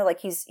them, like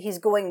he's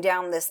going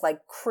down this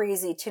like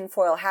crazy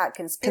tinfoil hat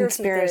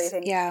conspiracy theory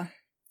thing. Yeah.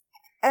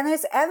 And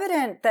it's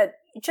evident that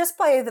just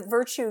by the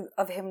virtue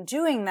of him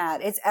doing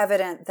that, it's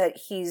evident that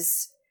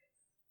he's,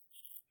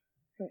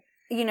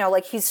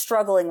 like he's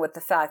struggling with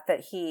the fact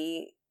that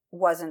he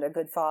wasn't a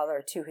good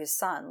father to his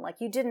son. Like,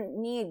 you didn't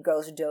need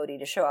Ghost Dodi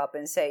to show up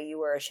and say you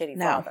were a shitty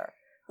father.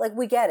 Like,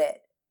 we get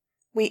it.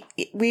 We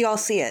all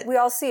see it. We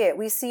all see it.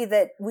 We see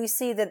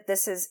that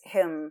this is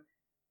him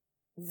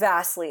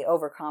vastly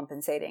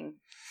overcompensating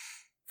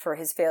for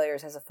his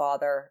failures as a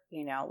father,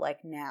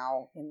 like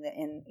now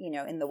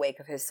in the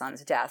wake of his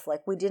son's death.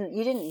 Like, you didn't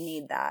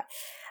need that.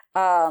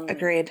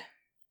 Agreed.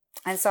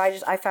 And so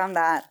I found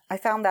that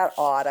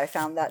odd. I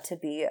found that to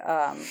be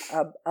a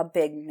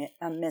big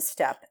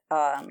misstep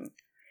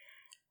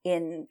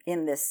in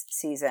this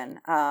season.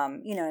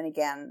 And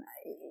again,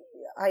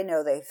 I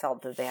know they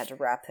felt that they had to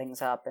wrap things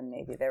up, and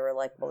maybe they were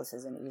like, well, this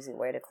is an easy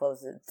way to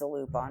close the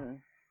loop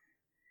on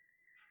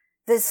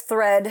this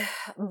thread,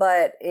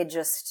 but it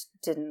just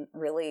didn't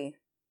really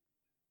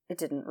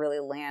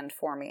land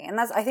for me. And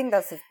I think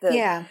that's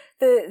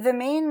the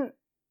main,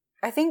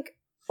 I think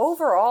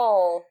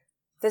overall,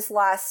 this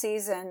last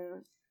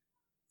season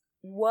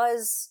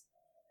was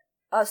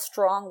a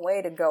strong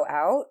way to go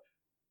out.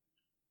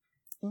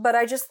 But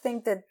I just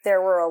think that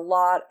there were a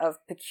lot of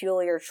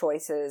peculiar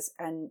choices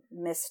and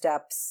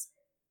missteps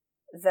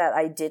that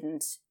I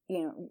didn't,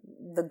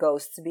 the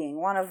ghosts being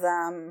one of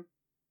them,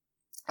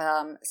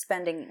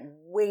 spending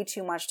way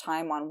too much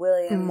time on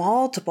William.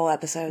 Multiple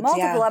episodes about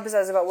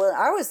William.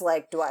 I was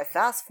like, do I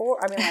fast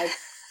forward? I mean, like,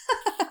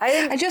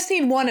 I just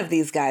need one of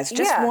these guys.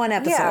 Just one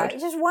episode. Yeah,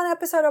 just one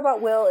episode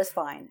about Will is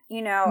fine.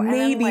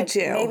 Maybe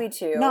two. Maybe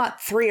two.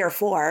 Not 3 or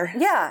 4.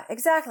 Yeah,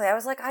 exactly. I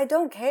was like, I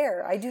don't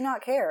care. I do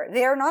not care.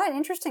 They are not an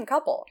interesting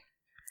couple.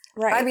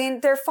 Right. I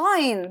mean, they're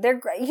fine. They're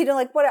great.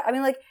 Like what? I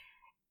mean, like,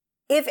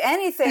 if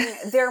anything,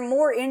 they're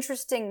more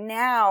interesting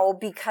now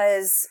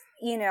because,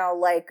 you know,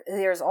 like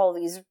there's all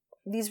these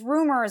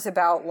rumors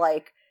about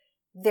like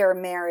their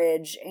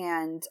marriage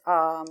and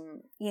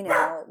you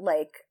know,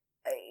 like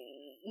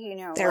you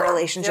know, their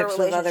relationships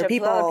with other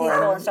people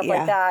and stuff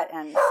like that.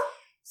 And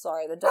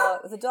sorry, the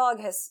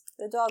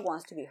dog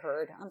wants to be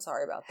heard. I'm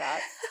sorry about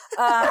that.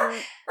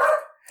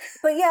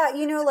 But yeah,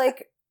 you know,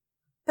 like,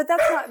 but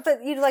that's not,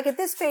 but you know, like at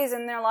this phase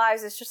in their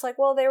lives, it's just like,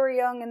 well, they were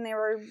young and they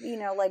were, you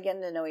know, like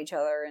getting to know each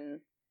other and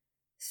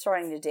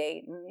starting to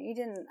date. And you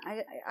didn't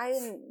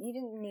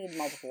need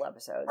multiple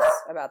episodes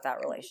about that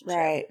relationship,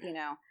 right? You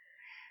know?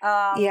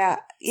 Yeah,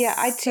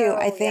 I too.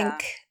 I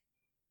think,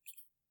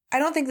 I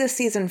don't think this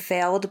season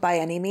failed by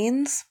any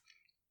means,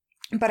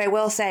 but I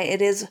will say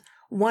it is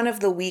one of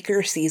the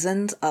weaker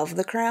seasons of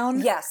The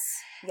Crown. Yes.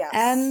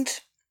 And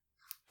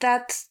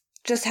that's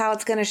just how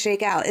it's going to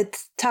shake out.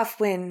 It's tough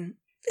when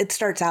it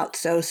starts out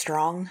so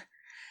strong.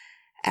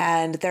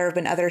 And there have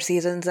been other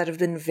seasons that have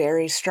been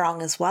very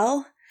strong as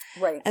well.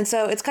 Right. And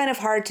so it's kind of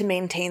hard to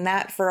maintain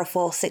that for a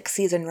full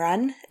 6-season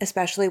run,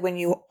 especially when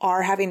you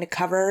are having to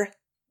cover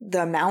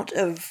the amount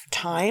of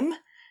time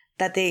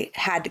that they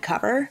had to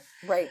cover.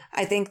 Right.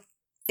 I think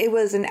it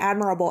was an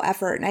admirable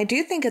effort. And I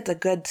do think it's a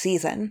good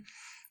season.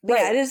 But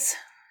yeah, it is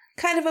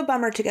kind of a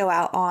bummer to go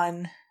out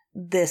on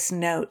this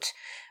note.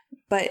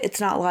 But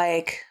it's not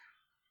like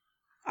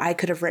I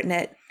could have written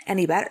it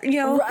any better. You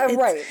know,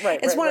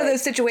 it's one of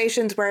those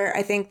situations where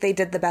I think they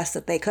did the best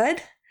that they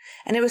could,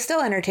 and it was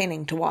still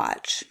entertaining to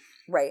watch.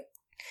 Right.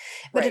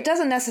 But it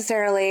doesn't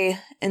necessarily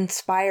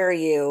inspire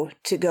you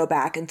to go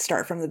back and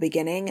start from the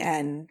beginning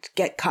and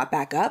get caught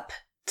back up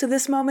to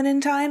this moment in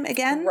time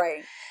again.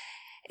 Right.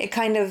 It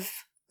kind of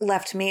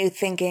left me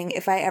thinking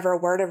if I ever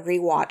were to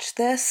rewatch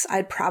this,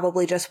 I'd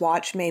probably just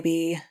watch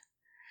maybe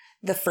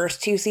the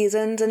first 2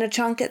 seasons in a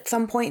chunk at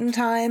some point in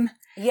time.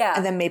 Yeah.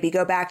 And then maybe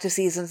go back to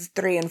seasons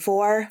 3 and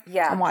 4.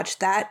 Yeah. And watch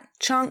that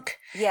chunk.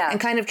 Yeah. And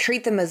kind of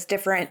treat them as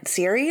different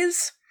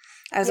series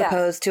as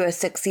opposed to a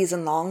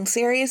 6-season long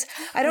series.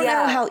 I don't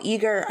know how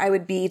eager I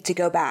would be to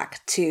go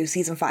back to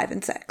season 5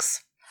 and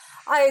 6.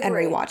 I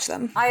agree. And rewatch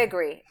them. I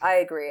agree.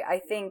 I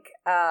think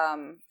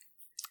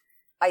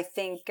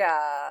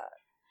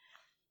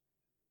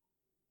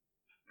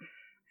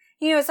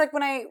you know, it's like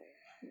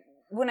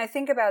when I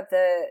think about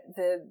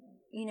the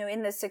you know,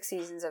 in the 6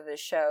 seasons of this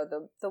show,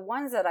 the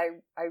ones that I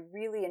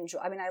really enjoy.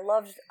 I mean, I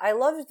loved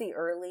the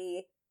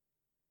early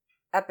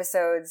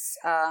episodes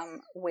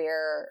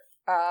where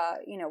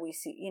you know, we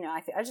see, you know,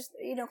 I just,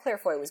 you know, Claire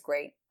Foy was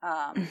great.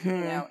 You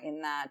know,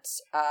 in that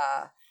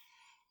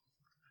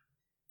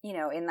you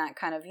know, in that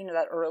kind of, you know,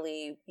 that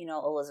early, you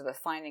know, Elizabeth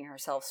finding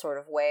herself sort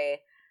of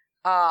way.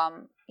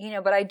 You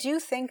know, but I do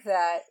think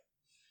that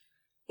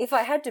if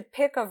I had to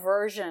pick a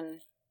version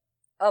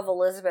of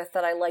Elizabeth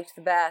that I liked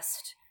the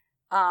best,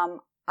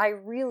 I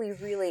really,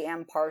 really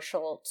am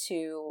partial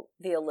to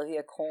the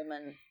Olivia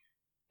Colman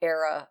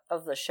era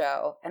of the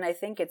show. And I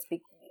think it's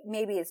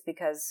maybe it's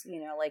because, you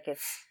know, like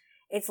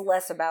it's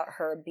less about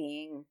her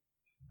being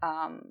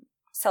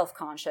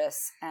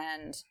self-conscious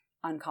and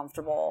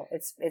uncomfortable.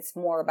 It's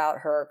more about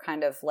her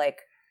kind of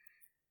like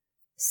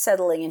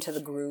settling into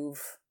the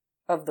groove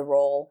of the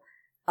role.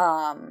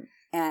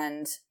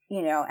 And,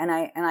 you know, and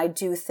I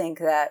do think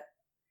that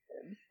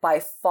by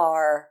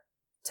far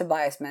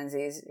Tobias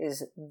Menzies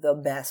is the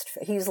best.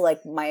 He's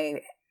like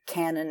my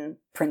canon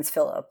Prince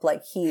Philip.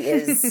 Like he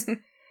is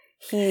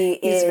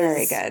he's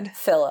very good.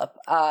 Philip,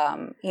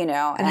 you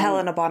know, and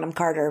Helena Bonham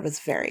Carter was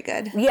very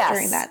good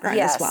during that run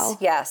as well.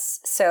 Yes.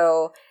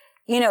 So,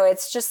 you know,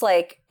 it's just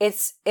like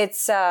it's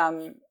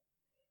you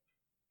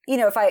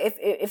know,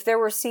 if there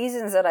were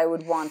seasons that I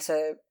would want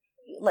to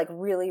like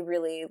really,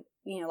 really,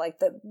 you know, like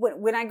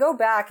when I go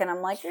back and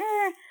I'm like,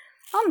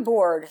 I'm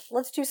bored.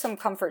 Let's do some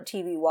comfort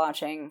TV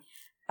watching,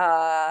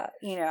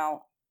 you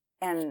know,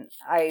 and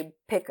I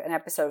pick an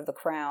episode of The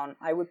Crown.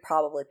 I would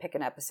probably pick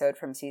an episode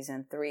from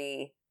season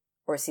 3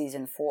 or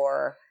season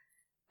 4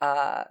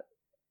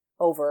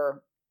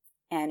 over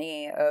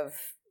any of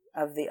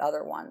the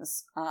other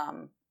ones.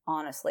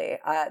 Honestly,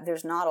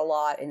 there's not a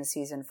lot in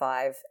season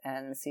 5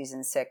 and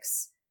season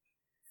 6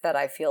 that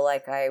I feel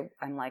like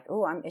I'm like,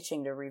 oh, I'm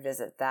itching to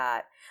revisit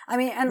that. I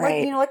mean, and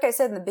like, you know, like I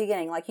said in the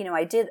beginning, like, you know,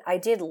 I did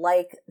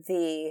like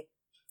the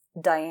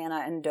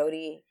Diana and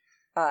Dodi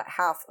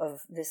half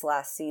of this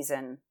last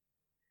season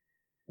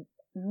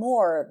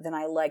more than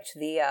I liked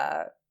the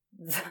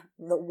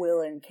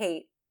Will and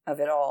Kate of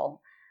it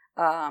all.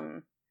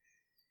 But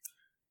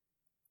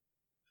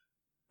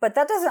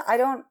that doesn't,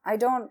 I'm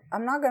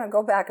not going to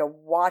go back and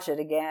watch it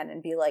again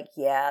and be like,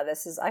 yeah,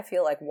 I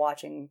feel like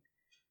watching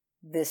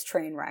this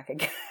train wreck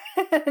again.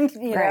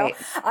 You know,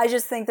 I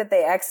just think that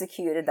they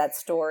executed that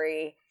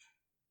story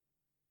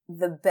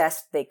the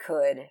best they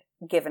could,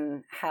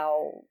 given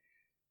how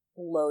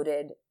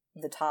loaded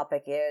the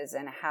topic is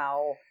and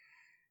how,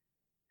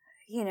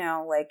 you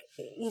know, like,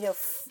 you know,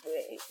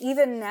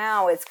 even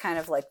now it's kind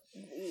of like,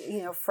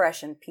 you know,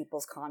 fresh in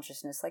people's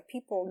consciousness. Like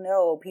people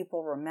know,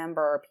 people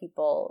remember,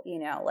 people, you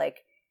know,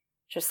 like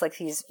just like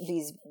these,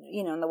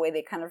 you know, in the way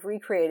they kind of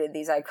recreated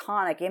these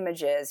iconic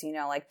images, you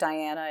know, like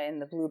Diana in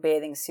the blue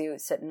bathing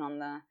suit sitting on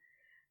the,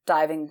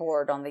 diving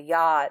board on the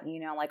yacht, you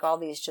know, like all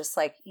these just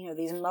like, you know,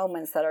 these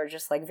moments that are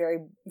just like very,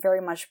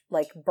 very much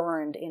like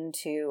burned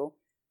into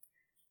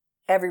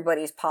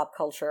everybody's pop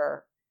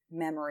culture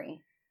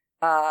memory.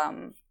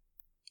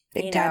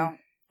 Big time.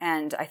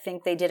 And I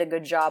think they did a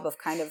good job of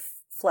kind of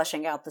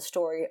fleshing out the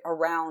story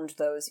around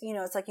those, you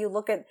know, it's like you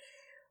look at,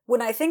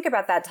 when I think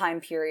about that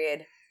time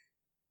period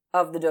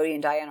of the Dodi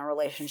and Diana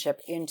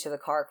relationship into the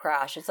car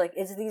crash, it's like,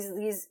 it's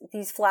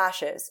these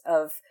flashes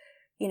of,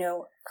 you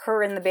know,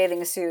 her in the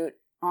bathing suit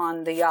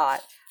on the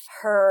yacht,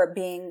 her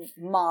being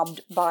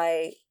mobbed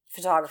by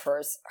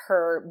photographers,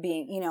 her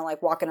being, you know,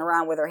 like walking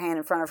around with her hand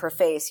in front of her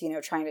face, you know,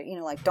 trying to, you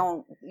know, like,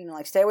 don't, you know,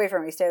 like, stay away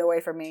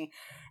from me.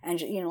 And,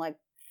 you know, like,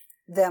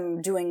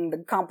 them doing the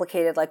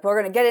complicated, like, we're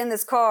going to get in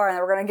this car and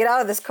then we're going to get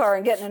out of this car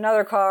and get in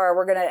another car.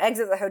 We're going to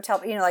exit the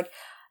hotel. You know, like,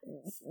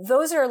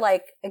 those are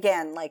like,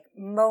 again, like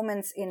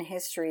moments in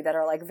history that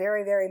are like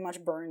very, very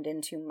much burned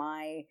into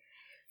my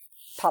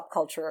pop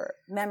culture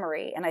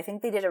memory. And I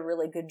think they did a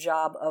really good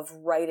job of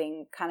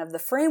writing kind of the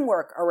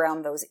framework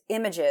around those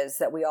images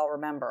that we all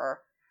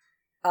remember,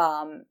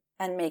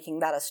 and making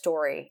that a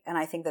story. And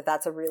I think that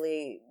that's a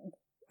really,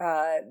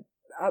 a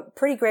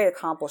pretty great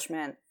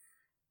accomplishment,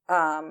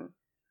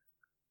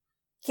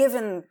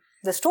 given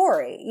the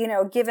story, you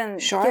know, given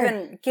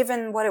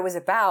what it was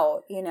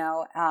about, you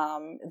know,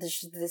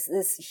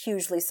 this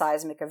hugely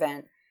seismic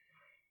event,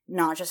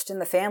 not just in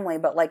the family,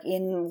 but like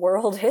in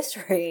world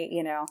history,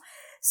 you know.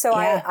 So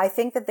yeah. I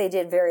think that they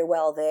did very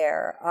well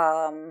there.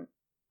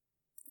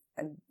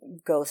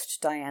 Ghost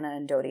Diana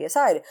and Dodi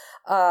aside,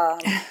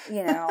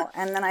 you know,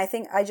 and then I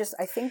think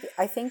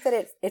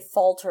that it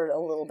faltered a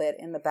little bit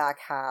in the back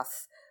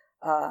half.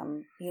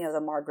 You know,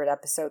 the Margaret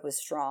episode was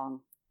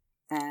strong.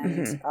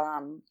 And,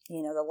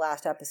 you know, the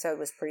last episode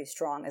was pretty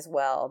strong as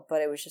well,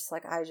 but it was just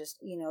like,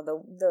 you know,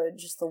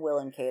 the Will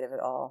and Kate of it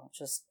all,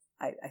 just,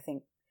 I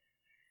think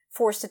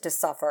forced it to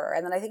suffer.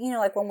 And then I think, you know,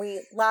 like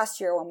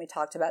last year when we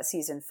talked about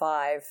season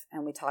 5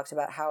 and we talked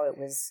about how it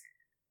was,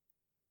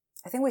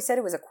 I think we said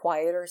it was a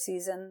quieter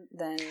season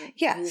than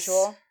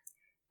usual.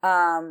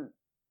 And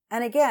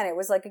again, it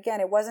was like,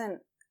 it wasn't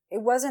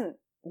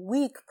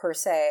weak per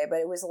se, but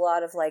it was a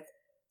lot of like,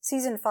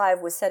 season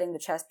 5 was setting the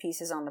chess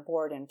pieces on the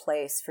board in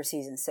place for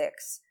season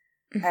 6.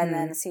 Mm-hmm. And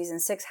then season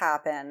 6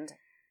 happened.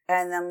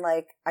 And then,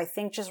 like, I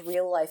think just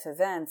real life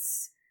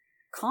events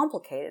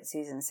complicated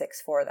season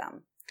 6 for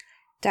them.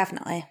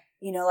 Definitely.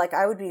 You know, like,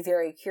 I would be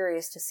very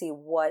curious to see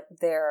what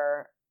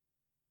how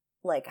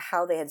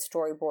they had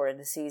storyboarded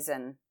the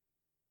season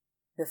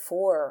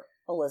before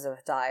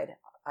Elizabeth died.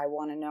 I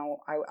want to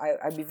know,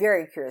 I'd be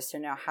very curious to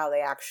know how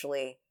they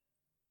actually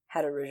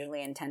had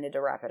originally intended to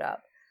wrap it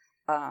up.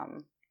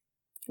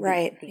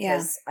 Right.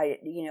 Because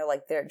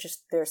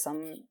there's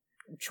some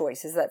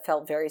choices that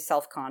felt very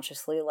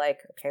self-consciously like,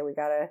 okay, we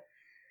gotta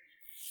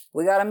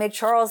make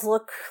Charles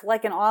look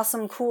like an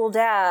awesome, cool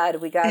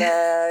dad. We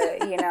gotta,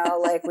 you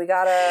know, like we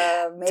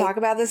gotta talk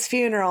about this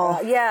funeral.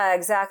 Yeah,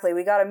 exactly.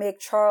 We gotta make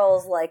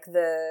Charles like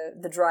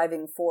the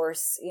driving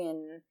force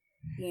in,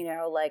 you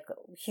know, like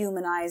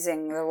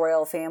humanizing the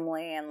royal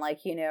family and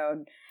like, you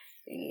know,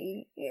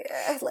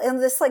 and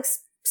this like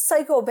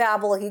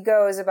psychobabble he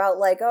goes about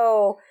like,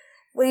 oh,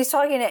 when he's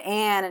talking to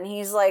Anne and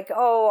he's like,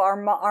 oh,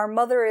 our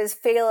mother is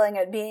failing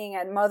at being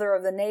a mother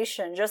of the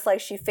nation, just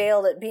like she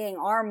failed at being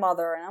our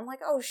mother. And I'm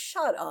like, oh,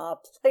 shut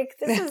up. Like,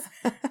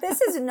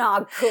 this is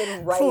not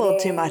good writing. It's a little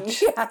too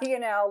much. Yeah, you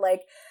know,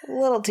 like. A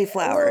little too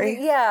flowery.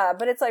 Yeah,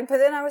 but it's like, but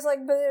then I was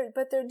like,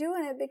 but they're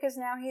doing it because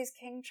now he's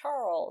King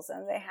Charles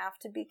and they have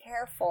to be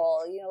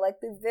careful. You know, like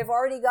they've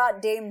already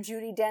got Dame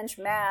Judi Dench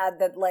mad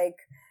that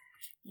like,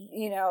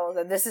 you know,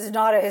 that this is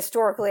not a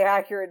historically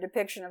accurate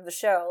depiction of the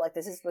show. Like,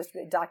 this is supposed to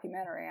be a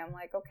documentary. I'm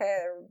like, okay,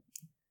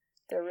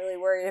 they're really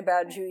worried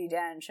about Judi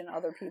Dench and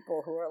other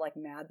people who are, like,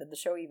 mad that the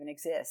show even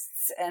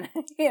exists. And,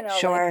 you know,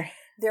 sure. Like,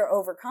 they're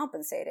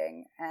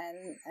overcompensating.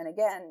 And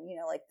again, you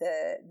know, like,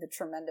 the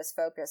tremendous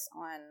focus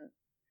on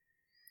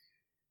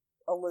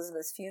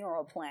Elizabeth's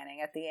funeral planning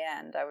at the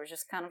end. I was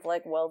just kind of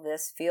like, well,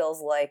 this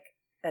feels like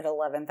an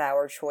 11th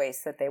hour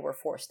choice that they were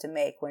forced to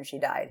make when she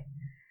died.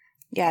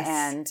 Yes.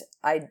 And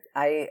I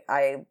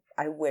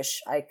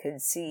wish I could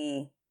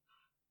see,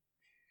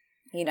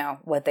 you know,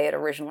 what they had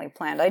originally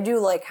planned. I do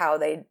like how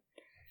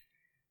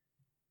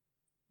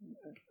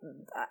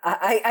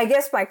I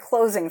guess my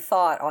closing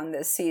thought on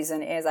this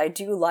season is I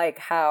do like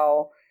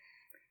how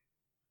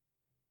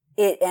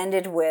it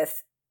ended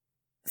with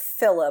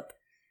Philip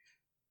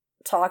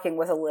talking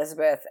with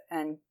Elizabeth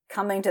and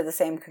coming to the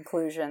same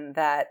conclusion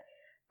that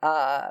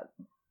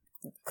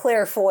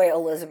Claire Foy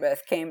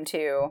Elizabeth came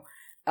to,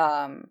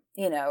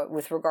 you know,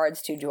 with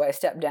regards to, do I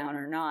step down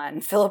or not?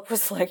 And Philip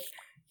was like,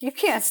 you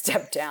can't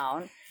step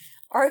down.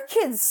 Our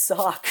kids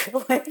suck.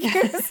 Like,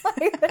 it's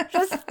like,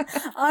 just,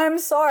 I'm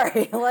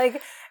sorry.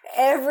 Like,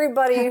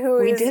 everybody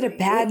we did a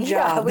bad job.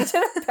 Yeah, we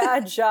did a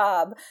bad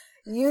job.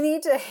 You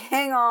need to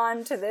hang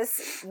on to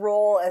this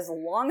role as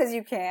long as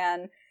you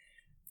can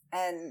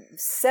and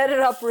set it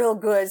up real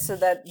good so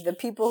that the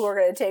people who are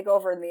going to take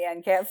over in the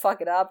end can't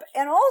fuck it up.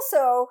 And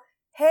also,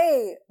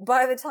 hey,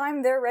 by the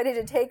time they're ready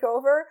to take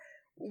over,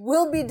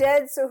 we'll be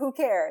dead, so who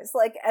cares?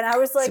 Like, and I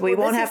was like, so we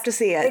won't have to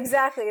see it.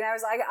 Exactly. And I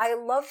was like, I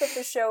love that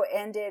the show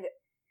ended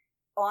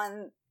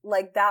on,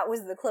 like, that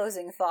was the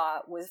closing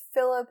thought, was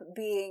Philip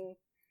being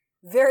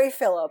very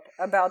Philip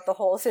about the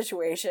whole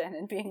situation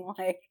and being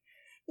like,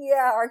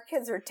 yeah, our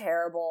kids are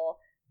terrible,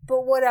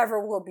 but whatever,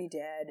 we'll be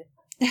dead.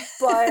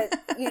 But,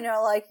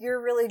 like,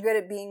 you're really good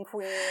at being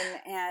queen,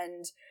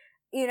 and,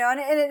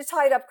 and it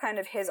tied up kind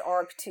of his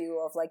arc,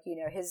 too, of, like,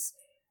 his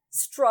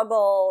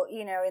struggle,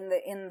 in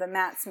the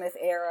Matt Smith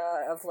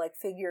era of, like,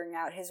 figuring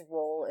out his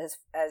role as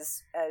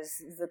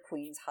the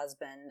queen's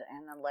husband,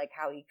 and then, like,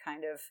 how he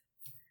kind of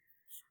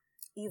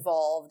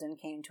evolved and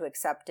came to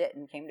accept it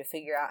and came to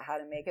figure out how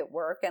to make it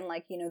work. And,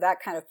 like, that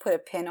kind of put a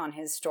pin on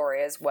his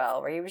story as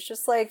well, where he was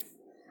just like,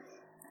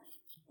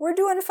 we're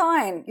doing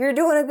fine. You're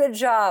doing a good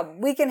job.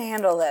 We can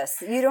handle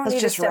this. You don't need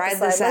to step aside.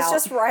 Let's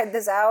just ride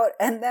this out.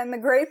 And then the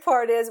great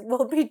part is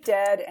we'll be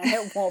dead and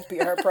it won't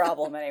be our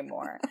problem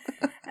anymore.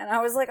 And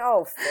I was like,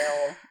 oh,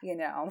 Phil,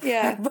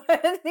 Yeah.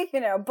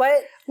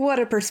 but what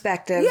a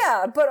perspective.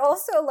 Yeah. But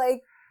also,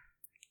 like,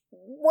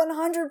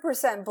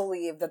 100%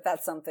 believe that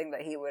that's something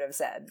that he would have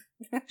said.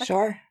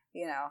 Sure.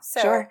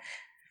 So. Sure.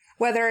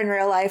 Whether in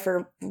real life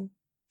or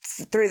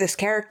through this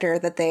character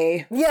that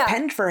they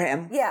penned for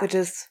him, which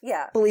is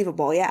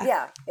believable. Yeah.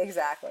 Yeah,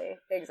 exactly.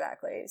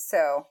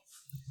 So,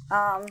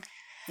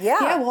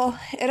 well,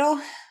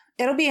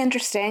 it'll be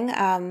interesting.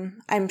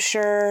 I'm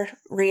sure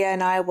Reeya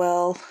and I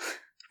will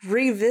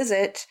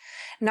revisit,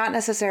 not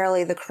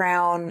necessarily The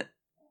Crown,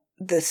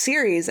 the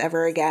series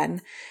ever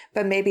again,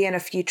 but maybe in a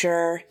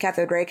future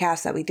Cathode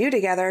Raycast that we do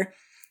together,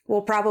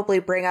 we'll probably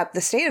bring up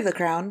the state of The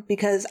Crown,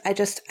 because I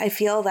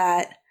feel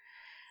that,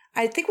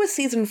 I think with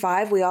season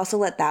 5, we also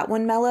let that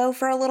one mellow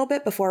for a little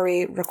bit before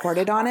we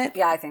recorded on it.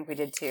 Yeah, I think we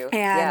did too.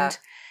 And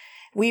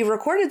we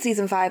recorded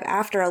season 5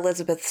 after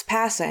Elizabeth's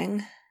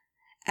passing.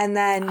 And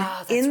then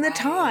in the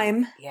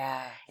time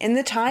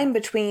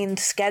between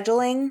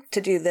scheduling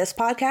to do this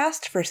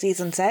podcast for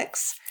season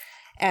 6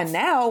 and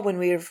now when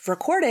we've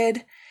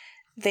recorded,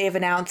 they've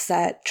announced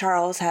that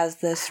Charles has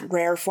this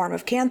rare form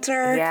of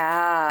cancer.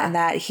 Yeah. And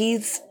that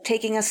he's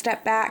taking a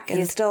step back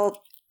and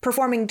still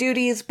performing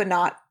duties, but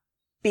not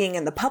being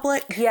in the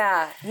public.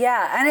 Yeah.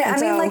 And it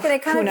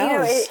kind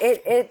of,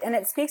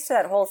 it speaks to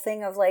that whole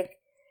thing of, like,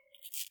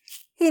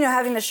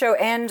 having the show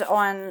end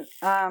on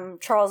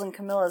Charles and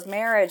Camilla's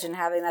marriage, and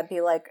having that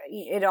be like,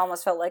 it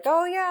almost felt like,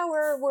 oh yeah,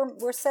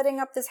 we're setting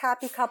up this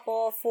happy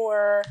couple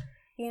for,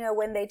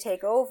 when they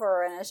take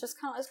over, and it's just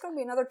kind of, it's going to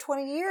be another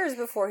 20 years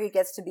before he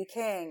gets to be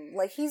king.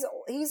 Like, he's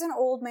an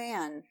old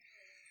man,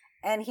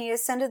 and he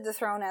ascended the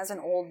throne as an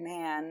old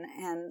man,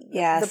 and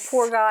the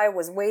poor guy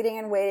was waiting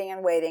and waiting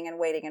and waiting and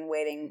waiting and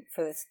waiting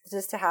for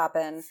this to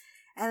happen,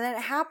 and then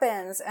it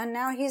happens, and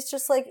now he's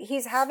just like,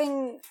 he's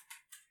having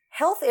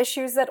health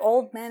issues that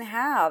old men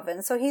have,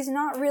 and so he's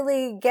not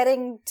really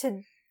getting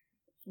to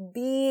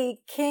be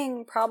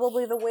king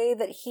probably the way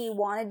that he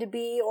wanted to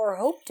be or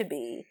hoped to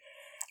be.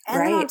 And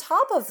then on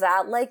top of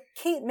that, like,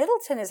 Kate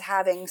Middleton is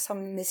having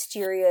some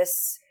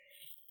mysterious,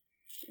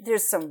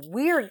 there's some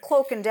weird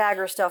cloak and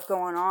dagger stuff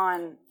going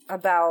on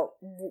about,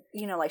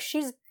 like,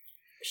 she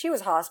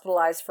was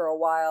hospitalized for a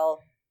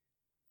while,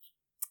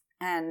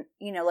 and,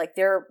 like,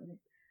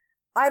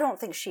 I don't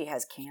think she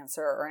has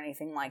cancer or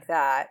anything like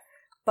that.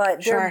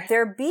 But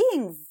they're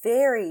being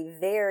very,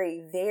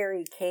 very,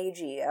 very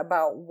cagey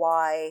about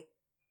why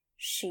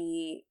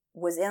she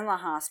was in the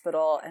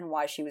hospital and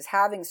why she was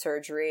having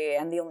surgery.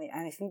 And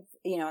I think,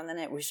 and then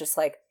it was just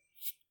like,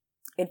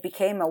 it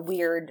became a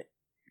weird,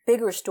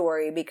 bigger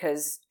story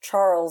because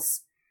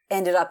Charles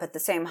ended up at the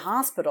same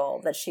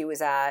hospital that she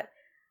was at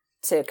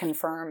to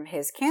confirm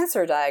his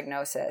cancer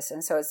diagnosis.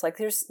 And so it's like,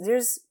 there's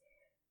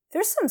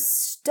some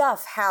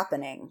stuff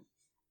happening,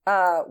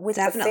 with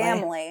the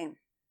family.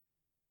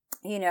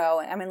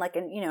 I mean, like,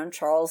 and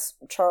Charles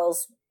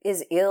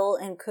is ill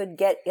and could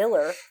get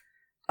iller.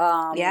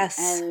 Yes.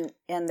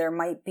 And there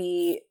might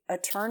be a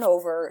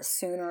turnover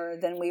sooner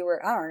than we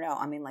were. I don't know.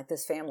 I mean, like,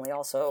 this family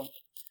also,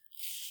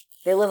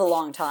 they live a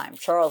long time.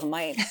 Charles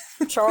might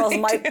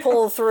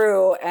pull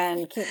through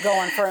and keep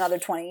going for another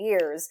 20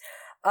 years.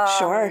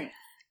 Sure.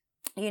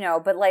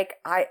 But, like,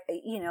 I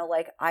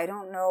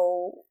don't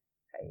know.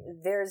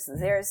 There's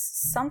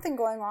something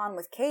going on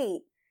with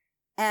Kate,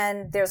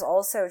 and there's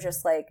also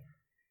just, like,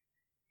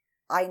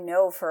 I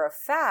know for a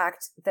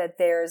fact that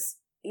there's,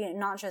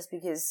 not just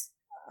because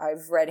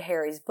I've read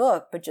Harry's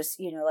book, but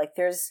just, like,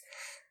 there's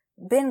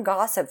been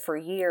gossip for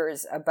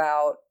years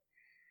about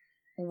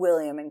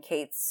William and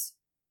Kate's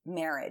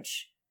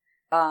marriage,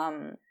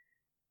 and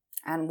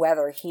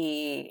whether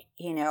he,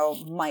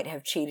 might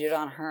have cheated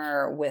on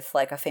her with,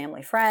 like, a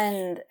family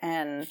friend,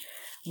 and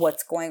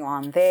what's going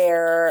on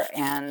there.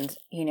 And,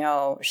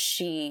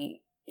 she's,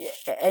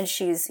 I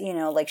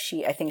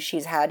think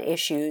she's had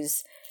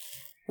issues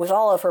with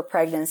all of her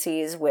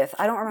pregnancies with,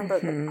 I don't remember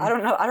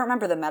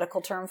the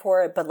medical term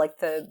for it, but, like,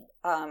 the,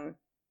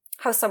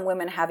 how some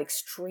women have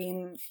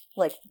extreme,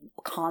 like,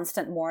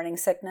 constant morning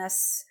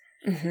sickness.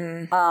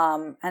 Mm-hmm.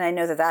 And I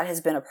know that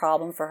has been a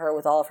problem for her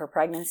with all of her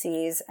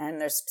pregnancies. And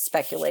there's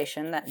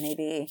speculation that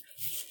maybe,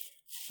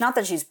 not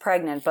that she's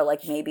pregnant, but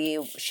like maybe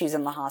she's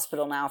in the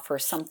hospital now for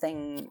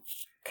something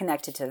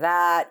connected to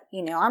that.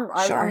 You know,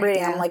 I'm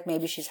reading, I'm like,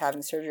 maybe she's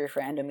having surgery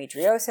for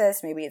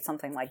endometriosis. Maybe it's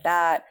something like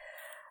that.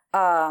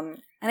 And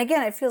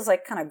again, it feels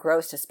like kind of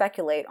gross to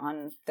speculate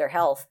on their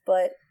health,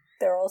 but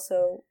they're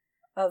also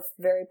a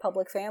very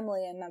public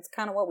family, and that's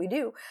kind of what we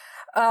do.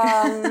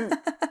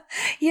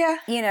 Yeah.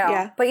 You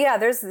know, but yeah,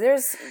 there's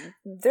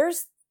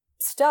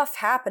stuff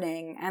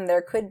happening, and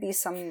there could be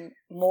some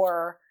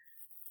more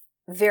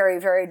very,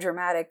 very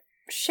dramatic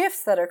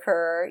shifts that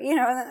occur, you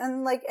know,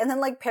 and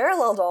then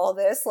parallel to all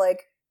this,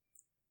 like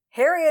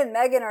Harry and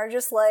Meghan are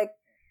just like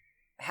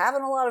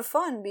having a lot of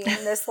fun being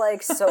this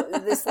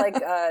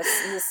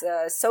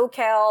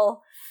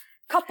SoCal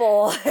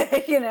couple,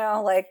 you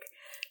know, like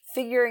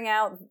figuring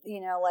out,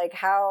 you know, like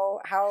how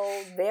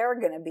they're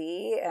gonna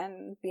be,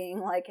 and being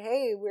like,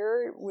 hey,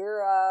 we're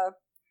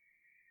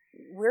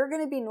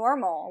gonna be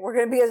normal. We're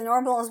gonna be as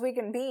normal as we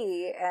can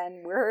be,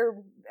 and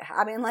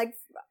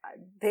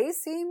they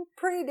seem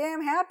pretty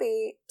damn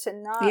happy to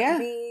not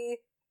be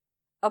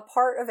a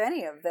part of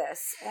any of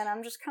this, and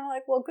I'm just kind of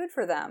like, well, good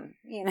for them,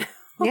 you know.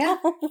 Yeah.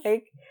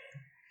 Like,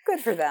 good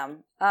for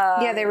them.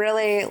 They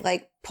really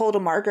like pulled a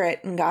Margaret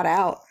and got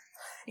out.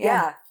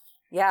 Yeah,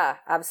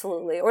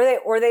 absolutely. Or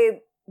they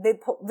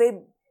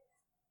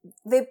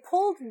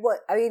pulled what,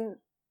 I mean,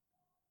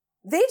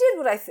 they did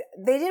what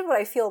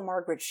I feel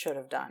Margaret should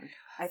have done,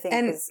 I think,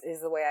 and is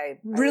the way I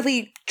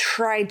really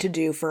tried to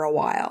do for a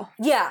while.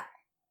 Yeah.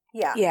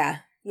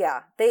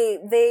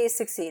 They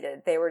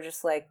succeeded. They were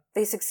just like,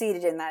 they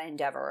succeeded in that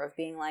endeavor of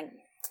being like,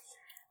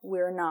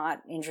 we're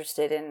not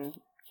interested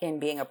in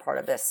being a part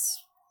of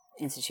this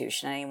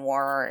institution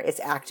anymore. It's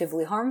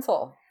actively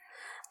harmful.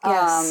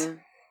 Yes.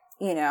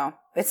 You know,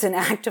 it's an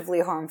actively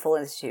harmful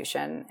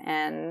institution,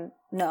 and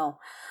no.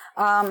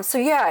 So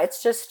yeah,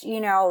 it's just, you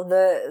know,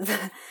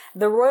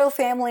 the royal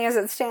family as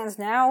it stands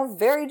now,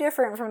 very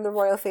different from the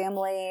royal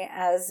family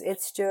as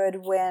it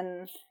stood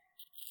when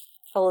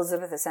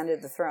Elizabeth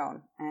ascended the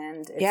throne,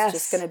 and it's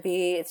just going to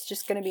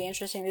be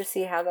interesting to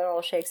see how that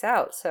all shakes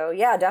out. So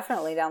yeah,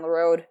 definitely down the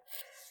road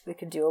we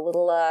could do a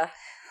little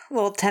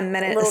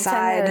 10-minute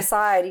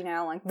aside, you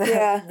know, like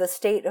the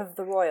state of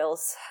the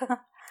royals.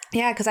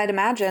 Yeah, because I'd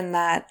imagine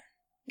that,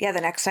 the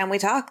next time we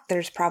talk,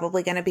 there's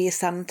probably going to be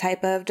some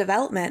type of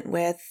development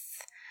with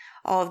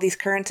all of these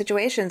current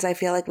situations. I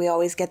feel like we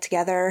always get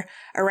together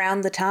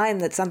around the time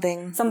that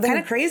something kind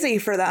of crazy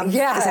for them is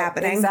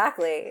happening.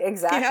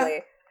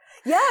 Exactly.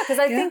 Yeah, because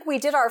I think we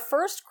did our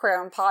first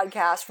Crown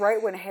podcast right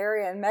when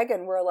Harry and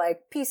Meghan were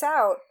like, peace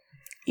out.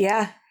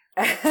 Yeah.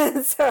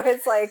 And so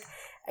it's like,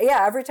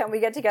 every time we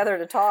get together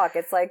to talk,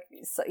 it's like,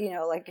 you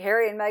know, like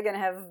Harry and Meghan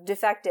have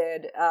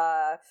defected.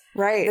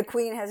 Right. The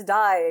Queen has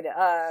died.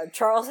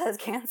 Charles has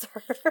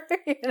cancer.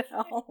 You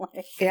know,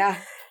 like, yeah.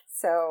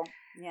 So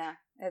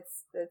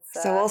it's.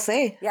 So we'll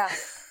see. Yeah,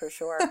 for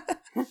sure.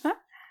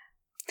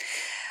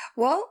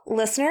 Well,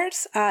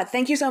 listeners,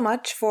 thank you so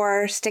much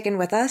for sticking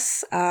with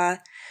us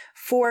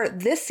for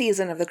this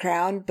season of The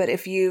Crown. But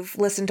if you've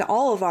listened to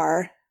all of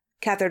our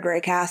Cathode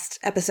Raycast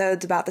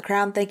episodes about The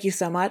Crown, thank you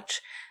so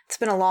much. It's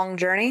been a long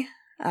journey.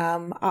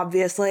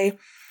 Obviously,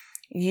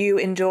 you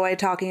enjoy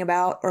talking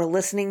about or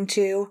listening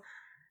to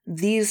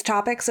these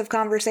topics of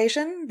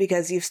conversation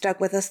because you've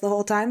stuck with us the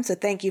whole time. So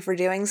thank you for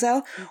doing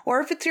so.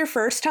 Or if it's your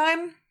first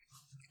time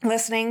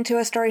listening to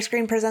a Story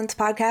Screen Presents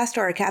podcast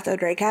or a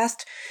Cathode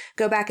Raycast,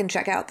 go back and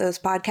check out those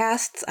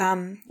podcasts.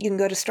 You can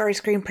go to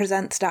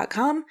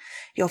storyscreenpresents.com.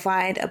 You'll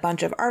find a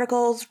bunch of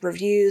articles,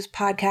 reviews,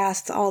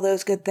 podcasts, all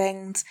those good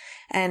things,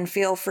 and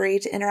feel free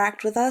to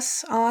interact with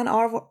us on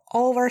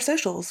all of our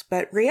socials.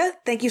 But Reeya,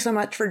 thank you so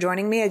much for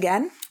joining me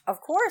again.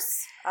 Of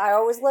course. I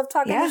always love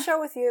talking the show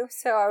with you,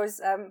 so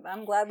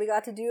I'm glad we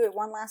got to do it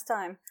one last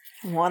time.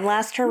 One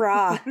last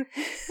hurrah.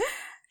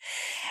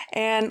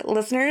 And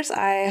listeners,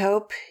 I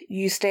hope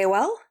you stay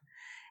well,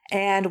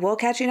 and we'll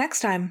catch you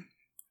next time.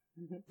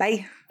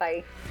 Bye.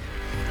 Bye.